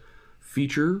enterprise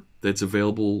feature that's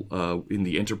available in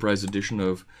the enterprise edition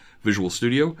of Visual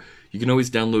Studio. You can always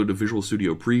download a Visual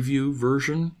Studio Preview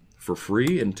version for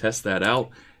free and test that out,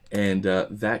 and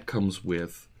that comes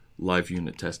with live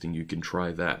unit testing. You can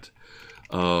try that.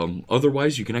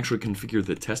 Otherwise, you can actually configure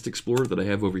the Test Explorer that I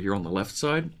have over here on the left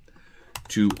side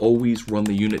to always run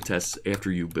the unit tests after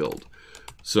you build.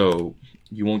 So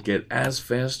you won't get as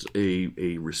fast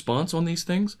a response on these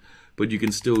things, but you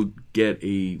can still get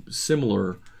a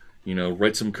similar,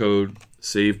 write some code,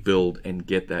 save, build, and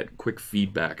get that quick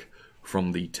feedback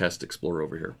from the Test Explorer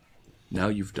over here. Now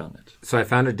you've done it. So I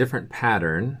found a different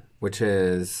pattern, which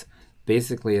is...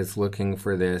 Basically, it's looking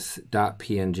for this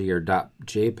 .png or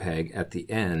 .jpeg at the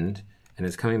end, and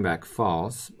it's coming back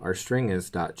false. Our string is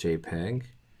 .jpeg.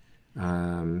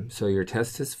 So your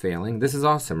test is failing. This is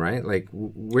awesome, right? Like,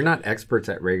 we're not experts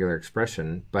at regular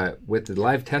expression, but with the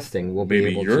live testing, we'll be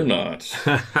able to... Maybe you're not.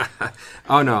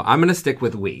 Oh, no. I'm going to stick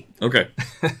with we. Okay.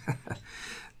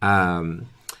 And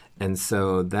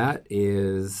so that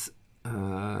is...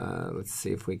 let's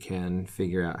see if we can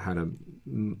figure out how to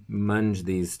munge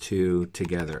these two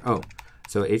together. Oh,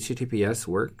 so HTTPS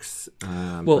works.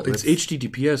 Well, it's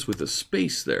HTTPS with a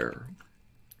space there,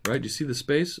 right? Do you see the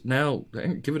space? Now,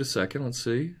 give it a second. Let's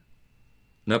see.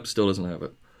 Nope, still doesn't have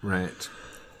it. Right.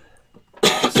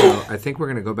 So I think we're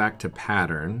going to go back to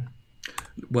pattern.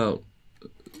 Well,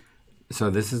 so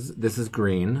this is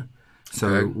green. So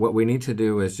okay. What we need to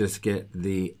do is just get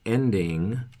the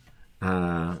ending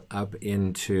up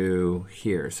into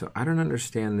here. So I don't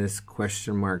understand this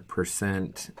question mark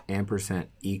 %, ampersand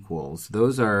equals.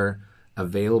 Those are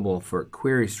available for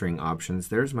query string options.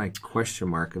 There's my question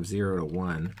mark of 0 to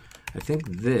 1. I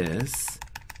think this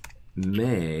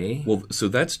may... Well, so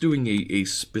that's doing a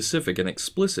specific, an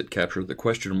explicit capture of the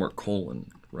question mark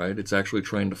colon, right? It's actually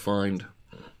trying to find...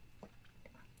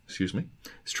 Excuse me.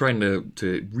 It's trying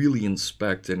to really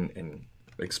inspect and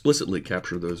explicitly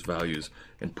capture those values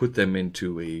and put them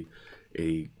into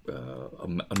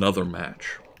another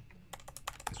match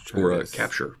or a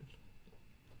capture.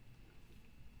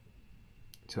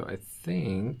 So I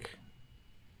think,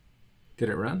 did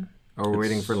it run? Or we're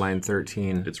waiting for line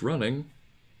 13. It's running.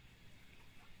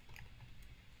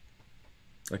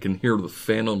 I can hear the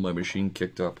fan on my machine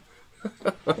kicked up.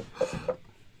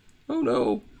 Oh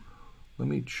no. Let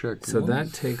me check. So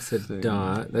that takes a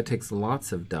dot. That takes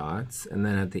lots of dots. And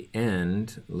then at the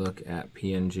end, look at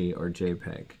PNG or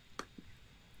JPEG.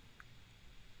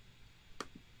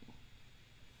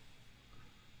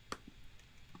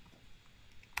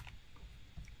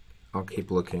 I'll keep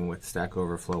looking with Stack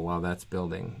Overflow while that's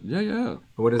building. Yeah, yeah.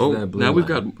 What is the blue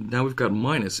line? Now we've got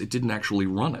minus. It didn't actually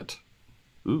run it.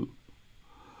 Ooh.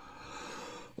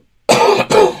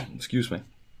 Excuse me.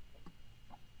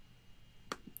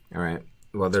 All right.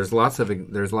 Well, there's lots of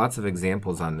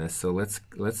examples on this. So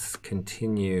let's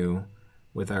continue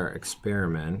with our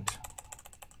experiment.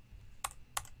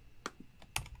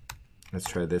 Let's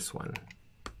try this one.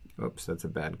 Oops, that's a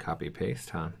bad copy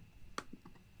paste, huh?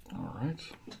 All right.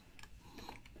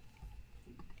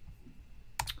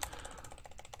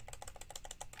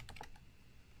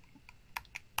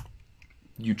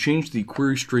 You changed the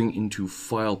query string into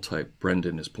file type,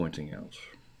 Brendan is pointing out.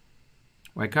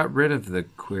 Well, I got rid of the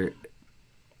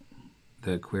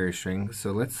query string.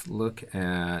 So let's look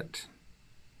at,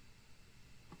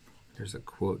 there's a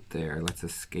quote there. Let's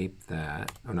escape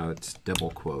that. Oh no, it's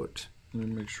double quote. Let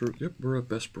me make sure. Yep, we're at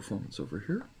best performance over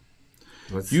here.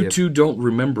 Let's you two don't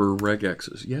remember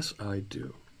regexes. Yes, I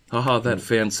do. Haha, that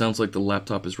fan sounds like the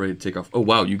laptop is ready to take off. Oh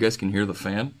wow, you guys can hear the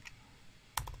fan?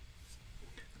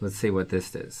 Let's see what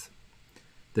this is.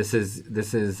 This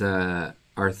is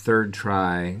our third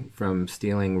try from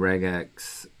stealing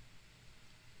regex,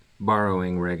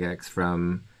 borrowing regex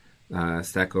from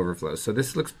Stack Overflow. So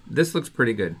this looks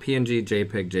pretty good. PNG,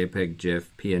 JPEG,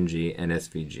 GIF, PNG, and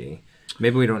SVG.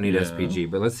 Maybe we don't need SVG,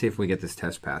 but let's see if we get this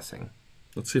test passing.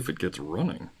 Let's see if it gets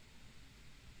running.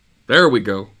 There we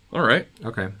go. All right.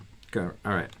 Okay. Go.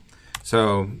 All right.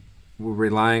 So we're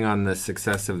relying on the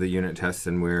success of the unit test,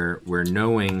 and we're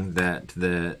knowing that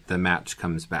the match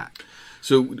comes back.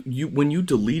 So when you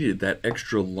deleted that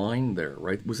extra line there,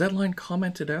 right? Was that line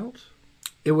commented out?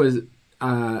 It was.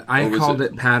 I called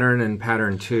it pattern and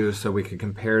pattern 2, so we could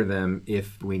compare them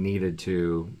if we needed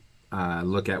to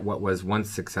look at what was once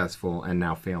successful and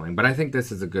now failing. But I think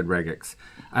this is a good regex.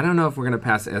 I don't know if we're going to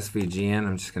pass SVG in.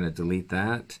 I'm just going to delete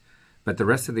that. But the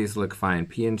rest of these look fine.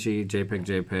 PNG,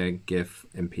 JPEG, GIF,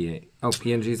 and PNG. Oh,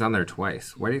 PNG's on there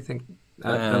twice. Why do you think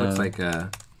that looks like a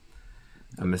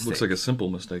mistake? Looks like a simple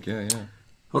mistake. Yeah, yeah.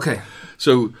 Okay.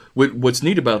 So what's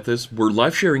neat about this, we're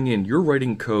live sharing in, you're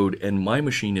writing code, and my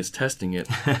machine is testing it.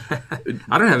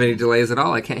 I don't have any delays at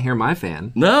all. I can't hear my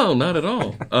fan. No, not at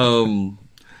all.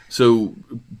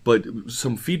 But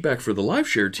some feedback for the live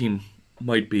share team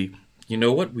might be, you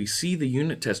know what, we see the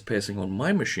unit test passing on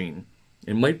my machine.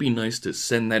 It might be nice to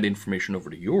send that information over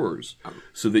to yours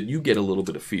so that you get a little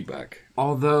bit of feedback.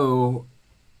 Although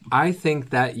I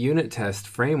think that unit test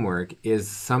framework is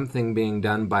something being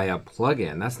done by a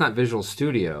plugin. That's not Visual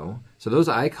Studio. So those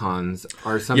icons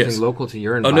are something local to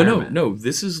your environment. Oh, no.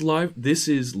 This is live. This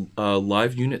is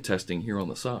live unit testing here on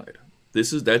the side.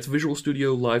 That's Visual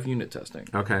Studio live unit testing.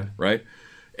 Okay. Right?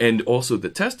 And also the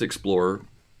Test Explorer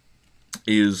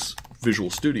is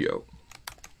Visual Studio.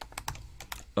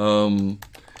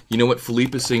 You know what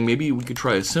Philippe is saying? Maybe we could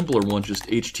try a simpler one, just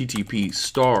HTTP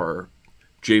star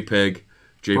JPEG.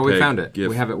 Well, we found it. GIF,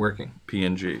 we have it working.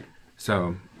 PNG.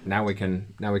 So now we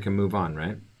can move on,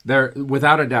 right? There,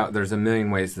 without a doubt, there's a million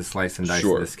ways to slice and dice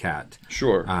this cat.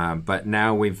 Sure. But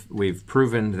now we've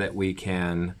proven that we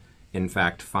can, in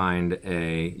fact, find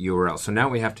a URL. So now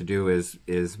what we have to do is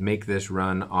make this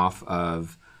run off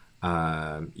of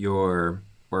or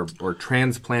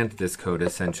transplant this code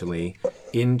essentially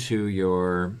into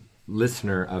your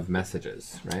listener of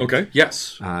messages, right? Okay.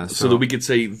 Yes. So that we could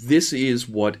say this is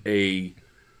what a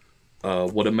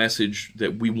message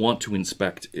that we want to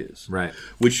inspect is. Right.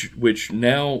 Which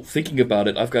now, thinking about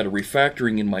it, I've got a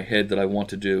refactoring in my head that I want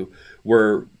to do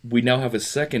where we now have a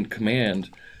second command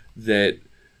that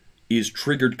is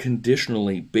triggered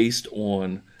conditionally based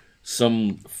on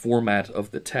some format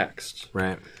of the text.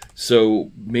 Right.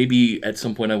 So maybe at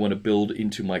some point I want to build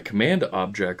into my command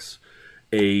objects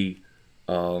a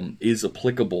is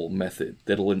applicable method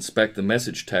that'll inspect the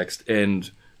message text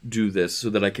and do this so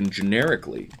that I can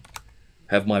generically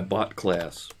have my bot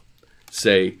class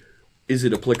say, is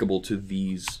it applicable to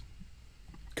these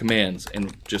commands,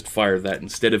 and just fire that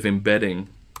instead of embedding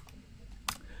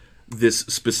this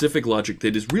specific logic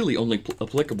that is really only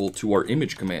applicable to our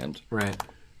image command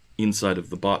inside of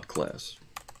the bot class.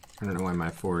 I don't know why my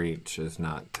for each is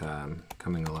not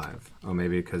coming alive. Oh,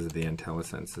 maybe because of the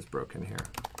IntelliSense is broken here.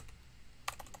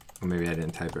 Or maybe I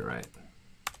didn't type it right.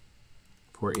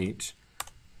 For each.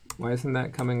 Why isn't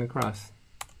that coming across?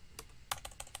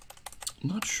 I'm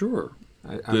not sure.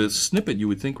 The snippet you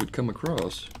would think would come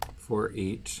across. For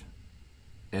each.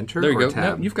 enter There you or go.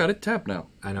 tab? Now, you've got it. Tab now.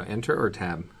 I know, enter or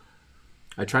tab.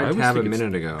 I tried tab a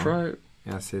minute ago. Try it.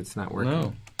 Yeah, see, it's not working.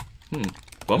 No.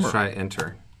 Bummer. Let's try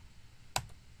enter.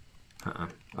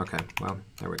 Okay, well,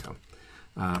 there we go.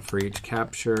 For each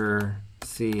capture,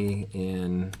 C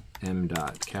in M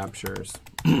dot captures.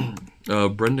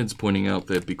 Brendan's pointing out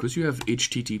that because you have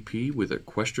HTTP with a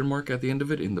question mark at the end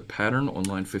of it in the pattern on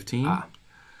line 15,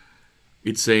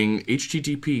 it's saying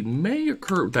HTTP may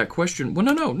occur. That question. Well,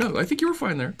 no. I think you were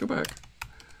fine there. Go back.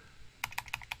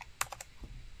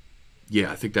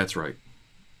 Yeah, I think that's right.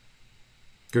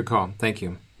 Good call. Thank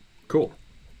you. Cool.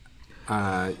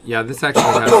 Yeah, this actually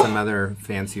has some other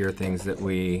fancier things that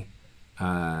we.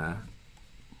 Well,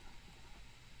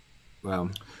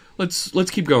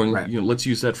 let's keep going. Right. Let's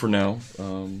use that for now.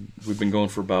 We've been going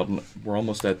for about. We're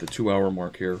almost at the 2-hour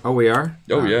mark here. Oh, we are.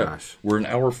 Oh yeah. Gosh. We're an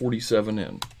hour 47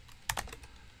 in.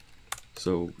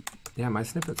 So. Yeah, my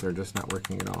snippets are just not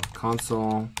working at all.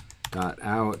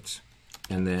 Console.out,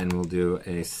 and then we'll do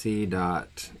a C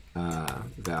dot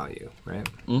value, right?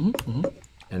 Mm-hmm.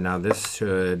 And now this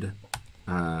should.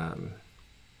 Why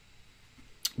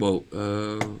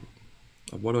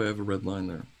do I have a red line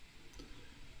there?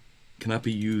 Cannot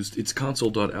be used. It's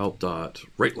console.out.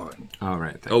 Right line. All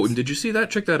right. Thanks. Oh, and did you see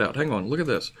that? Check that out. Hang on. Look at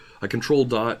this. I control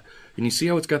dot, and you see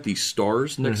how it's got these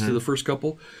stars next to the first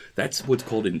couple? That's what's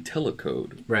called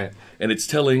IntelliCode. Right. And it's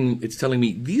telling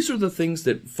me these are the things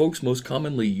that folks most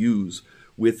commonly use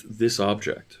with this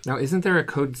object. Now, isn't there a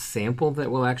code sample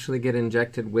that will actually get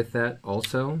injected with that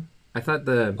also? I thought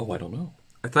I don't know.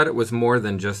 I thought it was more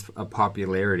than just a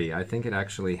popularity. I think it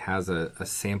actually has a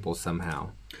sample somehow.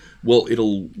 Well,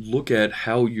 it'll look at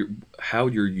how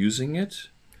you're using it,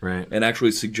 right, and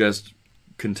actually suggest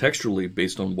contextually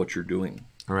based on what you're doing,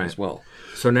 right, as well.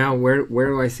 So now, where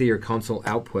do I see your console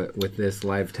output with this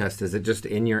live test? Is it just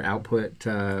in your output?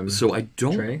 So I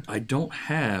don't. tray? I don't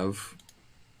have.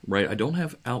 Right, I don't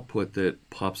have output that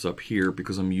pops up here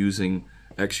because I'm using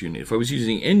XUnit. If I was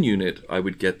using NUnit, I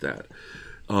would get that.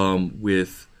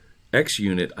 With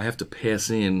XUnit, I have to pass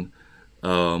in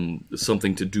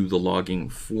something to do the logging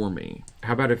for me.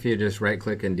 How about if you just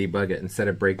right-click and debug it and set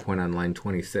a breakpoint on line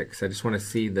 26? I just want to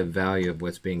see the value of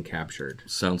what's being captured.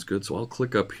 Sounds good. So I'll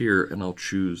click up here and I'll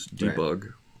choose debug.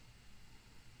 Right.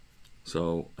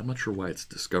 So I'm not sure why it's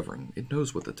discovering. It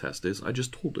knows what the test is. I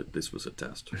just told it this was a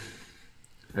test.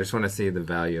 I just want to see the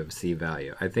value of C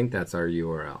value. I think that's our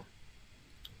URL.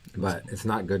 But it's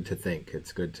not good to think.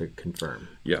 It's good to confirm.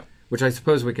 Yeah. Which I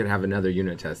suppose we could have another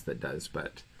unit test that does,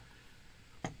 but...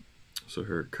 So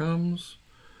here it comes.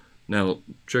 Now,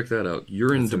 check that out.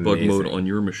 You're in That's debug mode amazing. on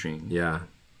your machine. Yeah.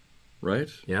 Right?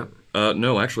 Yep.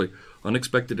 No, actually,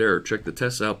 unexpected error. Check the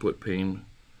test output pane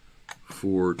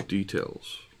for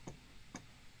details.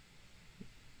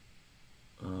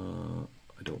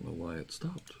 I don't know why it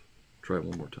stopped. Try it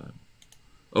one more time.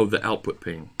 Oh, the output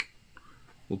pane.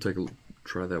 We'll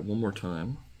try that one more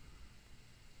time.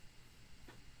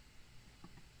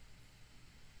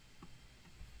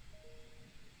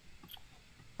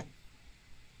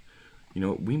 You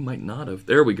know, we might not have.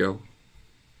 There we go.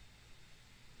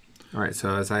 All right,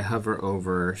 so as I hover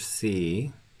over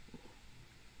C,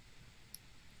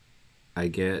 I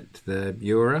get the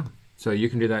URL. So you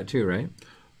can do that too, right?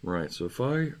 Right, so if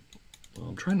I'm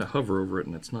trying to hover over it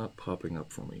and it's not popping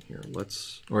up for me here.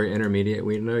 Or your intermediate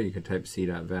window, you could type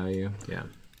C.value. Yeah.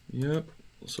 Yep.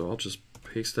 So I'll just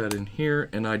paste that in here,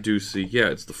 and I do see, yeah,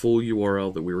 it's the full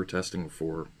URL that we were testing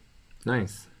for.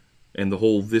 Nice. And the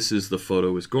whole "this is the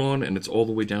photo" is gone, and it's all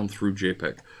the way down through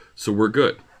JPEG. So we're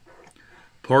good.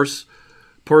 Parse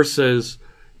says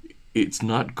it's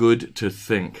not good to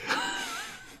think.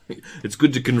 It's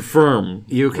good to confirm.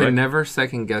 You can right? never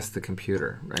second guess the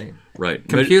computer, right? Right.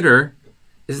 Computer,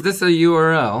 is this a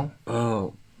URL?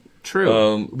 Oh.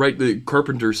 True. Right, the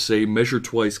carpenters say measure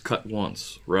twice, cut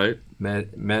once, right?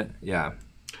 Yeah.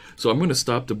 So I'm going to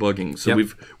stop debugging. So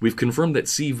we've confirmed that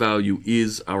C value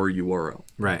is our URL.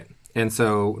 Right. And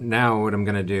so now what I'm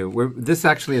going to do, this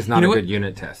actually is not a good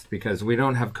unit test because we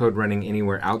don't have code running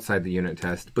anywhere outside the unit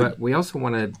test, but we also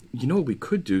want to You know what we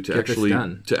could do to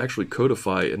actually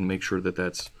codify and make sure that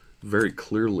that's very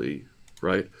clearly,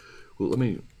 right? Well,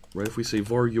 if we say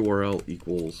var URL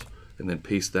equals, and then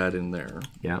paste that in there.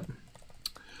 Yeah.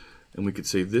 And we could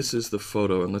say this is the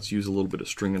photo, and let's use a little bit of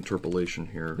string interpolation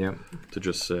here to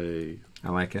just say...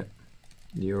 I like it.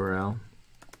 URL.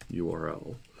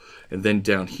 And then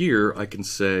down here, I can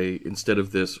say, instead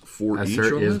of this, for each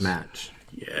assert on is this, match.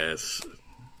 Yes. All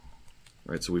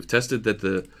right, so we've tested that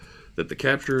the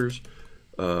captures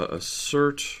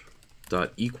assert.equal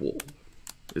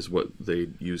is what they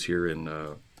use here in...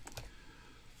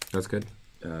 That's good.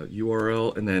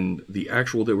 URL, and then the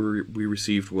actual that we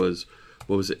received was,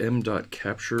 what was it,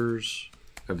 m.captures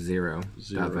of 0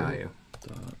 dot value.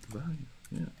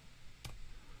 Yeah.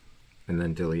 And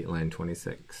then delete line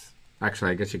 26.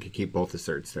 Actually, I guess you could keep both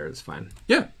asserts there. It's fine.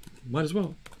 Yeah, might as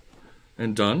well.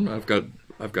 And done. I've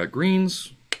got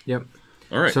greens. Yep.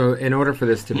 All right. So in order for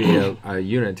this to be a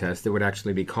unit test, it would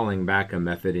actually be calling back a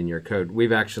method in your code.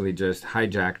 We've actually just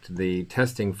hijacked the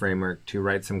testing framework to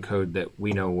write some code that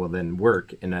we know will then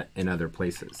work in other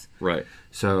places. Right.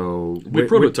 So we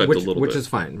prototyped a little bit. Which is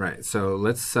fine, right. So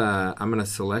let's, I'm going to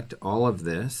select all of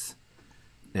this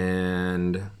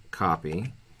and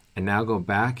copy. And now go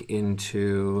back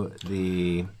into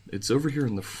the... It's over here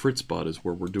in the Fritzbot is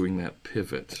where we're doing that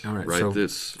pivot. All right, right? So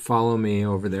follow me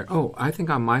over there. Oh, I think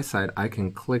on my side I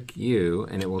can click you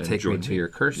and it will take me to your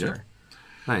cursor. Yeah.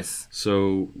 Nice.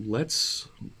 So let's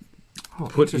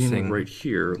put in right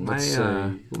here. Let's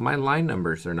say... my line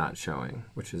numbers are not showing,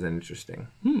 which is interesting.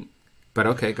 But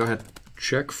okay, go ahead.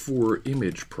 Check for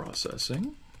image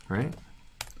processing. All right.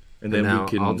 And then now we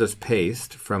can... I'll just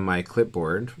paste from my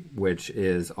clipboard, which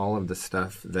is all of the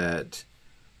stuff that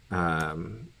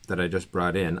that I just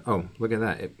brought in. Oh, look at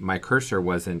that. My cursor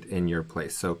wasn't in your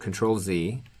place. So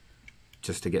Control-Z,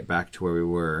 just to get back to where we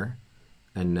were.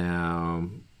 And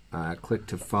now click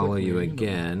to follow you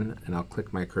again. And I'll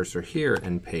click my cursor here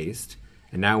and paste.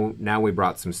 And now we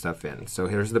brought some stuff in. So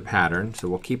here's the pattern. So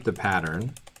we'll keep the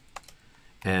pattern.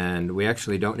 And we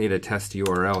actually don't need a test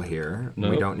URL here. Nope.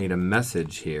 We don't need a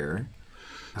message here.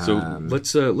 So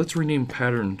let's rename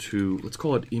pattern to, let's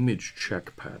call it image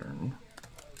check pattern.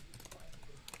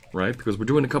 Right? Because we're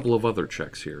doing a couple of other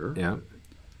checks here. Yeah.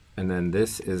 And then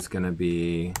this is going to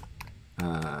be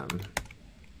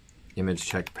image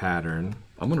check pattern.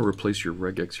 I'm going to replace your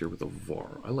regex here with a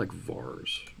var. I like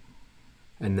vars.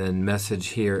 And then message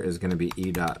here is going to be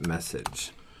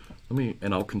e.message.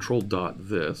 And I'll control dot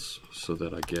this so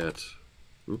that I get,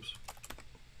 oops.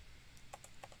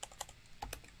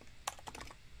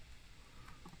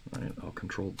 All right, I'll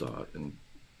control dot and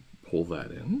pull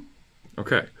that in.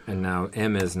 Okay. And now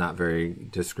M is not very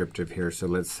descriptive here, so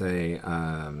let's say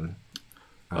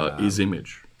is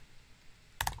image.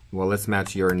 Well, let's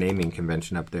match your naming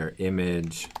convention up there.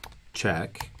 Image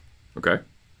check. Okay.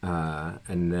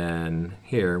 And then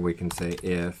here we can say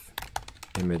if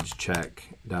image check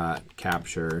dot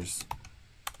captures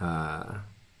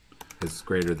is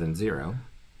greater than 0.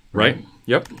 Right.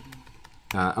 Yep.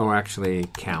 Actually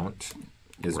count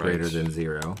is greater than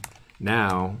 0.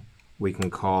 Now we can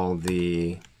call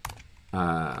the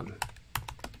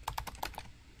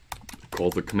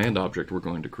command object we're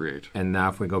going to create. And now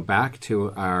if we go back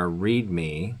to our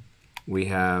README, we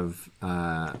have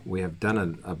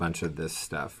done a bunch of this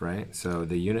stuff, right? So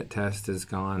the unit test is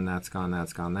gone, that's gone,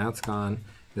 that's gone, that's gone.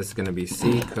 This is going to be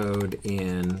C code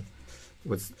in,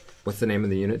 what's the name of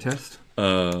the unit test?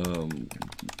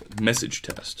 Message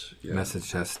test. Yeah. Message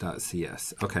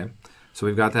test.cs. Okay. So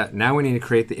we've got that. Now we need to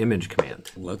create the image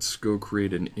command. Let's go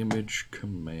create an image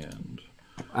command.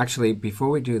 Actually, before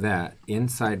we do that,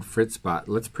 inside Fritzbot,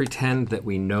 let's pretend that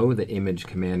we know the image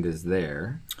command is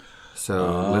there.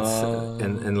 So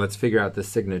let's figure out the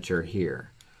signature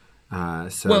here.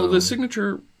 Well, the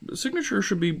signature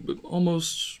should be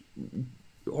almost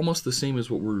the same as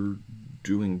what we're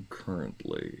doing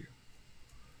currently.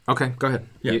 Okay, go ahead.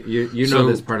 Yeah. You know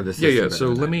this part of the system. Yeah. So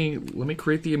let me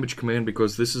create the image command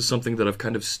because this is something that I've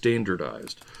kind of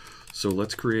standardized. So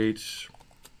let's create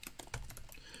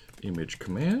image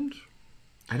command.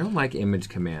 I don't like image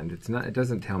command. It's not. It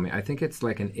doesn't tell me. I think it's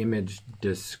like an image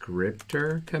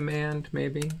descriptor command,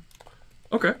 maybe.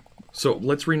 Okay. So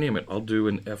let's rename it. I'll do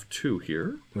an F2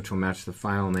 here, which will match the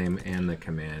file name and the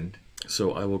command.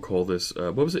 So I will call this.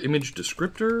 What was it? Image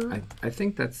descriptor. I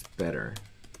think that's better.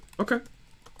 Okay.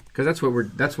 Because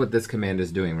that's what this command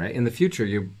is doing, right? In the future,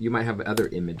 you might have other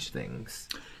image things.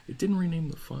 It didn't rename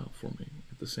the file for me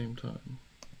at the same time.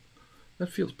 That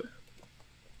feels bad.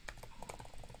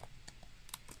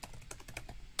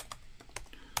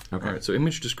 Okay. All right, so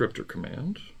image descriptor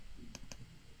command.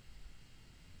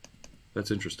 That's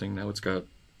interesting. Now it's got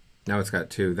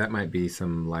 2. That might be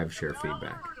some live share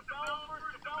feedback.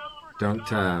 Don't.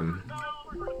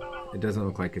 It doesn't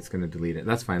look like it's going to delete it.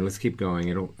 That's fine. Let's keep going.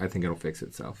 I think it'll fix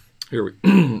itself. Here we.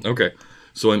 Okay.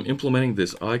 So I'm implementing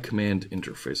this iCommand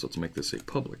interface. Let's make this a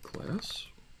public class.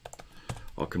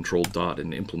 I'll control dot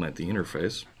and implement the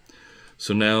interface.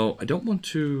 So now I don't want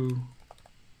to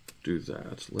do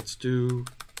that. Let's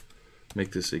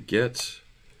make this a get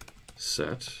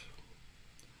set.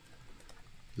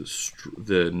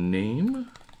 The name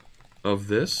of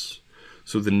this.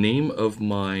 So the name of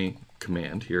my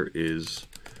command here is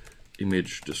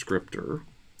image descriptor.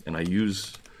 and I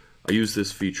use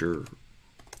this feature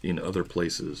in other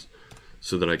places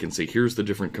so that I can say, here's the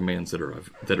different commands that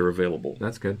are available.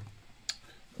 That's good.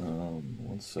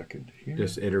 1 second here.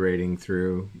 Just iterating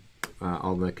through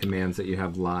all the commands that you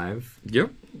have live.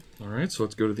 Yep. All right, so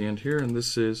let's go to the end here, and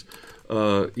this is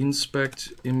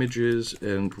inspect images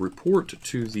and report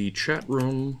to the chat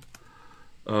room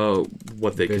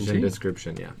what they Vision contain.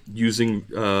 description, yeah. Using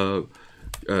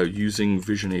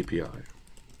Vision API.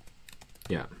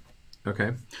 Yeah.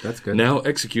 Okay, that's good. Now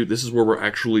execute. This is where we're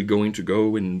actually going to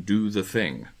go and do the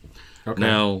thing. Okay.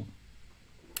 Now,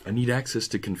 I need access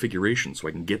to configuration so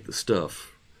I can get the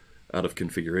stuff out of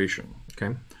configuration.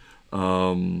 Okay.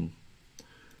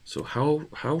 So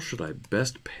how should I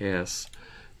best pass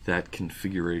that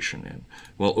configuration in?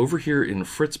 Well, over here in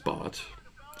Fritzbot,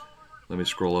 let me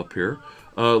scroll up here.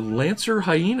 Lancer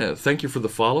Hyena, thank you for the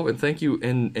follow, and thank you,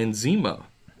 and Zima,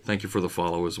 thank you for the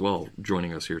follow as well,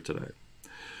 joining us here today.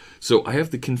 So I have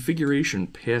the configuration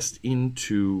passed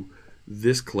into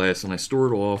this class, and I store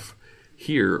it off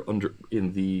here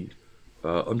in the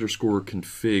underscore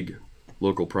config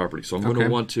local property. So I'm going to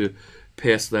want to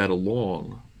pass that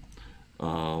along.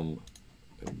 One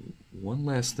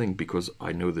last thing, because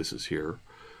I know this is here.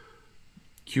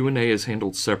 Q&A is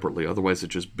handled separately, otherwise it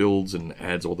just builds and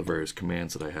adds all the various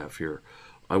commands that I have here.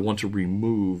 I'm going to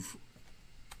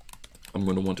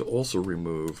want to also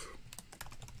remove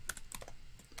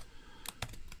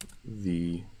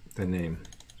the name.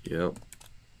 Yep.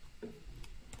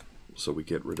 So we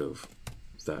get rid of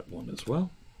that one as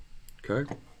well.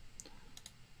 Okay.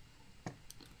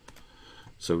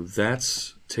 So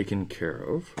that's taken care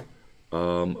of.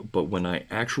 But when I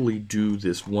actually do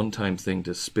this one-time thing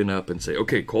to spin up and say,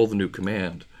 okay, call the new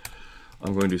command,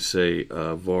 I'm going to say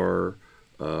var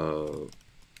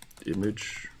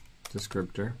image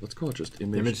descriptor. Let's call it just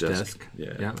image desk.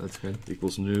 Yeah, that's good.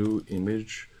 Equals new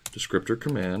image descriptor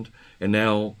command. And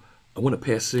now I want to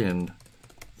pass in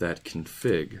that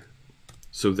config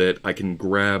so that I can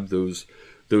grab those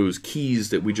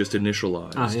keys that we just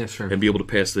initialized and be able to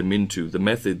pass them into the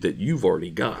method that you've already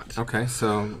got. Okay,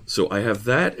 so I have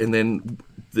that, and then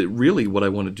really what I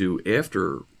want to do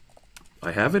after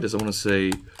I have it is I want to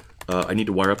say I need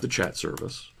to wire up the chat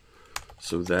service.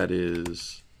 So that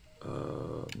is,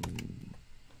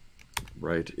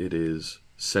 right, it is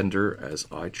sender as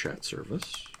iChat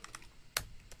service.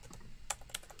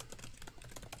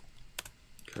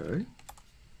 Okay.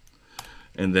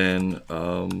 And then I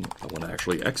want to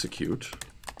actually execute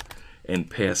and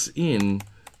pass in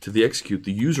to the execute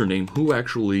the username who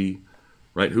actually,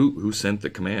 right, who sent the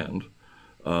command,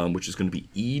 which is going to be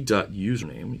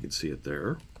e.username. You can see it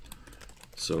there.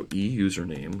 So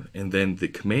e-username. And then the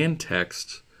command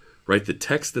text, right, the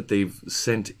text that they've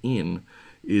sent in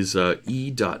is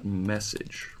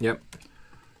e.message. Yep.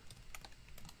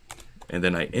 And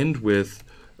then I end with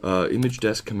image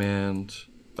desk command.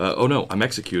 Oh no, I'm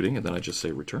executing, and then I just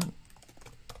say return,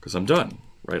 because I'm done,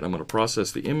 right? I'm going to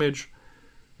process the image.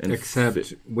 And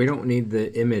except we don't need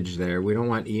the image there. We don't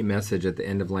want e-message at the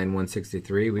end of line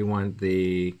 163. We want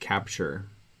the capture.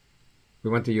 We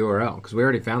want the URL, because we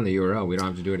already found the URL. We don't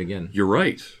have to do it again. You're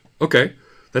right. Okay,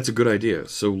 that's a good idea.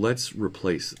 So let's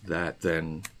replace that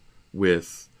then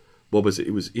with, what was it?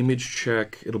 It was image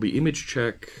check. It'll be image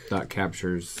check.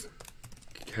 Captures,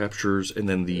 and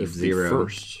then the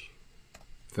first.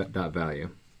 Dot value.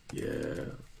 Yeah.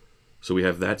 So we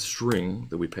have that string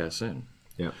that we pass in.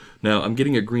 Yeah. Now I'm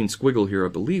getting a green squiggle here, I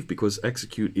believe, because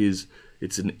execute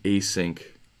it's an async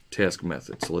task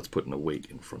method. So let's put an await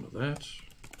in front of that.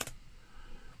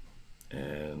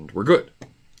 And we're good.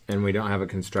 And we don't have a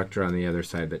constructor on the other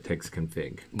side that takes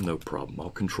config. No problem.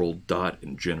 I'll control dot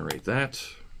and generate that.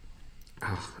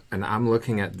 Oh, and I'm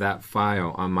looking at that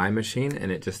file on my machine, and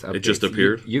it just updates. It just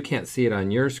appeared? You can't see it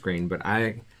on your screen, but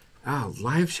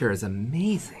live share is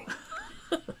amazing.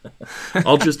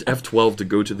 I'll just F12 to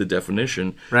go to the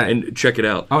definition and check it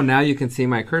out. Oh, now you can see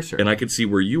my cursor. And I can see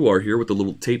where you are here with the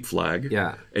little tape flag.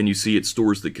 Yeah. And you see it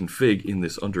stores the config in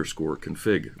this underscore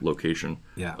config location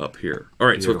up here. All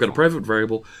right, Beautiful. So I've got a private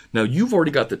variable. Now you've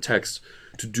already got the text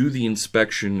to do the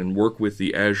inspection and work with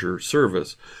the Azure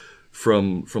service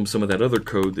from some of that other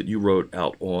code that you wrote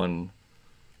out on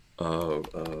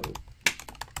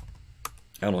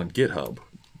GitHub.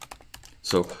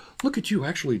 So look at you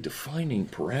actually defining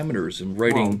parameters and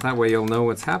writing. Well, that way you'll know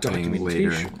what's happening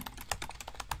later.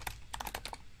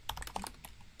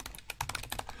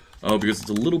 Oh, because it's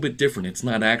a little bit different. It's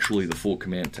not actually the full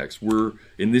command text. We're,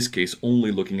 in this case,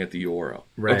 only looking at the URL.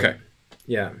 Right. Okay.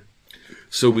 Yeah.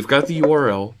 So we've got the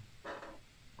URL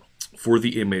for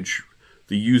the image,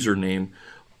 the username.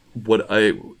 What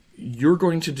you're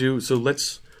going to do, so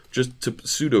let's just to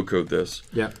pseudocode this.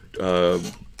 Yeah.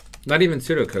 Not even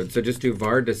pseudocode. So just do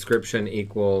var description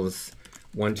equals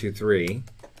 123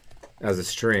 as a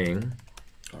string.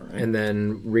 All right. And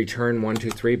then return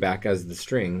 123 back as the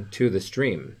string to the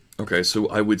stream. Okay, so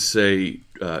I would say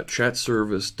chat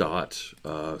service dot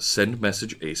send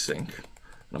message async.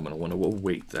 And I'm going to want to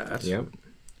await that. Yep.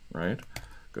 Right?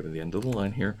 Go to the end of the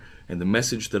line here. And the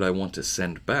message that I want to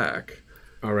send back.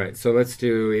 All right, so let's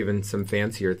do even some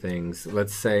fancier things.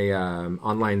 Let's say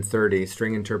on line 30,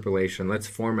 string interpolation. Let's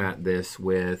format this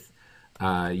with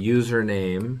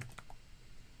username.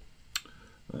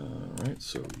 All right,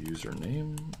 so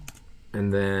username.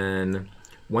 And then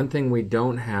one thing we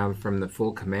don't have from the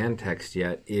full command text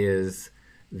yet is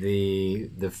the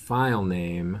file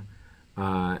name.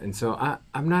 And so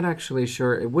I'm not actually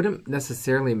sure. It wouldn't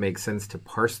necessarily make sense to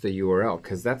parse the URL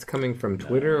because that's coming from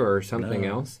Twitter or something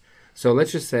else. So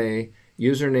let's just say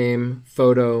username,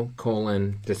 photo,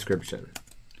 description.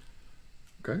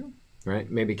 Okay.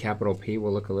 Right? Maybe capital P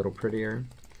will look a little prettier.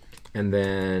 And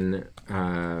then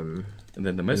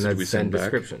the message we send back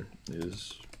description.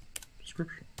 Is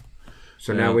description.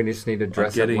 So now we just need to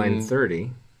dress up line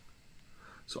 30.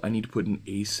 So I need to put an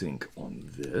async on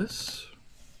this.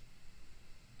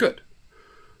 Good.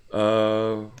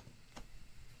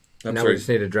 Now we just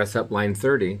need to dress up line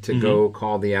 30 to go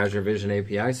call the Azure Vision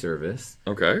API service.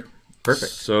 Okay.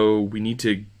 Perfect. So we need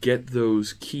to get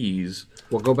those keys.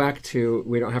 We'll go back to,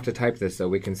 we don't have to type this though,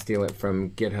 we can steal it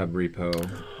from GitHub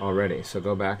repo already. So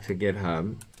go back to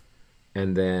GitHub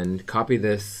and then copy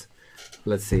this,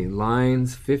 let's see,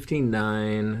 lines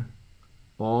 59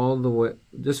 all the way,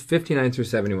 just 59 through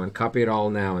 71. Copy it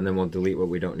all now and then we'll delete what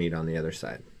we don't need on the other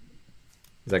side.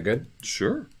 Is that good?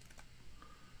 Sure.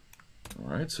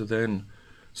 All right,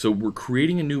 so we're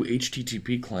creating a new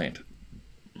HTTP client.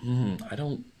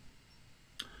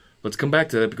 Let's come back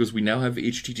to that because we now have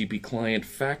HTTP client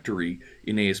factory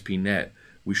in ASP.NET.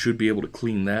 We should be able to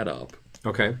clean that up.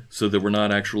 Okay. So that we're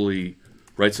not actually,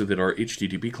 right, so that our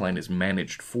HTTP client is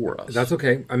managed for us. That's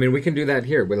okay. I mean, we can do that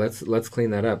here, but let's clean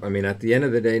that up. I mean, at the end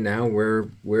of the day now,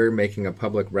 we're making a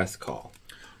public REST call.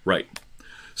 Right.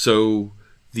 So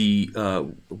the,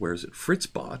 where is it?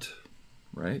 Fritzbot,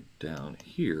 right, down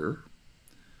here,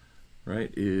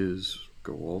 right, is,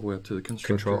 go all the way up to the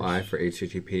constructors. Control I for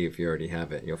HTTP. If you already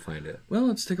have it, you'll find it. Well,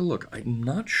 let's take a look. I'm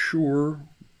not sure.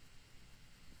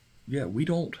 Yeah, we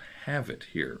don't have it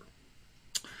here.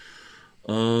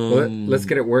 Well, let's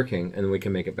get it working, and we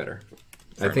can make it better.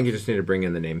 I think you just need to bring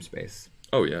in the namespace.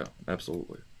 Oh, yeah,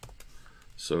 absolutely.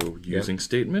 So using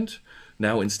statement.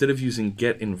 Now, instead of using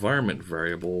get environment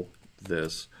variable,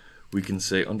 we can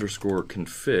say underscore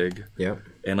config,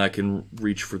 and I can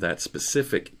reach for that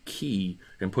specific key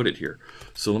and put it here.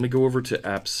 So let me go over to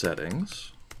app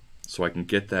settings so I can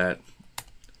get that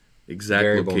exact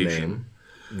variable location. Name,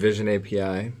 Vision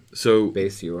API,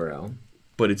 base URL.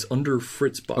 But it's under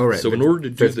Fritzbot. Oh, right. So in order to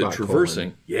do the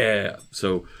traversing, :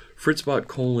 so Fritzbot :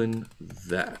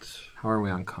 that. How are we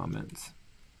on comments?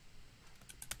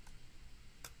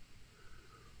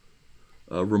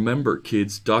 Remember,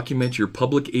 kids, document your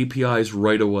public APIs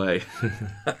right away.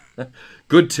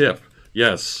 Good tip.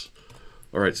 Yes.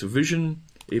 All right, so Vision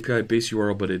API base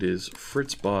URL, but it is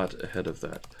Fritzbot ahead of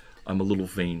that. I'm a little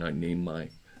vain. I name my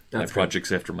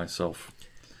projects after myself.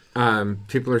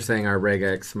 People are saying our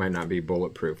regex might not be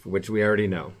bulletproof, which we already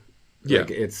know. Yeah.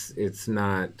 Like it's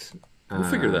not. We'll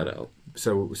figure that out.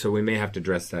 So we may have to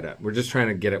dress that up. We're just trying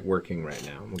to get it working right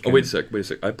now. Wait a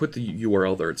sec. I put the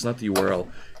URL there. It's not the URL.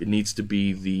 It needs to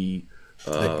be the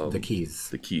keys.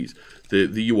 The keys.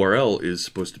 The URL is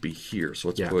supposed to be here. So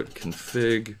let's put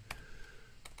config,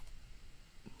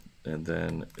 and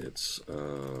then it's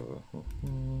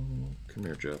come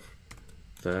here, Jeff.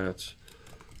 That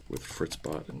with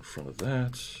Fritzbot in front of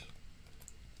that,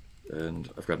 and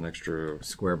I've got an extra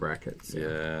square brackets.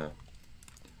 Yeah.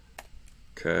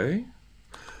 Okay.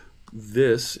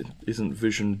 This isn't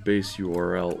Vision base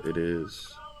URL. It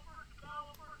is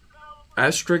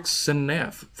Asterix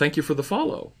Senath. Thank you for the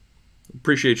follow.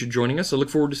 Appreciate you joining us. I look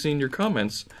forward to seeing your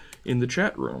comments in the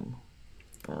chat room.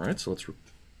 All right, so let's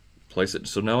replace it.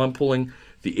 So now I'm pulling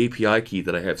the API key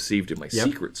that I have saved in my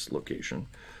secrets location.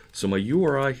 So my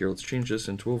URI here, let's change this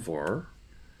into a var.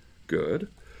 Good.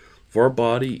 Var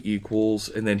body equals,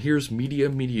 and then here's media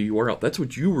URL. That's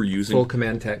what you were using. Full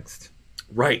command text.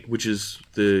 Right, which is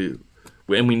and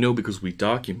we know because we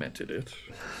documented it.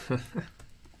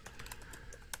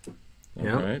 All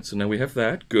right, so now we have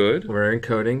that. Good. We're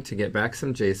encoding to get back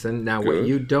some JSON. Now, what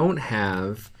you don't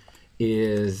have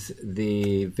is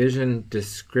the Vision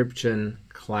description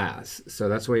class. So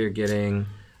that's why you're getting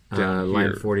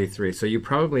line 43. So you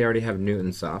probably already have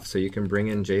Newtonsoft, so you can bring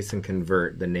in JSON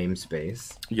convert, the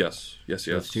namespace. Yes.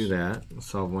 Let's do that. We'll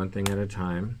solve one thing at a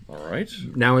time. All right.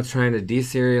 Now it's trying to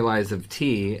deserialize of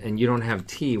T, and you don't have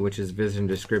T, which is vision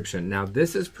description. Now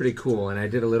this is pretty cool, and I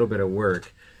did a little bit of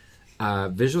work.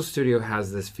 Visual Studio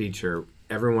has this feature.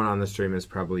 Everyone on the stream has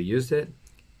probably used it.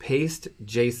 Paste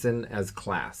JSON as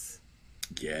class.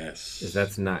 Yes.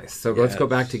 That's nice. So let's go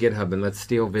back to GitHub and let's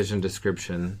steal vision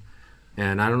description.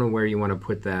 And I don't know where you want to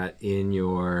put that in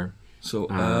your... So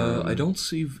I don't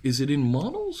see... Is it in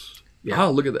models? Yeah.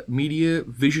 Look at that. Media,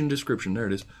 vision description. There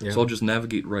it is. Yeah. So I'll just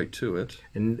navigate right to it.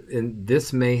 And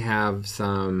this may have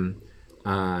some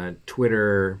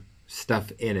Twitter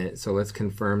stuff in it. So let's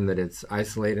confirm that it's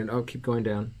isolated. Oh, keep going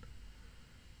down.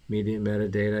 Media,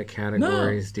 metadata,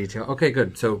 categories, detail. Okay,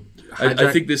 good. So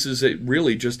I think this is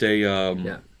really just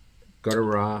a... Go to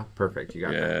raw. Perfect. You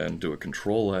got that. And do a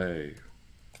Control A.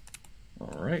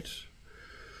 All right.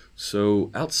 So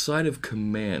outside of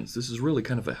commands, this is really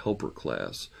kind of a helper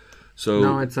class. So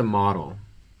no, it's a model.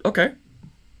 Okay.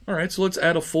 All right. So let's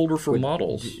add a folder for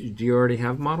models. Do you already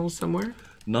have models somewhere?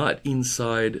 Not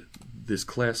inside this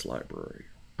class library.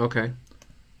 Okay.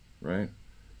 Right.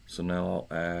 So now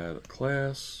I'll add a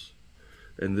class,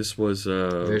 and this was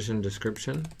vision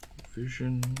description.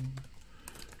 Vision.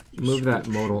 Move that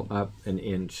modal up an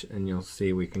inch, and you'll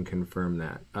see we can confirm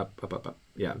that. Up.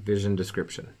 Yeah, vision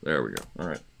description. There we go. All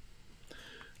right.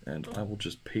 And I will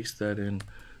just paste that in,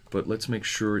 but let's make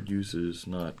sure it uses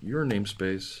not your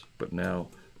namespace, but now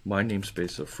my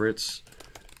namespace of Fritz,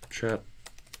 chat,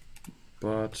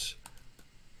 bot,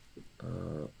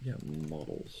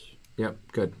 models. Yep,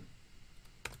 good.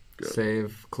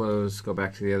 Save, close, go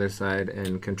back to the other side,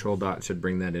 and Control Dot should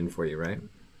bring that in for you, right?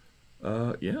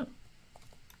 Yeah.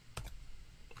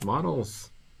 Models.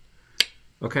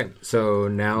 Okay, so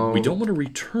now... We don't want to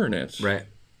return it. Right.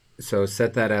 So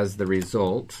set that as the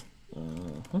result.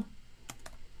 Well,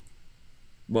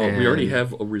 we already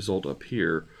have a result up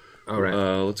here. All right.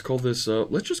 Let's call this...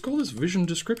 let's just call this vision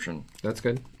description. That's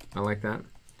good. I like that.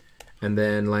 And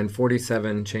then line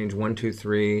 47, change 1, 2,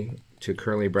 3 to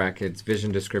curly brackets,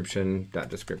 vision description, dot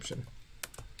description.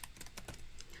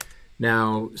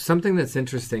 Now, something that's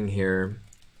interesting here,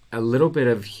 a little bit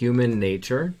of human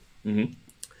nature. Mm-hmm.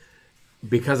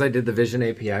 Because I did the Vision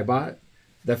API bot,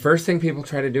 the first thing people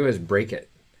try to do is break it,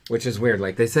 which is weird.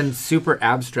 Like, they send super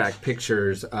abstract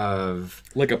pictures of...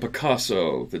 Like a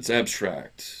Picasso that's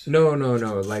abstract. No.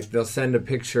 Like, they'll send a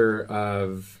picture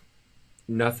of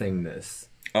nothingness.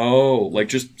 Oh, like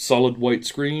just solid white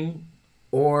screen?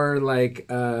 Or like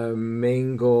a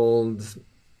mangled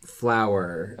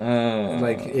flower.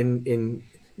 Like in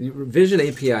Vision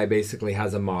API basically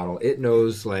has a model. It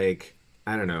knows, like,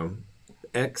 I don't know,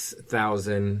 X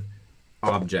thousand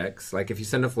objects. Like if you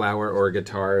send a flower or a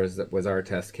guitar, as that was our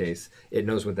test case, it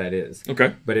knows what that is.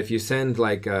 Okay. But if you send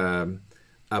like a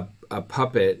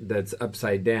puppet that's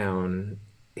upside down,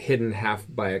 hidden half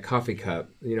by a coffee cup,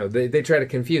 they try to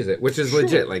confuse it, which is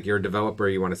legit. Like, you're a developer,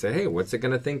 you want to say, hey, what's it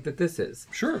going to think that this is?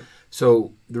 Sure.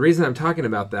 So the reason I'm talking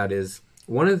about that is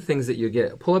one of the things that you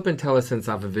get, pull up IntelliSense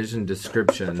off of Vision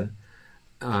description,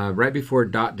 right before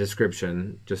dot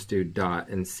description, just do dot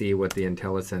and see what the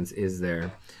IntelliSense is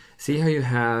there. See how you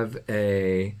have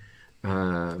a...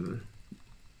 Well,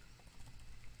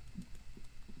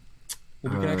 we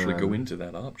can actually go into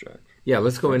that object. Yeah,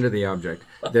 let's go into the object.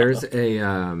 There's a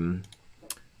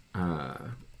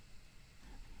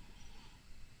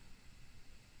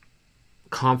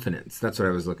confidence. That's what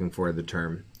I was looking for, the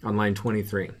term, on line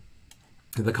 23.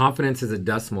 The confidence is a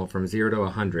decimal from 0 to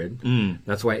 100.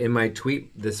 That's why in my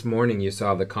tweet this morning you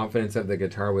saw the confidence of the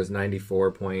guitar was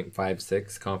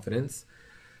 94.56 confidence.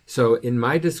 So in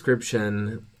my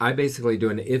description, I basically do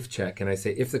an if check, and I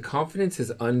say if the confidence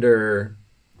is under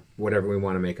whatever we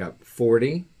want to make up,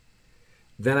 40,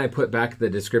 then I put back the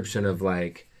description of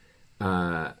like,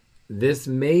 this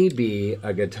may be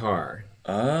a guitar.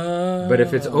 But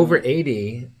if it's over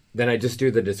 80, then I just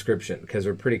do the description because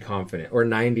we're pretty confident, or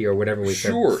 90 or whatever we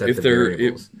set if the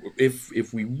variables.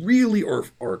 If we really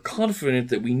are confident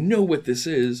that we know what this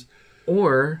is,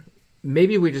 or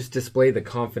maybe we just display the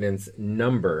confidence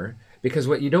number, because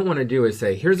what you don't want to do is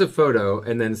say, here's a photo,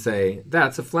 and then say,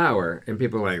 that's a flower. And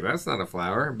people are like, that's not a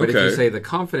flower. But if you say the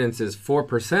confidence is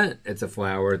 4%, it's a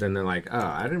flower, then they're like, oh,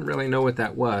 I didn't really know what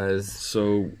that was.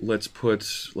 So let's put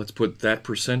that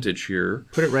percentage here.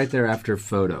 Put it right there after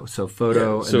photo. So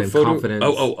photo and then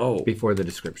confidence before the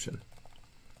description.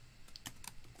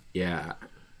 Yeah.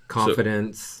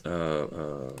 Confidence.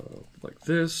 So, like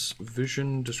this,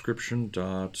 vision description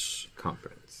dot...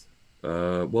 Confidence.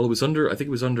 Well, it was under, I think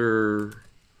it was under,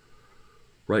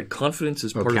 Right. Confidence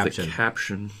is part of the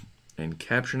caption. And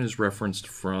caption is referenced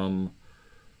from...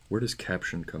 Where does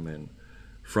caption come in?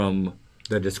 From...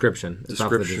 The description. It's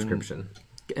off the description.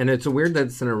 And it's weird that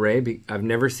it's an array. I've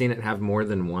never seen it have more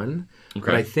than one. Okay.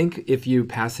 But I think if you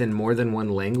pass in more than one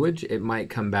language, it might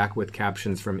come back with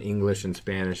captions from English and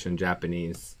Spanish and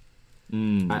Japanese.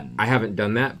 I haven't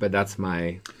done that, but that's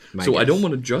my So guess. I don't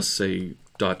want to just say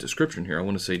dot description here. I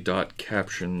want to say dot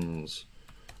captions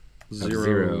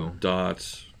zero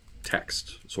dot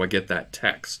text. So I get that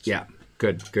text. Yeah.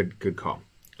 Good call.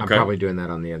 I'm probably doing that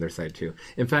on the other side too.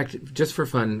 In fact, just for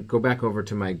fun, go back over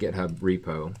to my GitHub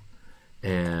repo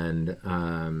and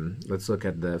let's look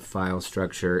at the file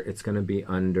structure. It's going to be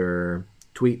under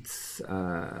tweets,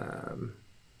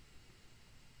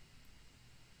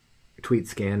 tweet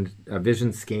scanned,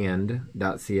 vision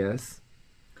scanned.cs.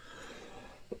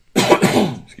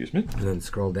 Excuse me. And then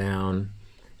scroll down.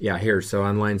 Yeah, here. So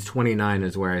on lines 29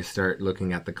 is where I start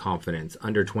looking at the confidence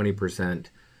under 20%.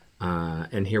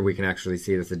 And here we can actually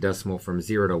see it's a decimal from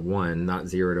 0 to 1, not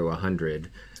 0 to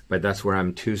 100. But that's where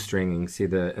I'm two-stringing. See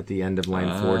at the end of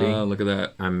line 40? Look at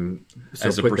that. So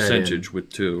as a percentage with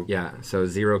 2. Yeah, so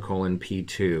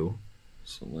 0:P2.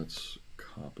 So let's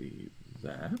copy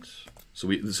that.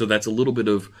 So that's a little bit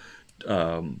of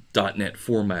 .NET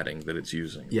formatting that it's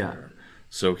using. Yeah. There.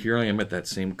 So here I am at that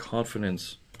same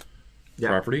confidence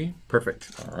property.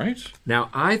 Perfect. All right. Now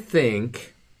I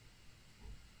think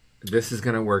this is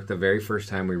going to work the very first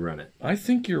time we run it. I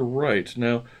think you're right.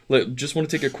 Now, just want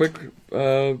to take a quick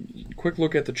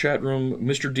look at the chat room.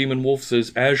 Mr. Demon Wolf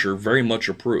says Azure very much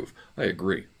approve. I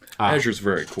agree. Azure's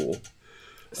very cool.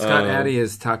 Scott Addy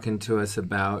is talking to us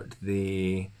about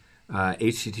the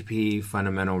HTTP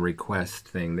fundamental request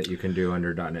thing that you can do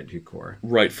under .NET 2 Core.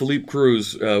 Right. Philippe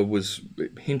Cruz was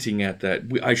hinting at that.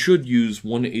 I should use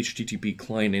one HTTP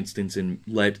client instance and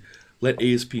let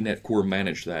ASP.NET Core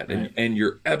manage that. Right. And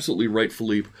you're absolutely right,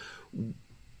 Philippe.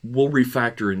 We'll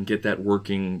refactor and get that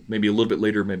working maybe a little bit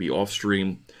later, maybe off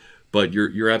stream. But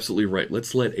you're absolutely right.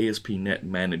 Let's let ASP.NET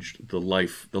manage the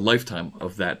lifetime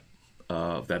of that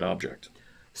object.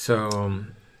 So,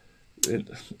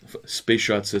 Space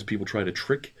Shot says people try to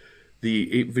trick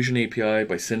the Vision API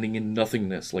by sending in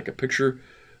nothingness, like a picture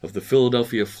of the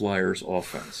Philadelphia Flyers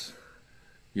offense.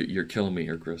 You're killing me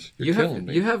here, Chris. You're killing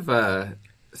me. You have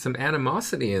some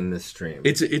animosity in this stream.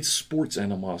 It's sports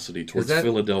animosity towards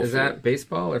Philadelphia. Is that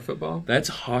baseball or football? That's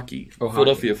hockey. Oh,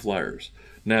 Philadelphia hockey. Flyers.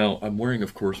 Now, I'm wearing,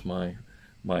 of course, my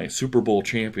Super Bowl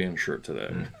champion shirt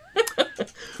today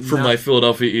for my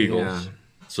Philadelphia Eagles. Yeah.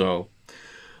 So,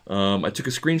 I took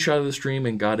a screenshot of the stream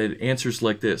and got it answers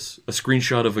like this. A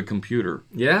screenshot of a computer.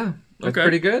 Yeah, that's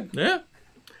pretty good. Yeah.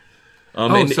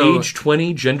 Age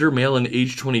 20, gender male, and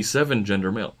age 27,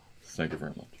 gender male. Thank you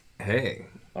very much. Hey.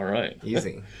 All right.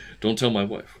 Easy. Don't tell my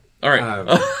wife. All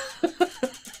right.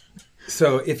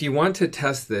 So if you want to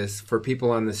test this for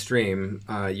people on the stream,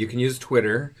 you can use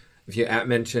Twitter. If you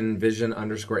mention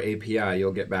vision_API,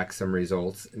 you'll get back some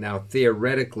results. Now,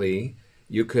 theoretically,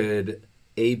 you could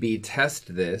A/B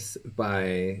test this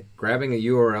by grabbing a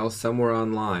URL somewhere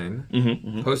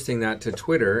online, posting that to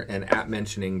Twitter, and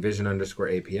mentioning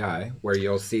vision_API, where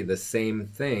you'll see the same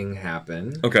thing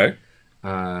happen. Okay.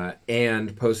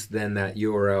 And post then that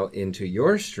URL into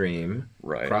your stream,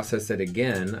 process it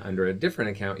again under a different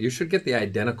account. You should get the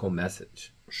identical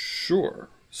message. Sure.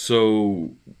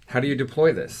 So how do you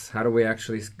deploy this? How do we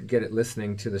actually get it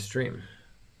listening to the stream?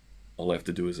 All I have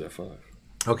to do is F5.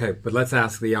 Okay, but let's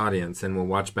ask the audience, and we'll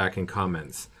watch back in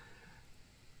comments.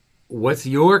 What's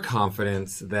your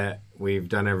confidence that we've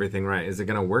done everything right? Is it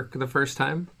going to work the first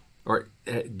time? Or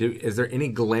is there any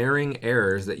glaring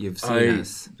errors that you've seen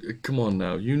us? Come on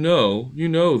now. You know,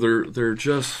 they're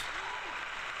just...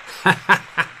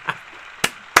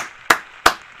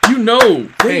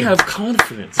 they have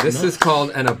confidence. This is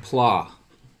called an applause.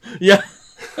 Yeah.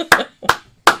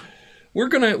 We're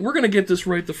gonna get this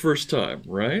right the first time,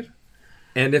 right?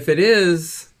 And if it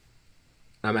is,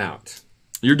 I'm out.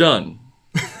 You're done.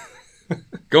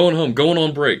 Going home, going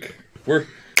on break.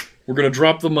 We're going to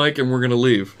drop the mic and we're going to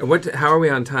leave. How are we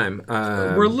on time?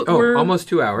 We're almost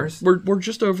 2 hours. We're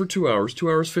just over 2 hours, 2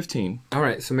 hours 15. All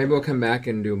right, so maybe we'll come back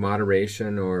and do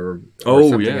moderation or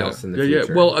something else in the future.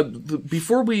 Yeah. Well,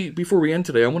 before we end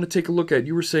today, I want to take a look at,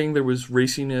 you were saying there was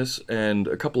raciness and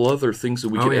a couple other things that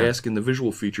we could ask in the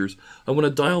visual features. I want to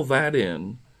dial that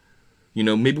in.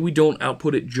 Maybe we don't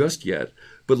output it just yet,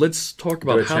 but let's talk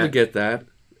about how to get that,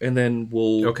 and then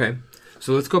we'll... Okay,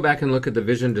 so let's go back and look at the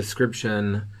vision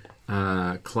description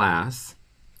class.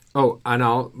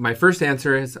 My first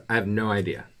answer is I have no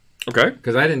idea. Okay.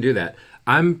 Because I didn't do that.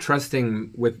 I'm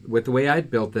trusting, with the way I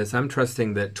built this, I'm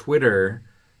trusting that Twitter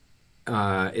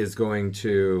is going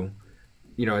to,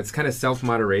 it's kind of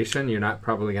self-moderation. You're not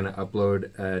probably going to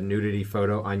upload a nudity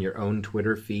photo on your own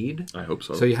Twitter feed. I hope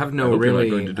so. So you have no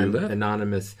really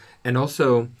anonymous. And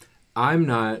also,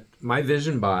 my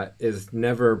Vision bot is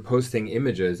never posting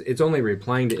images. It's only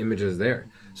replying to images there.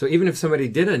 So even if somebody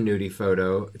did a nudie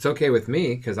photo, it's okay with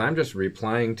me because I'm just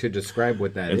replying to describe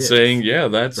what that is. And saying, yeah,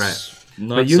 that's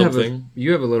not but you something.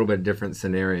 You have a little bit different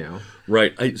scenario.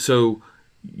 Right. So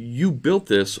you built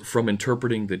this from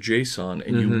interpreting the JSON,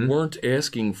 and you weren't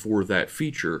asking for that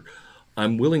feature.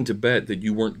 I'm willing to bet that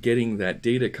you weren't getting that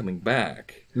data coming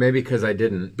back. Maybe because I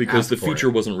didn't. Because the feature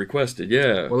wasn't requested,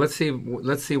 yeah. Well, let's see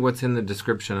what's in the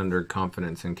description under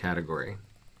confidence and category.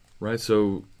 Right,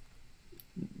 so...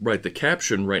 Right, the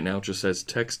caption right now just says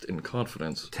text and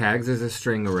confidence. Tags is a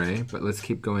string array, but let's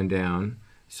keep going down.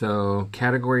 So,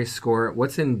 category score,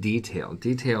 what's in detail?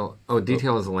 Detail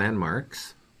is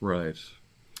landmarks. Right.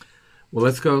 Well,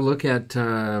 let's go look at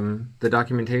the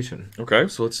documentation. Okay,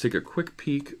 so let's take a quick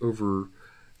peek over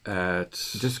at...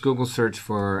 Just Google search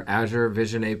for Azure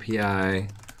Vision API,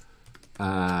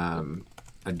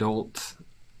 adult...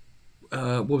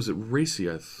 what was it? Racy,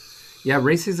 Yeah,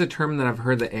 racy is a term that I've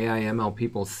heard the AI/ML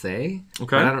people say.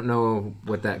 Okay. But I don't know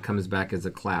what that comes back as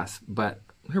a class. But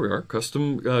here we are,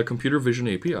 custom computer vision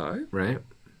API. Right.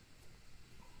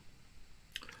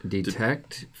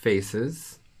 Detect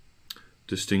faces.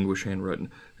 Distinguish handwritten.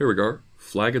 Here we go.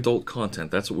 Flag adult content.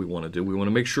 That's what we want to do. We want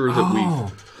to make sure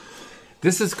that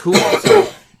This is cool. So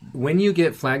when you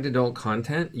get flagged adult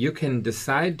content, you can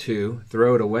decide to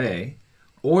throw it away.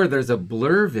 Or there's a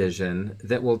blur vision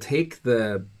that will take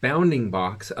the bounding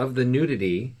box of the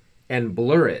nudity and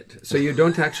blur it. So you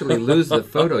don't actually lose the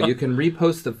photo. You can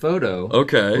repost the photo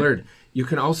blurred. You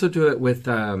can also do it with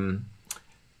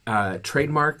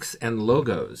trademarks and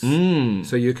logos.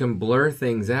 So you can blur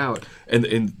things out.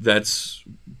 And that's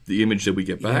the image that we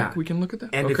get back. Yeah. We can look at that.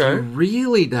 And if you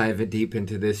really dive deep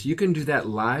into this, you can do that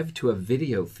live to a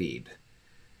video feed.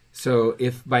 So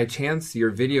if by chance your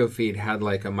video feed had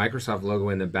like a Microsoft logo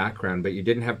in the background, but you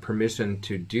didn't have permission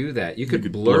to do that, you could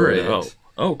blur it out.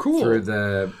 Oh, cool. Through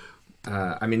the,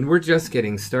 we're just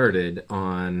getting started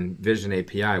on Vision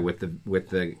API with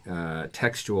the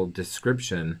textual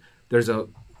description.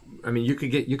 You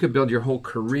could build your whole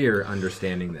career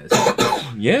understanding this.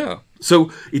 Yeah.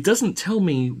 So it doesn't tell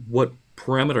me what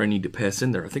parameter I need to pass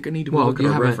in there. I think I need to look at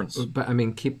our reference. But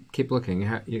keep looking.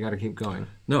 You got to keep going.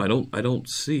 No, I don't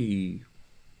see.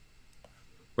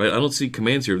 Right, I don't see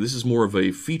commands here. This is more of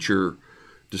a feature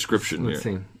description. Let's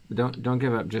see. Don't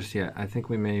give up just yet. I think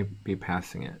we may be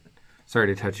passing it. Sorry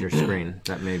to touch your screen.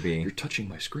 That may be. You're touching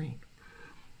my screen.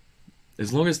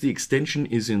 As long as the extension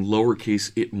is in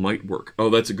lowercase, it might work. Oh,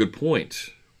 that's a good point.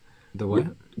 The what?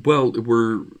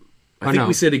 I think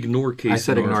we said ignore case. I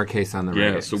said ignore case on the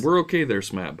right. Yeah, so we're okay there,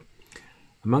 Smab.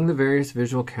 Among the various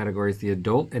visual categories, the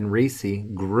adult and racy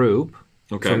group.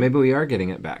 Okay. So maybe we are getting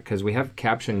it back because we have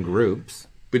caption groups.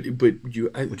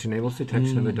 Which enables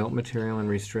detection of adult material and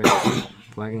restricts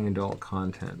flagging adult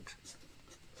content.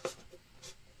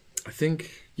 I think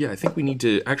we need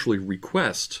to actually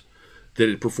request that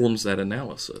it performs that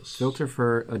analysis. Filter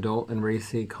for adult and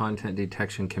racy content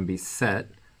detection can be set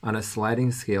on a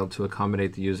sliding scale to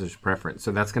accommodate the user's preference.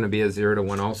 So that's going to be a 0 to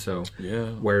 1 also.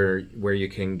 Yeah. Where you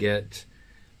can get,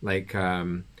 like,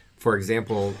 for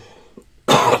example,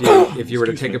 if you were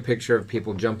to take a picture of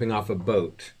people jumping off a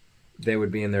boat, they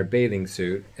would be in their bathing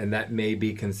suit, and that may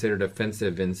be considered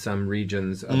offensive in some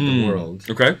regions of the world.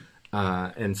 Okay.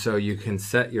 And so you can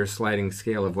set your sliding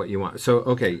scale of what you want. So,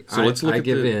 let's look I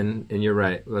give in, and you're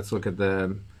right. Let's look at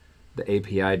the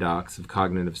API docs of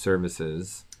cognitive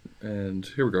services. And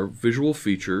here we go. Visual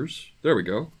features. There we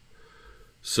go.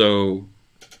 So,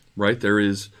 right, there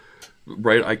is...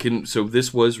 Right, so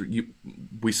this was...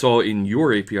 we saw in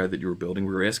your API that you were building,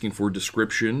 we were asking for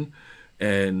description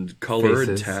and color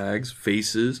and tags,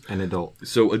 faces. And adult.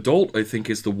 So adult, I think,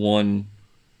 is the one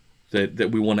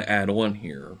that we want to add on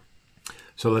here.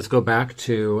 So let's go back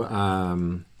to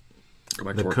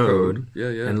the code.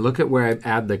 Yeah. And look at where I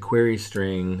add the query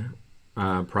string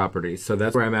properties. So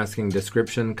that's where I'm asking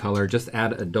description, color. Just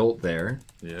add adult there.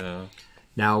 Yeah.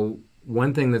 Now,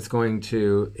 one thing that's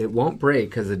it won't break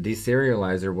because the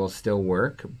deserializer will still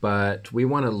work, but we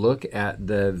want to look at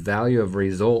the value of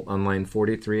result on line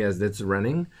 43 as it's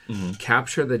running,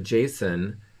 capture the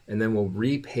JSON, and then we'll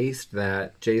repaste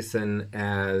that JSON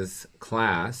as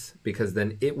class because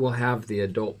then it will have the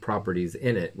adult properties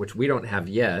in it, which we don't have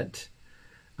yet.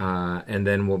 and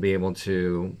then we'll be able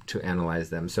to analyze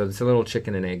them. So it's a little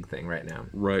chicken and egg thing right now.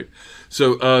 Right.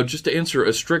 So just to answer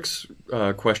a Strix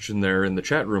question there in the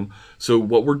chat room, so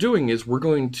what we're doing is we're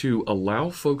going to allow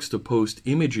folks to post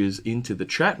images into the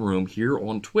chat room here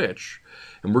on Twitch,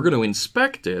 and we're going to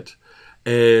inspect it,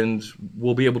 and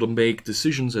we'll be able to make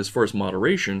decisions as far as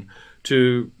moderation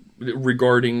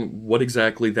regarding what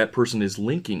exactly that person is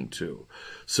linking to.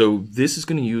 So this is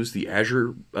going to use the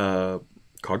Azure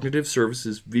Cognitive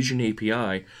Services Vision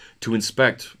API to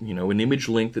inspect, an image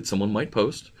link that someone might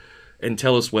post and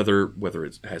tell us whether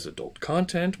it has adult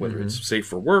content, whether it's safe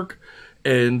for work,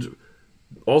 and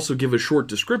also give a short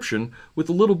description with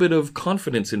a little bit of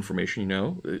confidence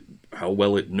information, how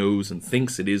well it knows and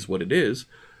thinks it is what it is,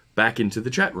 back into the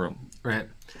chat room. Right.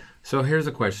 So here's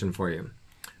a question for you.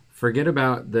 Forget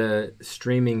about the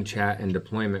streaming chat and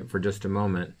deployment for just a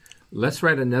moment. Let's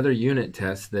write another unit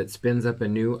test that spins up a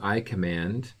new I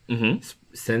command,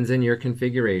 sends in your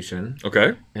configuration,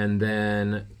 and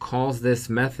then calls this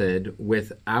method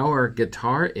with our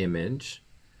guitar image,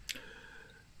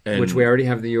 which we already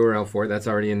have the URL for. That's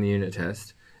already in the unit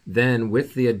test. Then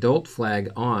with the adult flag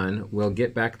on, we'll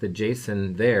get back the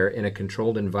JSON there in a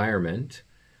controlled environment,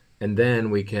 and then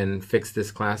we can fix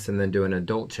this class and then do an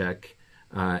adult check,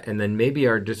 and then maybe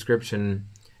our description...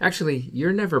 Actually,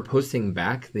 you're never posting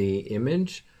back the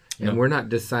image, and we're not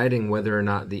deciding whether or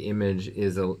not the image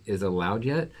is allowed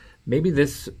yet. Maybe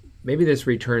this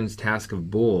returns task of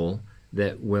bool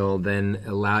that will then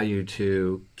allow you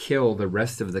to kill the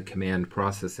rest of the command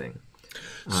processing.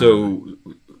 So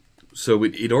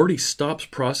it already stops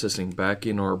processing back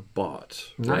in our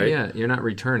bot. Not yet. You're not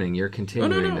returning. You're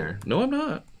continuing there. No, I'm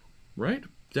not. Right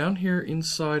down here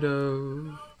inside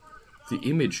of the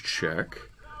image check.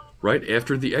 Right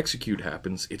after the execute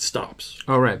happens, it stops.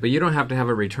 Oh, right. But you don't have to have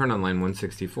a return on line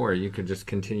 164. You could just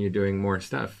continue doing more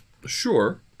stuff.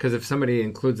 Sure. Because if somebody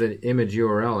includes an image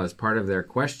URL as part of their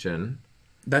question...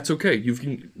 That's okay.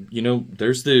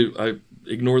 There's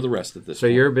ignore the rest of this. So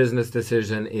your business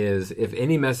decision is if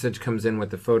any message comes in with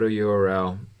the photo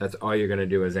URL, that's all you're going to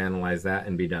do is analyze that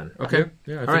and be done. Okay.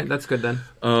 Yeah, all right. That's good then.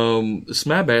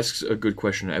 Smab asks a good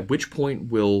question. At which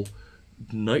point will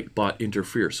Nightbot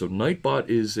interfere? So Nightbot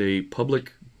is a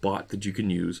public bot that you can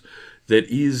use that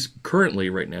is currently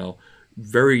right now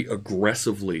very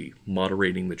aggressively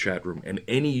moderating the chat room, and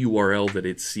any URL that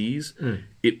it sees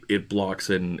it blocks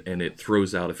and it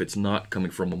throws out if it's not coming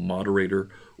from a moderator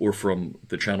or from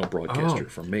the channel broadcaster,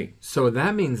 from me. So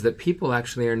that means that people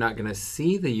actually are not going to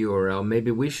see the URL.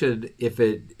 Maybe we should, if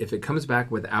it comes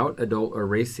back without adult or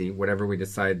racy, whatever we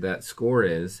decide that score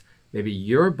is, maybe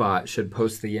your bot should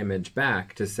post the image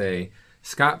back to say,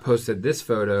 Scott posted this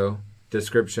photo,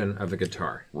 description of the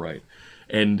guitar. Right.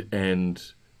 And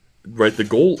the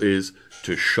goal is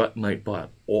to shut Nightbot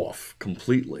off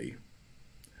completely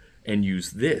and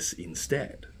use this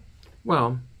instead.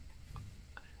 Well,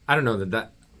 I don't know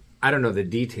I don't know the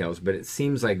details, but it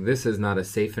seems like this is not a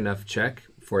safe enough check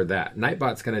for that.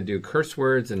 Nightbot's going to do curse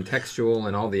words and textual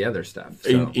and all the other stuff.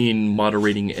 So. In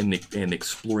moderating and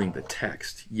exploring the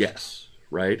text, yes,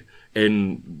 right?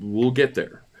 And we'll get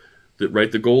there.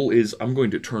 The goal is I'm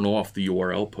going to turn off the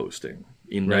URL posting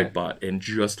in Nightbot and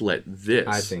just let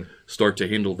this start to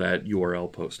handle that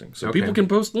URL posting. So people can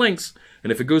post links,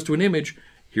 and if it goes to an image,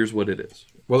 here's what it is.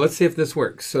 Well, let's see if this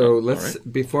works. So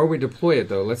before we deploy it,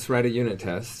 though, let's write a unit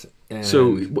test.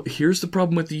 So here's the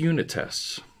problem with the unit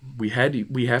tests. We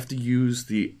have to use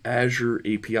the Azure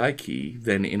API key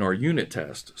then in our unit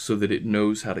test so that it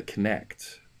knows how to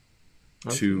connect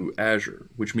to Azure,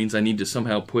 which means I need to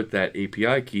somehow put that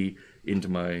API key into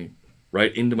my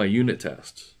unit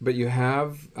tests. But you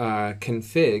have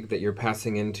config that you're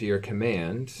passing into your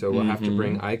command, so we'll have to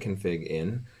bring iconfig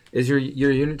in. Is your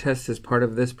unit test as part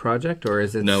of this project, or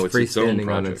is it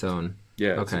freestanding on its own?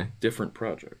 Yeah, it's a different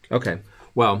project. Okay.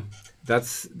 Well,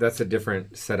 that's a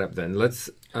different setup then. Let's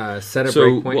set a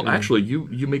breakpoint. Well, actually,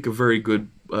 you make a very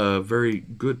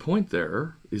good point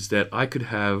there, is that I could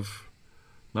have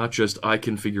not just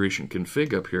iConfiguration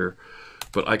config up here,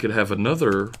 but I could have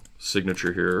another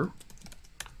signature here,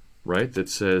 right, that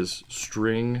says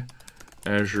string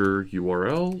Azure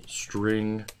URL,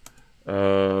 string,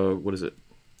 what is it?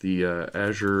 The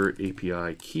Azure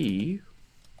API key,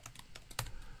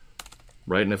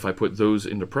 right? And if I put those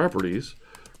into properties,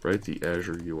 right, the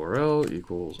Azure URL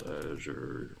equals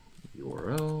Azure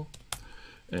URL,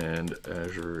 and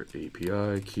Azure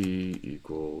API key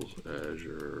equals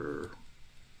Azure,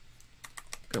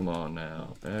 come on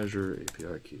now, Azure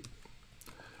API key.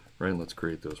 Right, and let's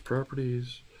create those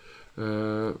properties.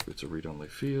 It's a read-only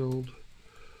field.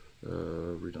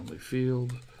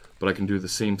 but I can do the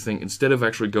same thing. Instead of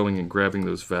actually going and grabbing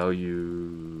those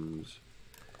values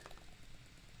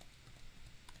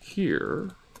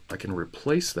here, I can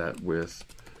replace that with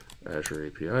Azure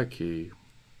API key.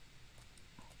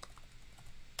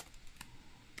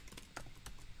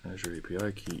 Azure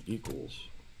API key equals,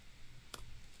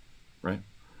 right?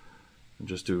 And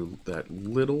just do that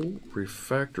little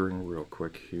refactoring real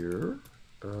quick here.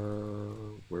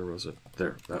 Where was it?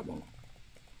 There, that one.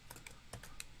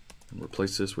 And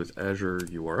replace this with Azure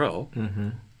URL. Mm-hmm.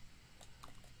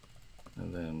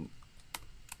 And then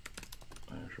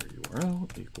Azure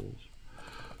URL equals.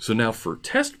 So now for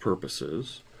test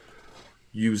purposes,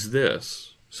 use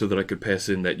this so that I could pass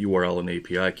in that URL and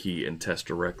API key and test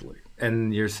directly.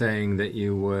 And you're saying that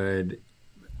you would...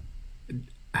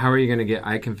 How are you going to get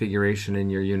iConfiguration in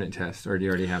your unit test, or do you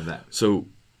already have that? So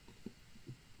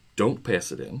don't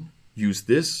pass it in. Use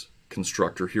this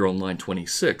constructor here on line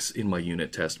 26 in my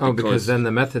unit test. Because then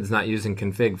the method's not using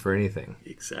config for anything.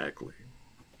 Exactly.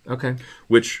 Okay.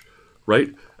 Which,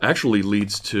 right, actually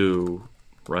leads to,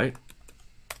 right,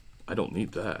 I don't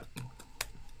need that.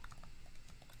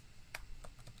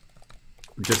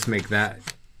 Just make that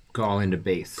call into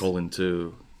base. Call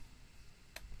into,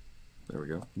 there we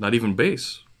go. Not even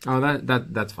base. Oh,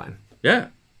 that's fine. Yeah.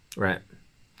 Right.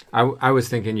 I was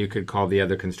thinking you could call the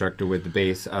other constructor with the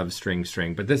base of string,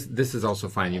 but this is also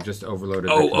fine. You've just overloaded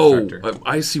the constructor.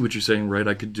 I see what you're saying, right?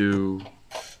 I could do...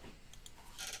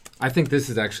 I think this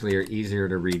is actually easier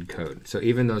to read code. So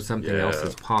even though something else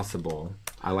is possible,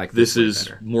 I like this is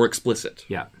better. More explicit.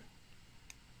 Yeah.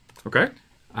 Okay.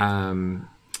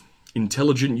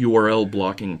 Intelligent URL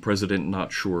blocking, President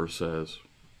Not Sure says.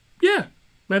 Yeah,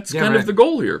 that's kind of the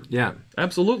goal here. Yeah.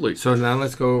 Absolutely. So now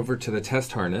let's go over to the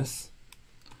test harness.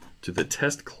 To the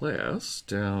test class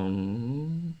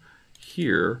down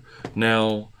here.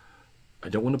 Now, I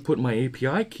don't want to put my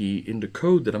API key into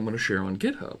code that I'm going to share on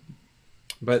GitHub.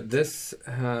 But this,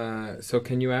 so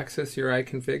can you access your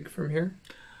iConfig from here?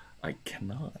 I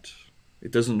cannot.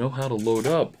 It doesn't know how to load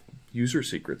up user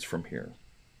secrets from here.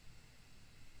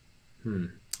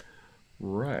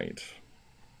 Right.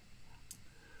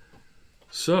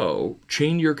 So,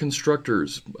 chain your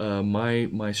constructors.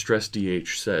 My stress DH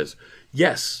says,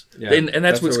 yes. Yeah, and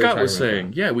that's what Scott was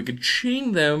saying. Yeah, we could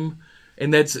chain them,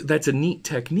 and that's a neat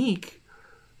technique,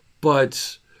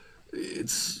 but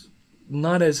it's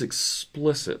not as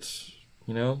explicit,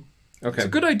 you know? Okay. It's a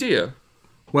good idea.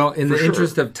 Well, in the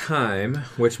interest of time,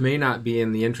 which may not be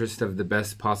in the interest of the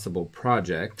best possible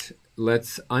project,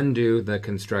 let's undo the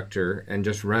constructor and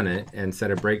just run it and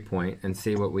set a breakpoint and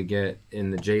see what we get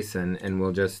in the JSON, and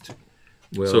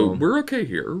so we're okay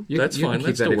here. That's fine. Keep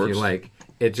that still works if you like.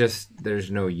 It just,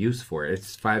 there's no use for it.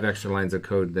 It's 5 extra lines of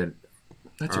code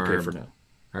that's okay for now.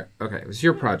 All right, okay, it's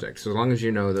your project. So as long as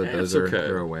you know that those are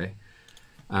throwaway.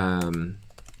 All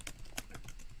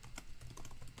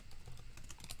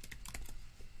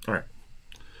right.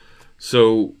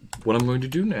 So what I'm going to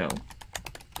do now,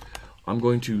 I'm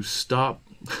going to stop.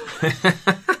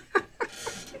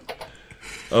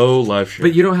 Live share.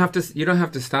 But you don't have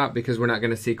to stop because we're not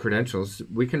going to see credentials.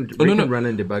 We can run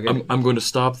and debug it. I'm going to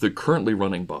stop the currently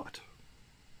running bot,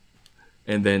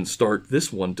 and then start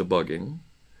this one debugging,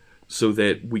 so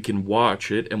that we can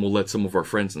watch it, and we'll let some of our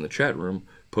friends in the chat room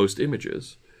post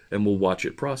images, and we'll watch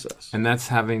it process. And that's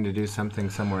having to do something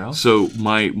somewhere else? So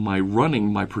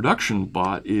my production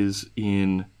bot is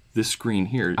in this screen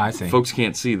here. I see. Folks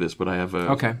can't see this, but I have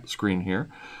a screen here.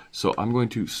 So I'm going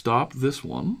to stop this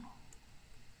one,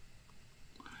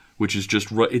 which is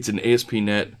just, it's an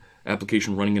ASP.NET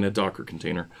application running in a Docker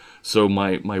container. So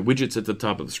my widgets at the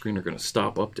top of the screen are going to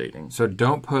stop updating. So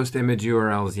don't post image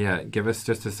URLs yet. Give us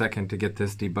just a second to get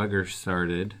this debugger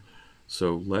started.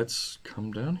 So let's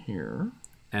come down here.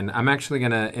 And I'm actually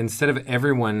going to, instead of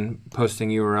everyone posting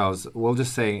URLs, we'll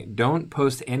just say don't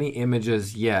post any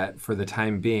images yet for the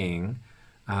time being.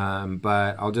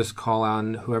 But I'll just call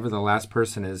on whoever the last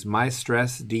person is,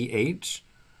 mystressdh.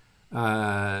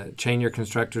 Chain your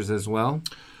constructors as well.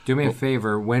 Do me a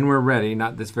favor, when we're ready,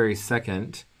 not this very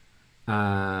second,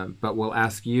 but we'll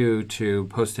ask you to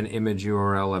post an image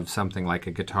URL of something like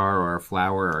a guitar or a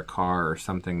flower or a car or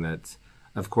something that's,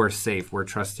 of course, safe. We're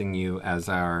trusting you as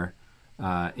our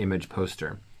image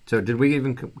poster. So did we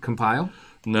even compile?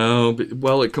 No,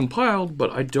 well, it compiled,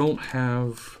 but I don't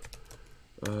have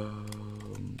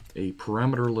a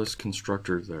parameterless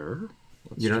constructor there.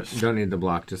 You don't need the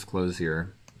block, just close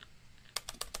your...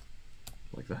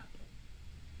 Like that.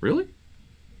 Really?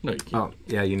 No, you can't. Oh,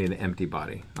 yeah, you need an empty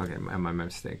body. Okay, my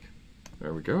mistake.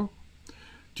 There we go.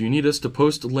 Do you need us to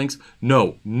post links?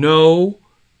 No. No.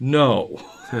 No.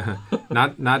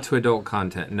 Not to adult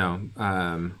content,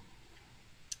 no.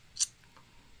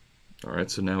 All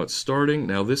right, so now it's starting.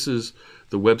 Now this is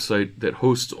the website that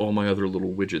hosts all my other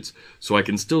little widgets. So I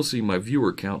can still see my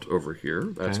viewer count over here.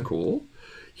 That's cool.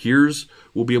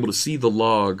 We'll be able to see the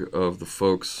log of the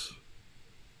folks.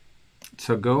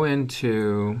 So go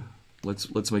into...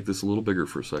 Let's make this a little bigger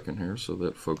for a second here so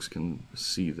that folks can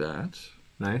see that.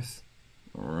 Nice.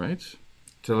 All right.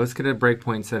 So let's get a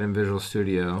breakpoint set in Visual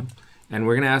Studio. And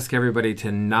we're going to ask everybody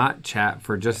to not chat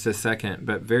for just a second,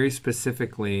 but very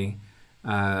specifically...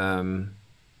 how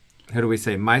do we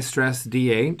say? My stress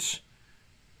DH.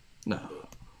 No.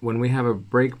 When we have a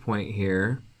breakpoint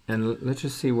here, and let's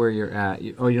just see where you're at.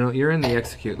 You're in the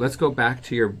execute. Let's go back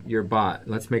to your bot.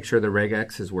 Let's make sure the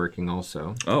regex is working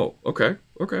also. Oh, okay.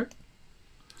 Okay.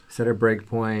 Set a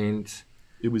breakpoint.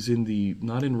 It was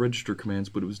not in register commands,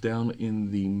 but it was down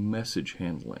in the message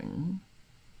handling.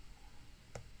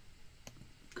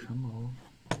 Come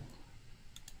on.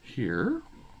 Here.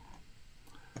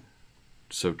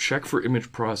 So check for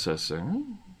image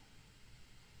processing.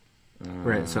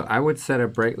 Right, so I would set a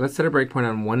break. Let's set a breakpoint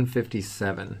on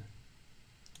 157.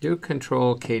 Do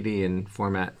Control KD and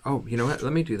format. Oh, you know what?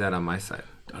 Let me do that on my side.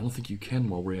 I don't think you can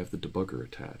while we have the debugger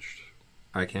attached.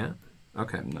 I can't?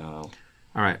 Okay. No.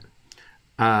 All right.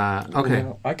 Okay.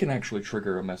 Well, I can actually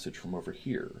trigger a message from over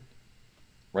here,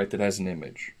 right, that has an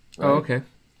image. Right? Oh, okay.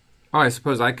 Oh, I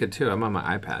suppose I could too. I'm on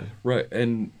my iPad. Right,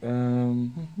 and...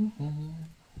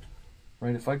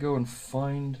 right, if I go and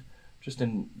find just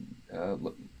in...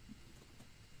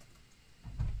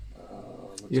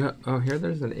 here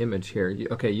there's an image here.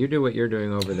 You do what you're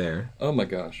doing over there. Oh my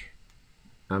gosh.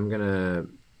 I'm going to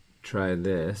try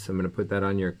this. I'm going to put that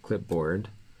on your clipboard.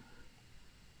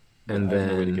 And I have then...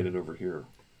 no way to get it over here.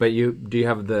 But do you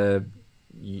have the...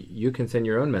 You can send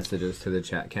your own messages to the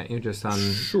chat, can't you? Just on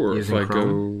Sure, using if I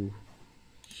Chrome? go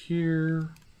here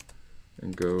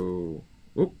and go...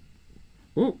 Whoop,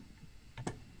 whoop.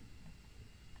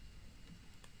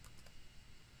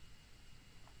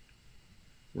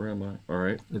 Where am I? All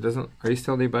right. It doesn't... Are you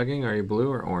still debugging? Are you blue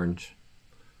or orange?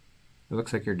 It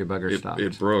looks like your debugger stopped.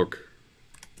 It broke.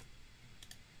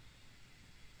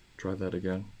 Try that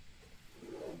again.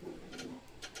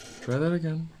 Try that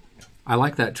again. I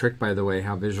like that trick, by the way,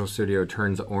 how Visual Studio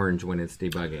turns orange when it's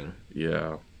debugging.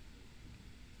 Yeah.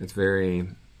 It's very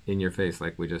in your face,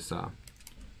 like we just saw.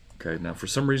 Okay, now for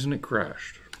some reason it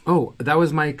crashed. Oh, that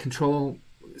was my Control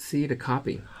C to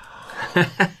copy.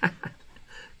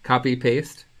 Copy,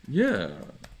 paste? Yeah,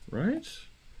 right?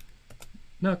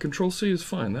 No, Control C is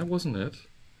fine. That wasn't it.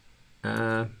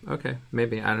 Okay,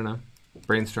 maybe. I don't know.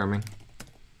 Brainstorming.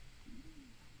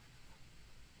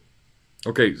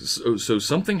 Okay, so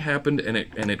something happened and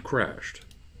it crashed.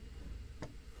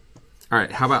 All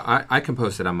right, how about I can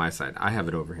post it on my side. I have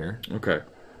it over here. Okay.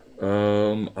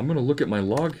 I'm going to look at my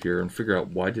log here and figure out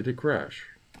why did it crash.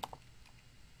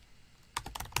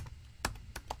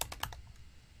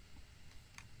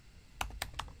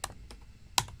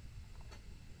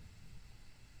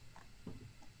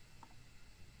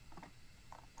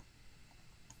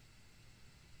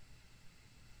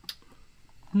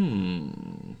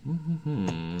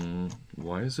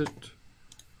 Why is it?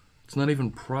 It's not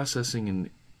even processing an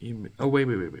image. Oh, wait.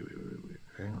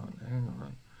 Hang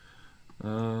on.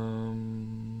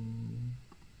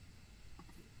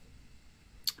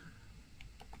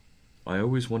 I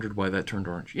always wondered why that turned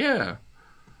orange. Yeah.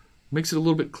 Makes it a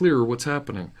little bit clearer what's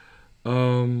happening.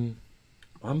 I'm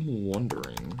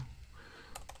wondering.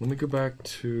 Let me go back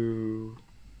to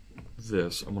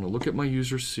this. I'm going to look at my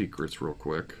user secrets real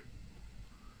quick.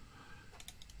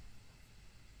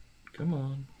 Come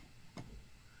on.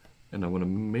 And I want to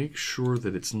make sure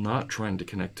that it's not trying to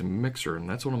connect to Mixer, and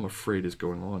that's what I'm afraid is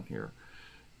going on here.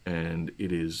 And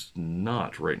it is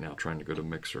not right now trying to go to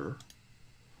Mixer.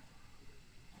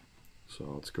 So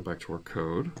let's go back to our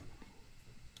code.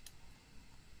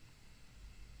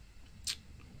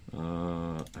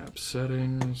 App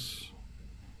settings.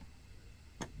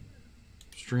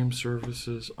 Stream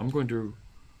services. I'm going to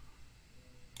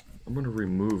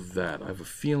remove that. I have a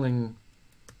feeling...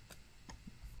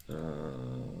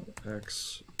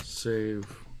 X save.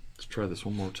 Let's try this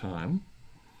one more time.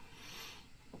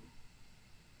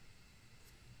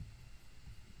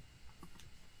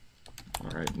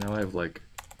 All right, now I have like,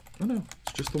 oh no,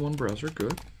 it's just the one browser.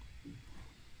 Good.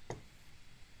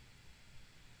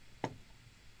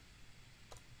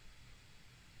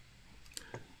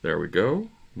 There we go.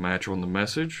 Match on the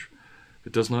message.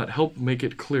 It does not help make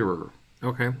it clearer.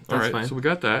 Okay, that's fine. So we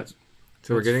got that.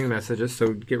 So we're getting messages,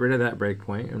 so get rid of that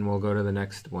breakpoint, and we'll go to the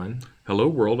next one. Hello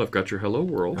world, I've got your hello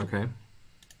world. Okay.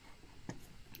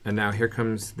 And now here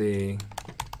comes the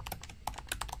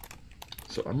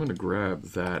So I'm going to grab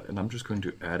that, and I'm just going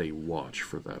to add a watch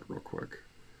for that real quick.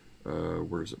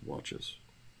 Where is it? Watches.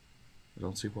 I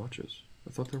don't see watches.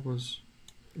 I thought there was...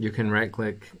 You can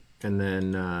right-click, and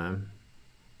then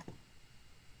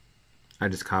I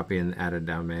just copy and add it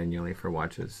down manually for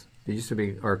watches. It used to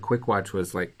be, or quick watch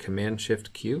was like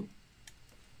Command-Shift-Q.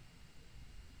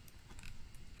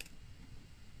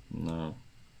 No. All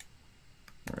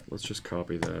right, let's just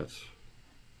copy that.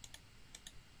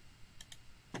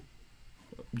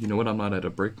 You know what? I'm not at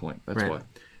a breakpoint. That's why.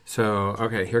 So,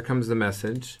 okay, here comes the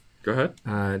message. Go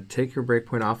ahead. Take your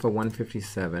breakpoint off of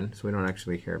 157, so we don't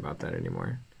actually care about that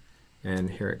anymore. And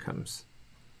here it comes.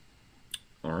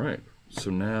 All right. So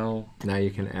now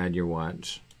you can add your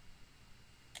watch.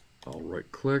 I'll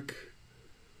right-click,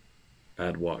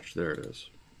 add watch. There it is.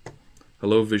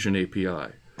 Hello, Vision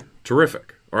API.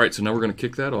 Terrific. All right, so now we're going to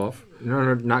kick that off.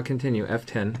 No, not continue.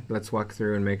 F10. Let's walk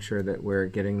through and make sure that we're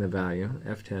getting the value.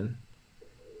 F10.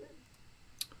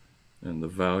 And the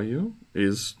value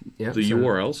is the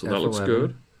URL, so F11. That looks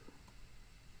good.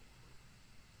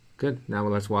 Good. Now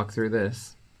let's walk through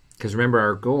this. Because remember,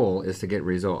 our goal is to get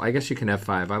result. I guess you can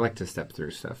F5. I like to step through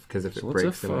stuff, because if it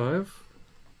breaks... Let's F5.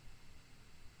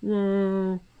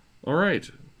 Well, all right.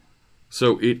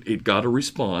 So it got a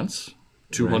response.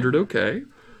 200 okay.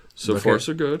 So far,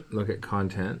 so good. Look at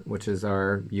content, which is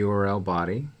our URL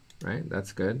body, right?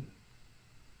 That's good.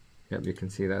 Yep, you can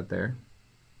see that there.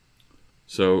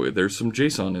 So there's some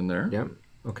JSON in there. Yep.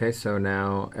 Okay, so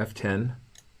now F10.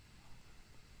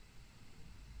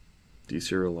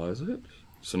 Deserialize it.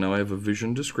 So now I have a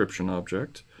vision description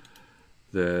object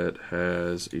that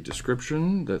has a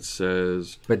description that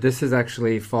says... But this is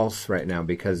actually false right now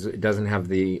because it doesn't have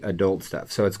the adult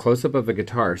stuff. So it's close-up of a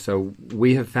guitar. So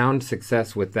we have found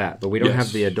success with that, but we don't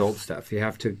have the adult stuff. You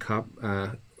have to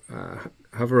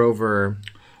hover over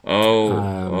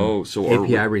so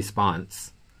API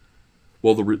response.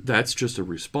 Well, that's just a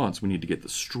response. We need to get the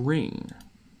string,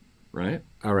 right?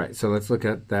 All right, so let's look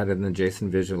at that in the JSON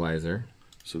visualizer.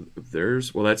 So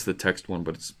that's the text one,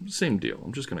 but it's the same deal.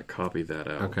 I'm just going to copy that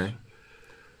out. Okay.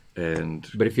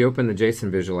 But if you open the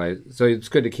JSON visualizer, so it's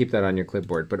good to keep that on your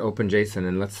clipboard, but open JSON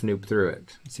and let's snoop through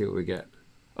it and see what we get.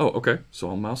 Oh, okay. So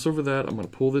I'll mouse over that. I'm going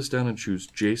to pull this down and choose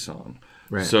JSON.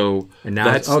 Right. So and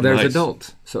now there's nice.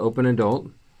 Adult. So open adult.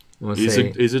 We'll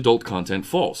is adult content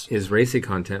false? Is racy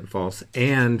content false?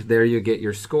 And there you get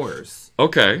your scores.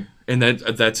 Okay. And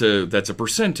that's a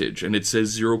percentage, and it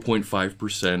says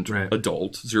 0.5%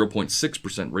 adult,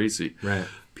 0.6% racy. Right.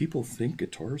 People think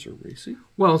guitars are racy?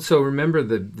 Well, so remember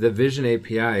the Vision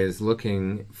API is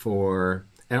looking for,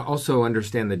 and also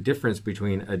understand the difference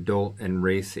between adult and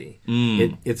racy.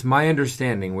 It's my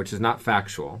understanding, which is not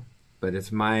factual, but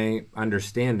it's my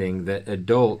understanding that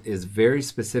adult is very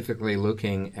specifically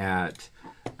looking at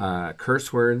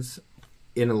curse words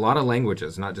in a lot of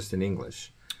languages, not just in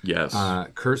English. Yes.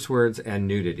 Curse words and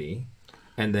nudity.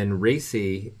 And then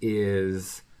racy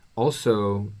is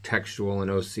also textual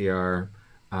and OCR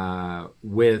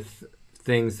with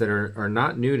things that are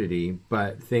not nudity,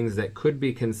 but things that could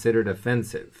be considered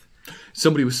offensive.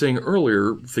 Somebody was saying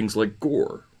earlier things like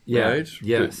gore, right?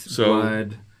 Yes.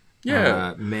 Blood,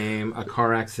 maim, a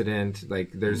car accident.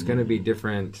 Like there's going to be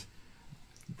different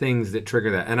things that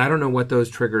trigger that. And I don't know what those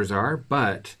triggers are,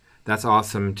 but... That's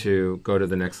awesome to go to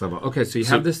the next level. Okay, so you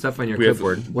have this stuff on your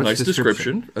clipboard. What's nice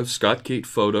description of Scott Kate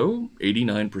photo,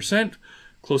 89%,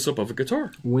 close-up of a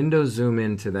guitar. Windows zoom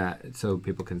into that so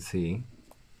people can see.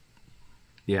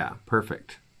 Yeah,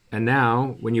 perfect. And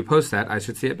now, when you post that, I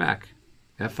should see it back.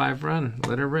 F5 run,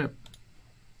 let her rip.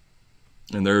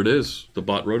 And there it is. The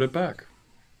bot wrote it back.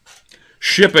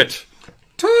 Ship it!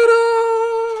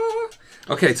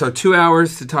 Ta-da! Okay, so 2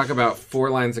 hours to talk about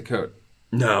 4 lines of code.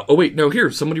 No. Oh, wait. No, here.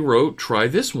 Somebody wrote, try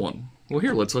this one. Well,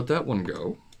 here, let's let that one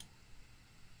go.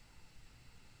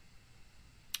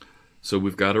 So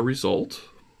we've got a result.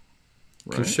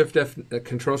 Right?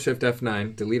 Control Shift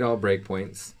F9, delete all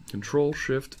breakpoints. Control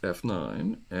Shift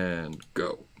F9, and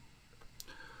go.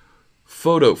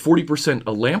 Photo, 40%,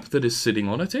 a lamp that is sitting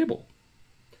on a table.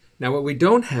 Now, what we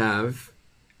don't have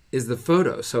is the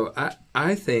photo. So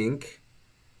I think...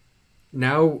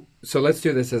 Now, so let's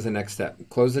do this as a next step.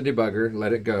 Close the debugger,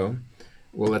 let it go.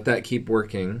 We'll let that keep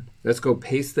working. Let's go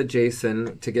paste the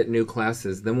JSON to get new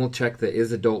classes. Then we'll check the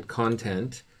is adult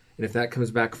content. And if that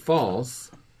comes back false,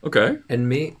 okay. And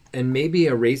maybe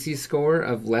a racy score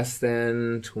of less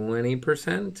than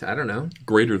 20%. I don't know.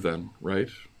 Greater than, right?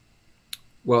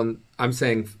 Well, I'm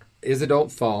saying is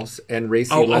adult false and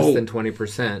racy less than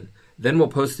 20%. Then we'll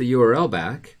post the URL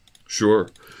back. Sure.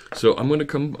 So I'm going to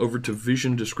come over to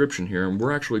vision description here, and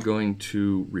we're actually going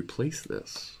to replace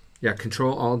this. Yeah,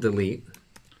 Control-Alt-Delete.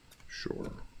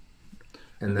 Sure.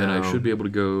 And then I should be able to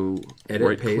go edit,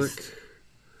 right-click. paste.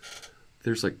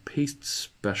 There's like paste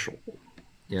special.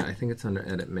 Yeah, I think it's under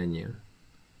edit menu.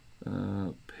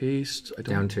 Paste. I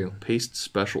don't, Down to. Paste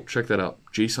special. Check that out.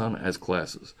 JSON as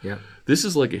classes. Yeah. This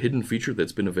is like a hidden feature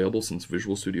that's been available since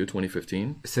Visual Studio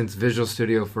 2015. Since Visual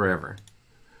Studio forever.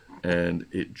 And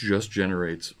it just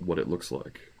generates what it looks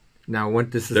like. Now, what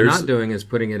this is not doing is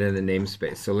putting it in the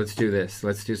namespace. So let's do this.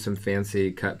 Let's do some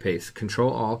fancy cut paste.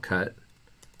 Control Alt cut.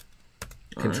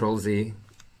 Control Z.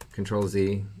 Control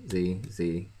Z. Z.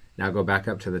 Z. Now go back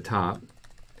up to the top.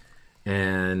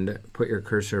 And put your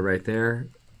cursor right there.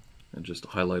 And just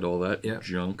highlight all that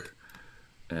junk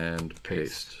and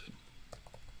paste.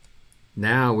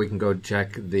 Now we can go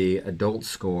check the adult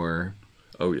score.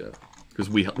 Oh, yeah. Because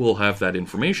we'll have that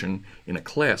information in a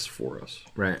class for us.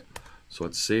 Right. So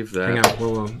let's save that. Hang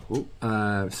on.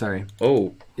 Whoa. Sorry.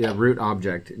 Oh. Yeah, root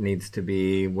object needs to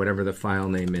be whatever the file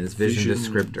name is. Vision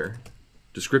descriptor.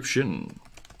 Description.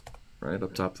 Right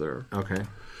up top there. Okay.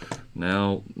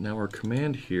 Now our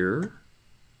command here.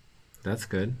 That's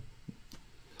good.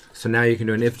 So now you can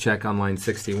do an if check on line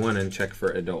 61 and check for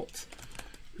adults.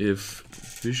 If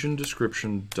vision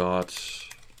description dot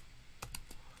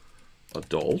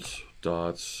adult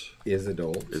dot is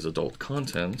adult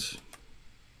content,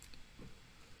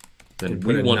 then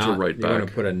we want to write back. You want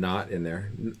to put a not in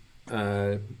there.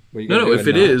 No. If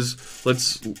it is,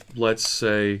 let's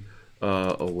say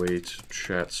await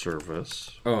chat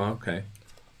service. Oh, okay.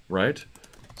 Right.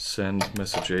 Send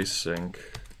message async.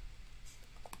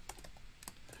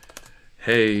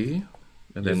 Hey,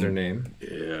 and then username.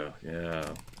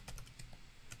 Yeah.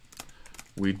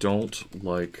 We don't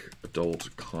like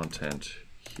adult content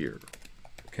here.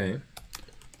 Okay.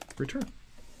 Return.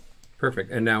 Perfect.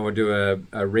 And now we'll do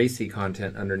a racy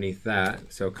content underneath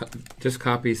that. So just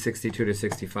copy 62 to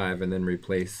 65 and then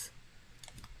replace.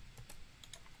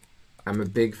 I'm a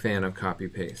big fan of copy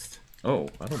paste. Oh,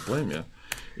 I don't blame you.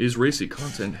 Is racy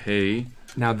content, hey.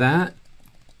 Now that...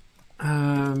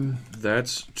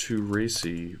 that's too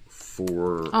racy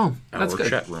for our good.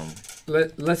 Chat room.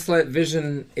 Let's let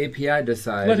Vision API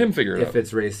decide. Let him figure it out. If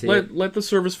it's racy. Let the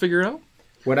service figure it out.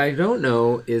 What I don't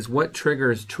know is what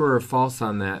triggers true or false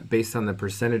on that based on the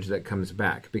percentage that comes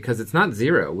back. Because it's not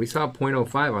 0. We saw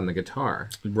 0.05 on the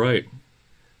guitar. Right.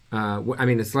 I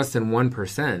mean, it's less than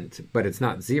 1%, but it's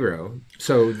not 0.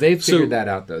 So they've figured that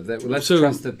out, though. Let's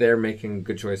trust that they're making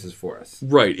good choices for us.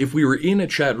 Right. If we were in a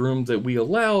chat room that we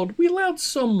allowed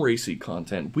some racy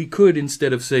content. We could,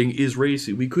 instead of saying is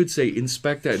racy, we could say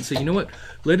inspect that and say, you know what,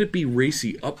 let it be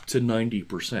racy up to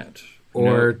 90%.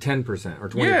 Or 10% or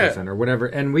 20% or whatever.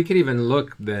 And we could even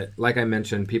look that, like I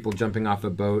mentioned, people jumping off a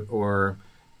boat or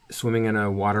swimming in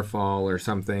a waterfall or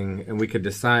something, and we could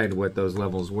decide what those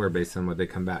levels were based on what they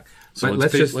come back. So but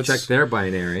let's check their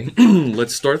binary.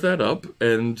 Let's start that up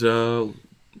and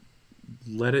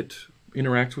let it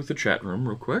interact with the chat room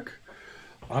real quick.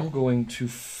 I'm going to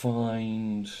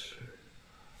find...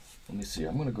 Let me see.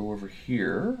 I'm going to go over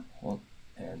here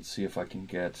and see if I can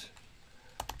get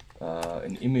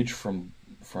an image from...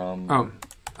 Oh,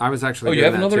 I was actually... Oh, you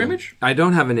have another image? I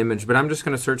don't have an image, but I'm just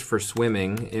going to search for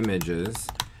swimming images.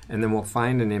 And then we'll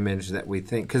find an image that we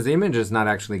think... Because the image is not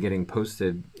actually getting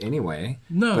posted anyway.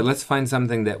 No. But let's find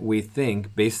something that we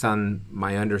think, based on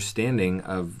my understanding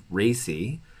of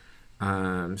racy.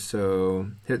 Olympic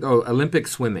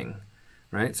swimming,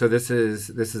 right? So this is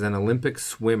an Olympic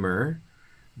swimmer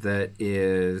that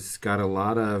is got a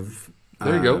lot of...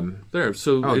 There you go. There.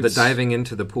 So the diving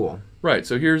into the pool. Right.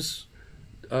 So here's...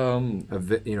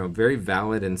 very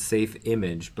valid and safe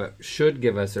image, but should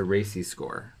give us a racy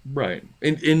score. Right.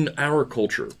 In our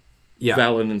culture,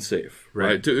 valid and safe.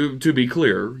 Right. To be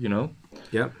clear,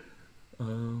 Yep.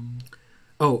 And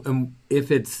if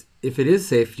it is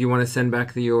safe, do you want to send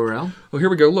back the URL? Oh, here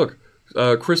we go. Look,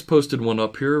 Chris posted one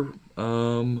up here,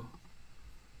 and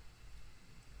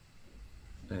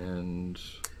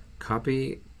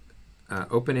copy.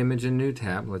 Open image in new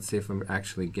tab. Let's see if I'm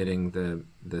actually getting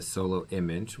the solo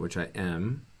image, which I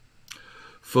am.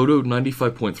 Photo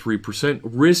 95.3%.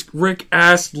 Rick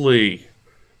Astley.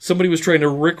 Somebody was trying to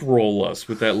rickroll us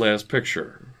with that last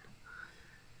picture.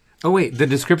 Oh, wait. The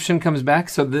description comes back?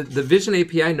 So the Vision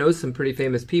API knows some pretty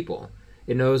famous people.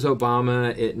 It knows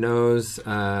Obama. It knows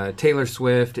Taylor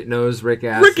Swift. It knows Rick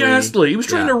Astley. Rick Astley. He was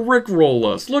trying to rickroll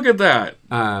us. Look at that.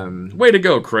 Way to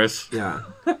go, Chris. Yeah.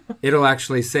 It'll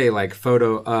actually say, like,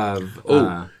 photo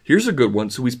of... here's a good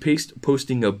one. So he's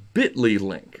posting a bit.ly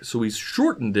link. So he's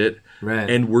shortened it,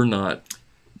 and we're not...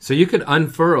 So you could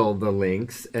unfurl the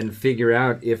links and figure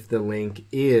out if the link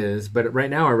is... But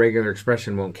right now, our regular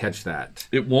expression won't catch that.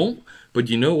 It won't? But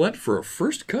you know what? For a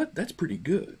first cut, that's pretty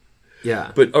good.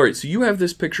 Yeah. But all right, so you have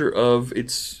this picture of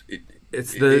it's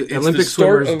the Olympic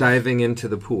swimmers diving into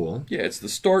the pool. Yeah, it's the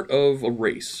start of a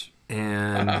race.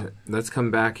 And let's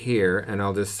come back here, and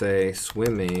I'll just say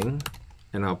swimming,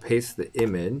 and I'll paste the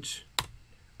image.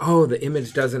 Oh, the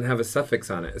image doesn't have a suffix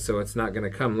on it, so it's not going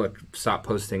to come. Look, stop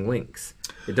posting links.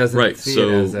 It doesn't see it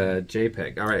as a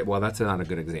JPEG. All right, well, that's not a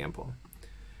good example.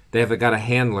 They have got a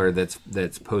handler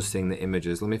that's posting the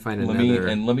images. Let me find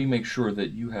another. Let me make sure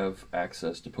that you have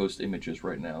access to post images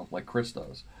right now, like Chris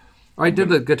does. Oh,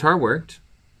 the guitar worked.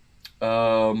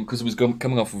 Because it was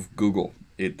coming off of Google.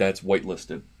 That's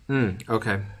whitelisted.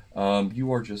 Okay.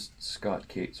 You are just Scott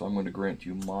Kate, so I'm going to grant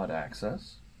you mod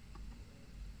access.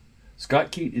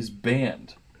 Scott Kate is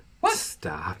banned. What?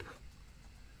 Stop.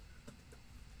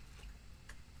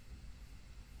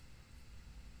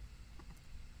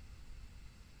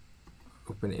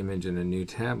 Open image in a new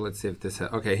tab. Let's see if this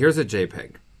has... Okay, here's a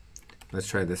JPEG. Let's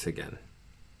try this again.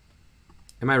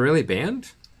 Am I really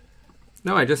banned?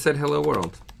 No, I just said hello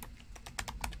world.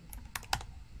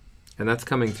 And that's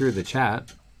coming through the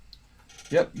chat.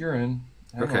 Yep, you're in.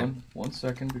 Hang on 1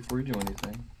 second before you do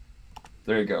anything.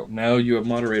 There you go. Now you have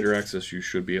moderator access. You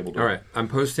should be able to. All right. I'm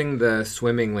posting the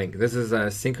swimming link. This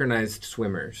is synchronized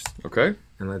swimmers. Okay.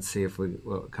 And let's see if it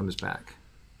comes back.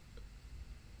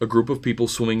 A group of people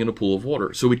swimming in a pool of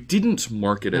water. So it didn't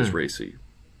mark it as racy.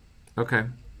 Okay.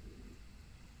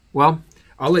 Well,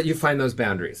 I'll let you find those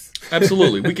boundaries.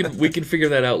 Absolutely. We can figure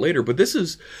that out later. But this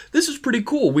is pretty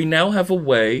cool. We now have a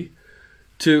way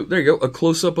to, there you go, a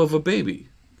close-up of a baby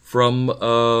from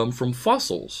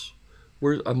Fossils.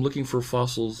 I'm looking for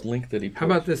Fossils link that he posted. How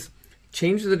about this?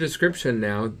 Change the description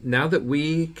now. Now that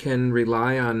we can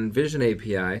rely on Vision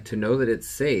API to know that it's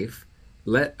safe,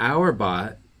 let our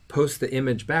bot post the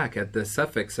image back at the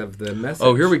suffix of the message.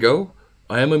 Oh, here we go.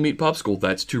 I am a meat popsicle.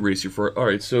 That's too racy for it. All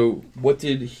right, so what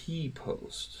did he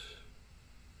post?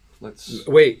 Let's...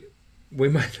 Wait. We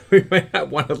might not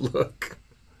want to look.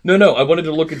 No, I wanted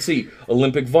to look and see.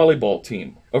 Olympic volleyball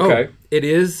team. Okay. Oh, it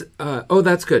is.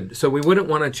 That's good. So we wouldn't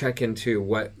want to check into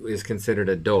what is considered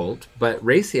adult, but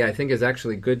racy, I think, is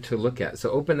actually good to look at.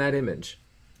 So open that image.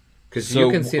 Because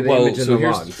you can see the image in the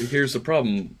logs. Here's the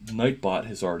problem. Nightbot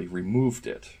has already removed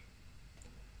it.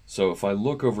 So if I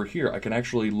look over here, I can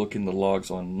actually look in the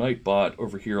logs on Nightbot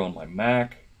over here on my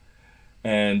Mac.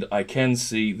 And I can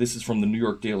see, this is from the New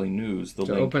York Daily News. The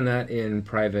link. Open that in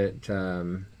private...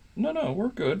 No, we're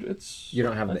good. You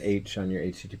don't have the H on your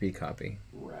HTTP copy.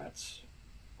 Rats.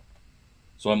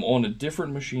 So I'm on a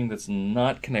different machine that's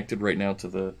not connected right now to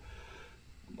the...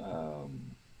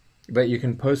 But you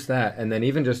can post that, and then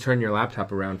even just turn your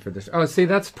laptop around for this. Oh, see,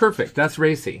 that's perfect. That's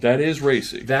racy. That is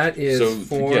racy. That is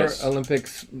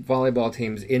Olympics volleyball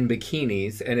teams in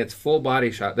bikinis, and it's full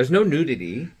body shot. There's no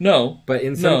nudity. No. But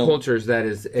in some cultures, that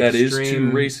is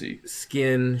too racy.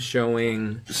 Skin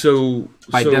showing. So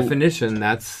by definition,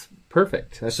 that's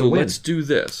perfect. That's a win. Let's do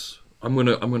this. I'm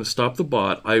gonna stop the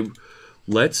bot.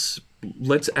 Let's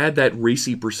add that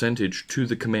racy percentage to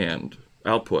the command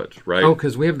output, right? Oh,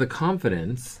 because we have the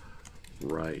confidence.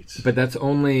 Right. But that's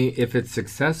only if it's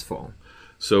successful.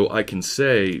 So I can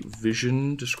say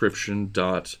vision description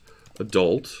dot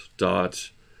adult dot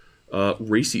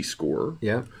racy score.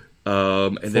 Yeah.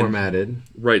 And formatted. Then,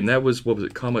 right, and that was, what was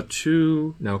it, comma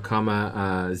 2? No,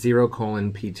 comma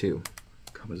 0:P2.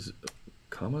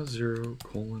 Comma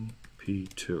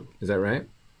 0:P2. Is that right?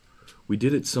 We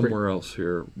did it somewhere else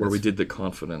here where we did the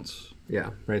confidence.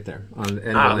 Yeah, right there on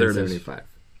end line 75.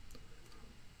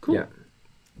 Cool. Yeah.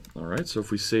 All right, so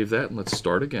if we save that and let's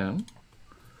start again.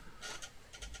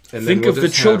 And think of the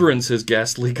children, says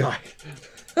Ghastly Guy.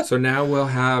 So now we'll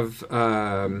have...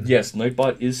 Yes,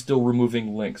 Nightbot is still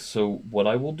removing links. So what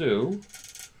I will do,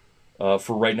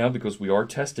 for right now, because we are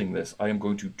testing this, I am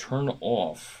going to turn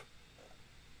off...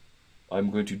 I'm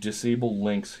going to disable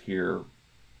links here.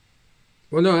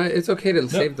 Well, no, it's okay to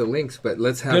save the links, but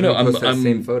let's have post that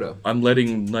same photo. I'm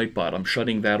letting Nightbot, I'm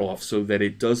shutting that off so that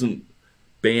it doesn't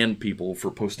ban people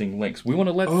for posting links. We want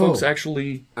to let folks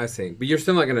actually... I see. But you're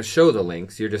still not going to show the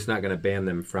links. You're just not going to ban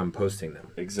them from posting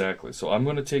them. Exactly. So I'm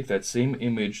going to take that same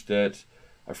image that,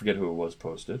 I forget who it was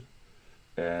posted,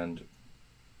 and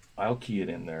I'll key it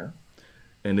in there,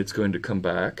 and it's going to come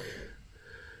back...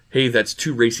 Hey, that's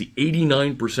too racy.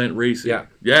 89% racy. Yeah.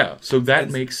 Yeah, so that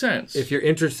makes sense. If you're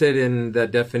interested in the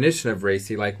definition of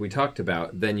racy, like we talked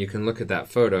about, then you can look at that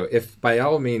photo. If by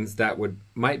all means that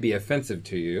might be offensive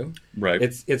to you. Right.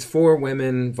 It's for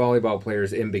women volleyball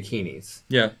players in bikinis.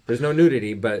 Yeah. There's no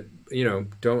nudity, but,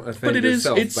 don't offend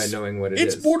yourself by knowing what it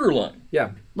is. It's borderline.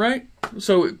 Yeah. Right?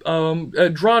 So,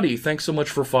 Drawdy, thanks so much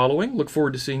for following. Look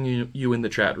forward to seeing you in the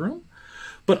chat room.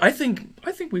 But I think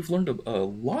we've learned a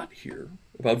lot here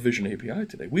about Vision API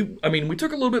today. We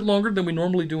took a little bit longer than we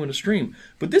normally do in a stream,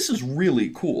 but this is really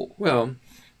cool. Well,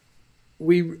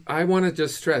 I want to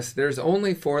just stress there's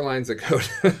only 4 lines of code.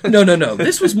 No.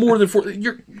 This was more than 4.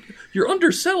 You're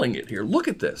underselling it here. Look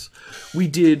at this. We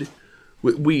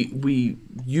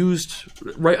used,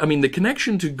 right? I mean, the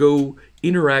connection to go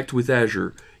interact with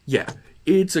Azure. Yeah,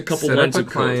 it's a couple lines of code. Set up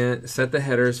a client, set the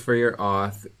headers for your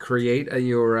auth, create a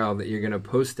URL that you're going to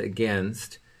post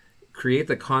against, create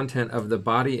the content of the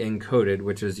body encoded,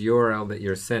 which is URL that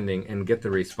you're sending, and get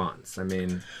the response. I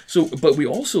mean... But we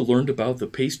also learned about the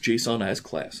paste JSON as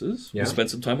classes. Yeah. We spent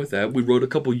some time with that. We wrote a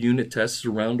couple unit tests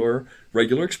around our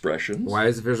regular expressions. Why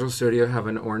does Visual Studio have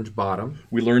an orange bottom?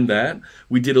 We learned that.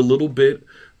 We did a little bit...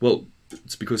 Well,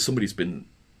 it's because somebody's been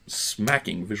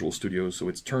smacking Visual Studio, so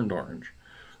it's turned orange.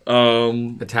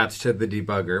 Attached to the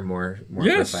debugger, more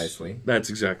precisely. That's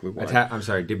exactly why. I'm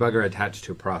sorry, debugger attached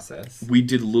to process. We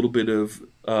did a little bit of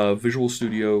Visual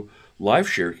Studio live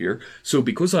share here. So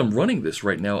because I'm running this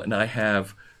right now and I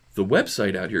have the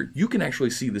website out here, you can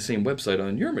actually see the same website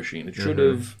on your machine. It should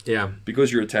have,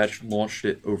 because you're attached, launched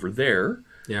it over there.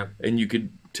 Yeah. And you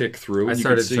could tick through. I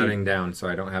started shutting down, so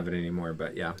I don't have it anymore,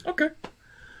 but yeah. Okay.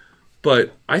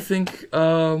 But I think...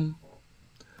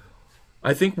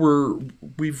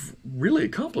 we've really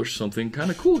accomplished something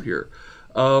kind of cool here.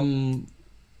 World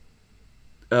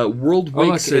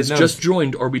Wake says, just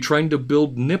joined. Are we trying to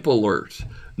build Nip Alert?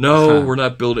 No, we're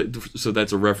not building. So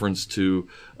that's a reference to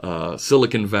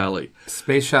Silicon Valley.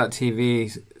 Space Shot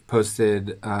TV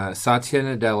posted Satya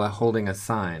Nadella holding a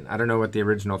sign. I don't know what the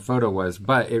original photo was,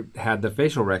 but it had the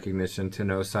facial recognition to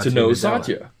know Satya Nadella.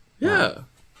 Satya. Yeah.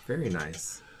 Very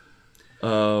nice.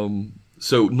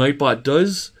 So Nightbot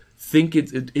does... think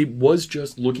it was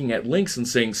just looking at links and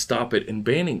saying stop it and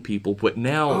banning people, but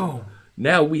now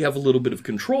we have a little bit of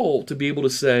control to be able to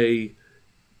say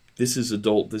this is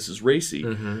adult, this is racy.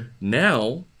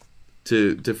 Now,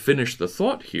 to finish the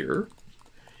thought here,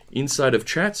 inside of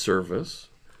chat service,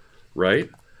 right,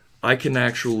 I can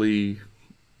actually,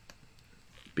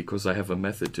 because I have a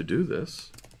method to do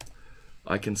this,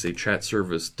 I can say chat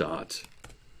service dot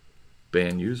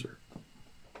ban user.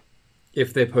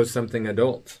 If they post something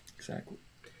adult. Exactly.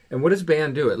 And what does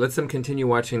ban do? It lets them continue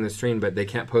watching the stream, but they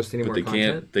can't post any more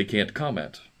content? They can't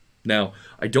comment. Now,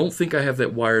 I don't think I have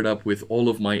that wired up with all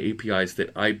of my APIs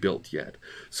that I built yet.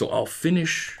 So I'll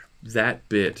finish that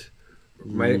bit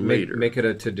later. Make it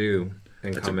a to-do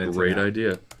and That's comment. That's a great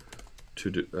idea.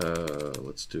 To-do.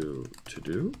 Let's do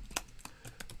to-do.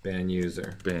 Ban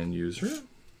user. Ban user.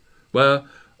 Well,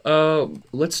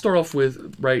 let's start off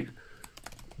with,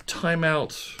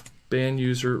 timeout... ban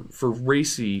user. For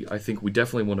racy, I think we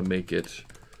definitely want to make it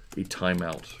a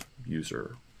timeout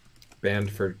user.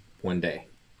 Banned for 1 day.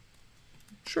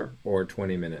 Sure. Or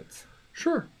 20 minutes.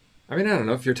 Sure. I mean, I don't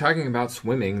know. If you're talking about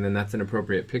swimming, then that's an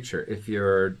appropriate picture. If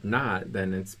you're not,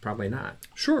 then it's probably not.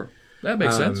 Sure. That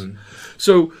makes sense.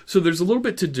 So there's a little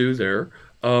bit to do there.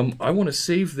 I want to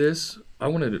save this.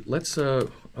 Let's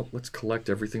collect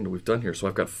everything that we've done here. So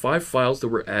I've got 5 files that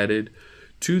were added,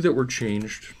 2 that were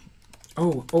changed.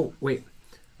 Oh, wait.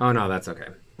 Oh, no, that's okay.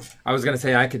 I was going to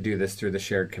say I could do this through the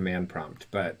shared command prompt,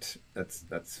 but that's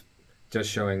just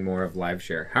showing more of live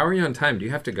share. How are you on time? Do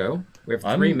you have to go? We have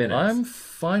 3 minutes. I'm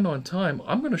fine on time.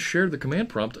 I'm going to share the command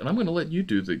prompt, and I'm going to let you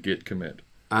do the git commit.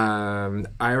 I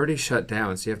already shut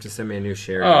down, so you have to send me a new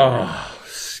share. Oh,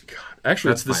 God.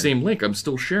 Actually, it's the same link. I'm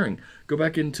still sharing. Go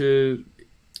back into...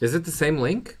 Is it the same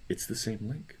link? It's the same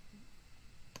link.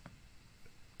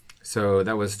 So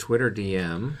that was Twitter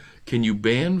DM. Can you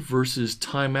ban versus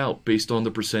timeout based on the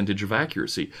percentage of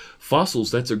accuracy? Fossils,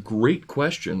 that's a great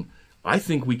question. I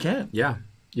think we can. Yeah,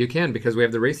 you can because we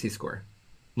have the racy score.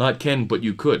 Not can, but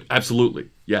you could.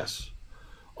 Absolutely. Yes.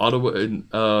 Ottawa,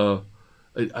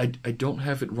 I don't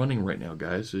have it running right now,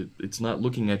 guys. It's not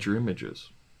looking at your images.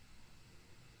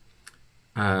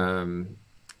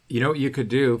 You know what you could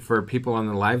do for people on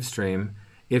the live stream?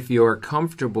 If you're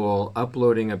comfortable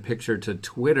uploading a picture to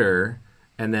Twitter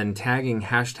and then tagging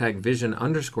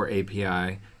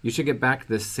 #vision_API, you should get back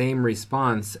the same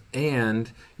response.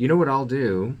 And you know what I'll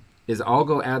do is I'll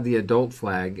go add the adult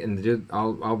flag and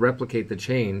I'll replicate the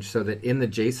change so that in the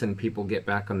JSON people get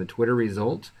back on the Twitter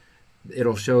result.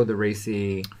 It'll show the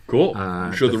racy. Cool.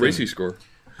 Show the racy score.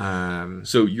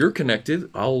 So you're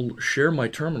connected. I'll share my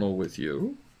terminal with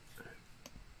you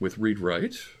with read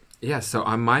write. Yeah, so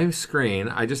on my screen,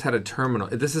 I just had a terminal.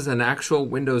 This is an actual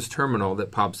Windows terminal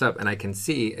that pops up, and I can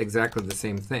see exactly the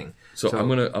same thing. So I'm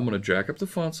gonna jack up the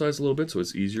font size a little bit so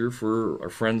it's easier for our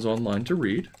friends online to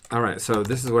read. All right, so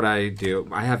this is what I do.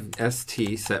 I have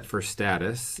ST set for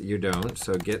status. You don't,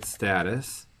 so get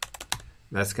status.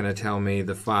 That's going to tell me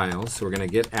the files. So we're going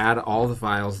to add all the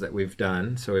files that we've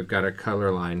done. So we've got our color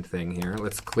line thing here.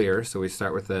 Let's clear. So we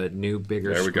start with a new,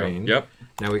 bigger screen. There we go. Yep.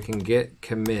 Now we can get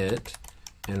commit,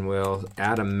 and we'll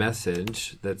add a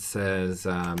message that says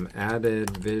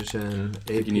added vision API.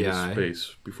 I think you need a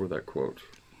space before that quote.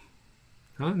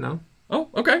 Oh, no. Oh,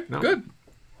 okay. No. Good.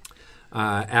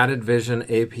 Added vision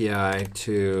API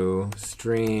to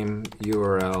stream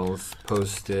URLs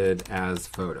posted as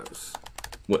photos.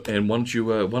 And why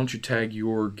don't you tag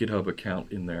your GitHub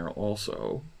account in there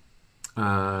also?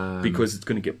 Because it's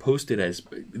going to get posted as,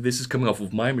 this is coming off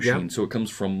of my machine, so it comes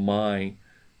from my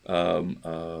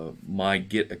my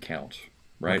Git account,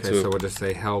 right? Okay, so we'll just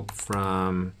say help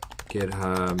from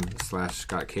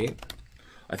GitHub/Scott Cate.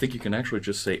 I think you can actually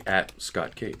just say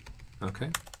 @Scott Cate. Okay,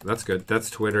 that's good. That's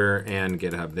Twitter and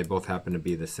GitHub. They both happen to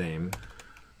be the same.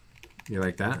 You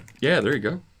like that? Yeah, there you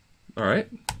go. All right.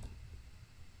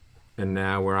 And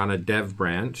now we're on a dev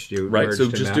branch. You right, merge so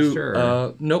to just master,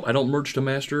 do, nope, I don't merge to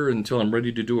master until I'm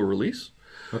ready to do a release.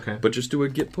 Okay. But just do a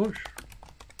git push.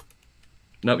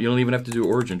 No, you don't even have to do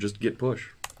origin, just git push.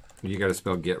 You got to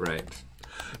spell git right.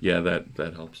 Yeah,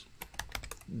 that helps.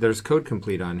 There's code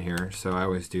complete on here, so I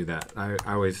always do that. I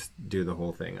always do the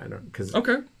whole thing.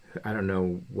 Okay. I don't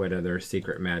know what other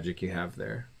secret magic you have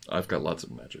there. I've got lots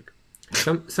of magic.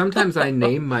 Sometimes I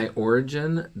name my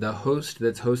origin the host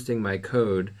that's hosting my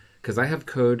code, because I have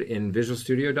code in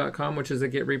visualstudio.com, which is a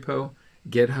Git repo,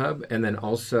 GitHub, and then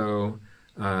also,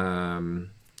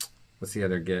 what's the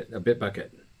other Git? A Bitbucket.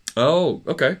 Oh,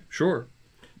 okay, sure.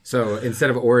 So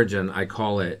instead of origin, I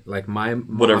call it, like on my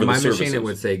machine, it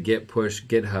would say git push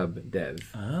GitHub dev.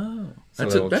 Oh,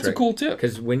 that's a cool tip.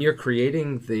 Because when you're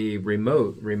creating the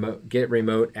git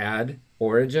remote add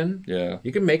origin,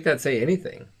 you can make that say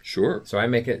anything. Sure. So I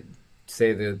make it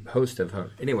say the host of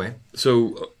host. Anyway.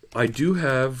 So I do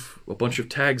have a bunch of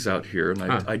tags out here, and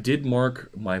I did mark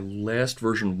my last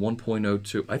version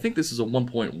 1.02. I think this is a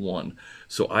 1.1.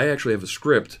 So I actually have a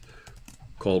script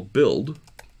called build.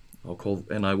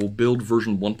 And I will build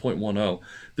version 1.10.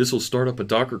 This will start up a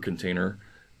Docker container,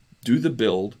 do the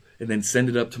build, and then send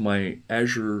it up to my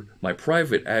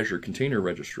private Azure container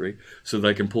registry so that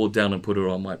I can pull it down and put it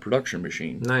on my production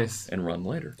machine. Nice. And run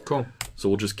later. Cool. So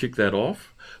we'll just kick that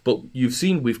off. But you've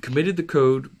seen we've committed the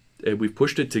code and we've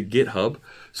pushed it to GitHub.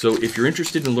 So if you're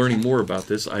interested in learning more about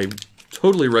this, I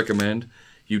totally recommend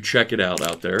you check it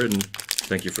out there. And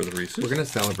thank you for the research. We're going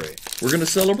to celebrate. We're going to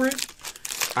celebrate?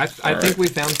 I think we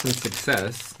found some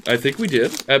success. I think we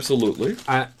did, absolutely.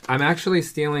 I'm actually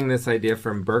stealing this idea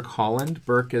from Burke Holland.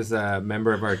 Burke is a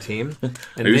member of our team. And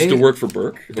I used to work for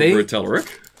Burke over at Telerik.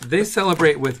 They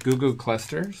celebrate with Google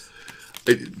clusters.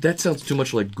 That sounds too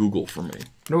much like Google for me.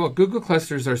 No, well, Google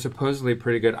clusters are supposedly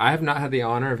pretty good. I have not had the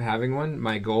honor of having one.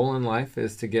 My goal in life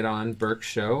is to get on Burke's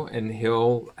show, and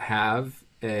he'll have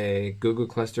a Google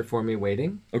cluster for me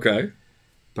waiting. Okay.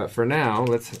 But for now,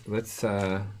 let's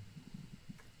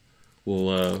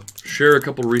we'll share a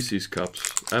couple Reese's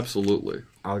cups. Absolutely.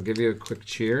 I'll give you a quick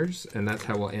cheers, and that's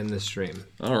how we'll end the stream.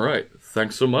 All right.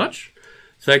 Thanks so much.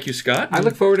 Thank you, Scott. I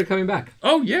look forward to coming back.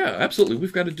 Oh, yeah, absolutely.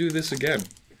 We've got to do this again.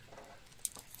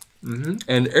 Mm-hmm.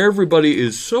 And everybody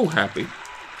is so happy.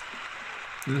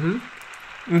 Mm-hmm.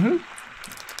 Mm-hmm.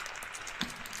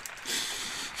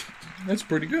 That's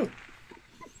pretty good.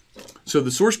 So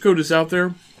the source code is out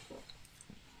there.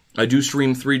 I do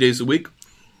stream 3 days a week.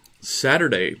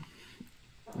 Saturday,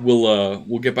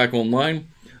 we'll get back online,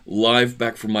 live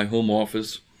back from my home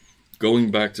office,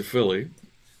 going back to Philly,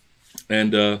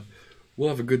 and we'll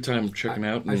have a good time checking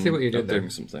out and I see what you did there.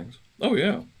 Some things. Oh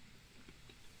yeah,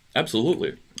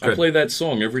 absolutely. Good. I play that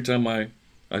song every time I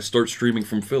start streaming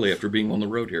from Philly after being on the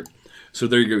road here. So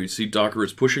there you go. You see, Docker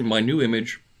is pushing my new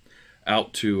image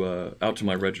out to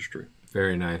my registry.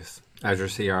 Very nice. Azure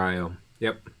CRIO.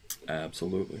 Yep.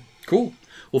 Absolutely. Cool.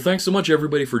 Well, thanks so much,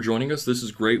 everybody, for joining us. This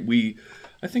is great.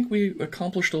 I think we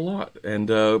accomplished a lot, and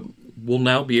we'll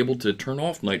now be able to turn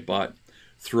off Nightbot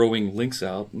throwing links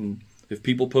out, and if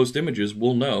people post images,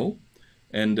 we'll know,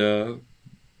 and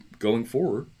going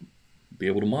forward, be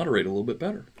able to moderate a little bit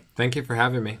better. Thank you for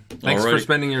having me. Thanks for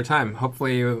spending your time.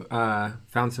 Hopefully you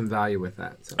found some value with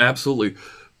that. So. Absolutely.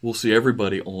 We'll see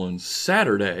everybody on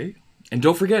Saturday. And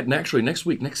don't forget, actually, next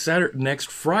week, next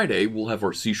Friday, we'll have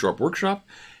our C# workshop.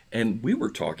 And we were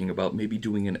talking about maybe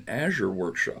doing an Azure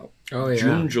workshop. Oh, yeah.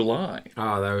 June, July.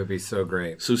 Oh, that would be so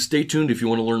great. So stay tuned if you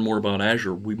want to learn more about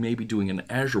Azure. We may be doing an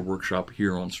Azure workshop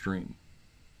here on stream.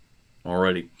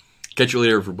 Alrighty. Catch you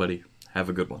later, everybody. Have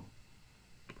a good one.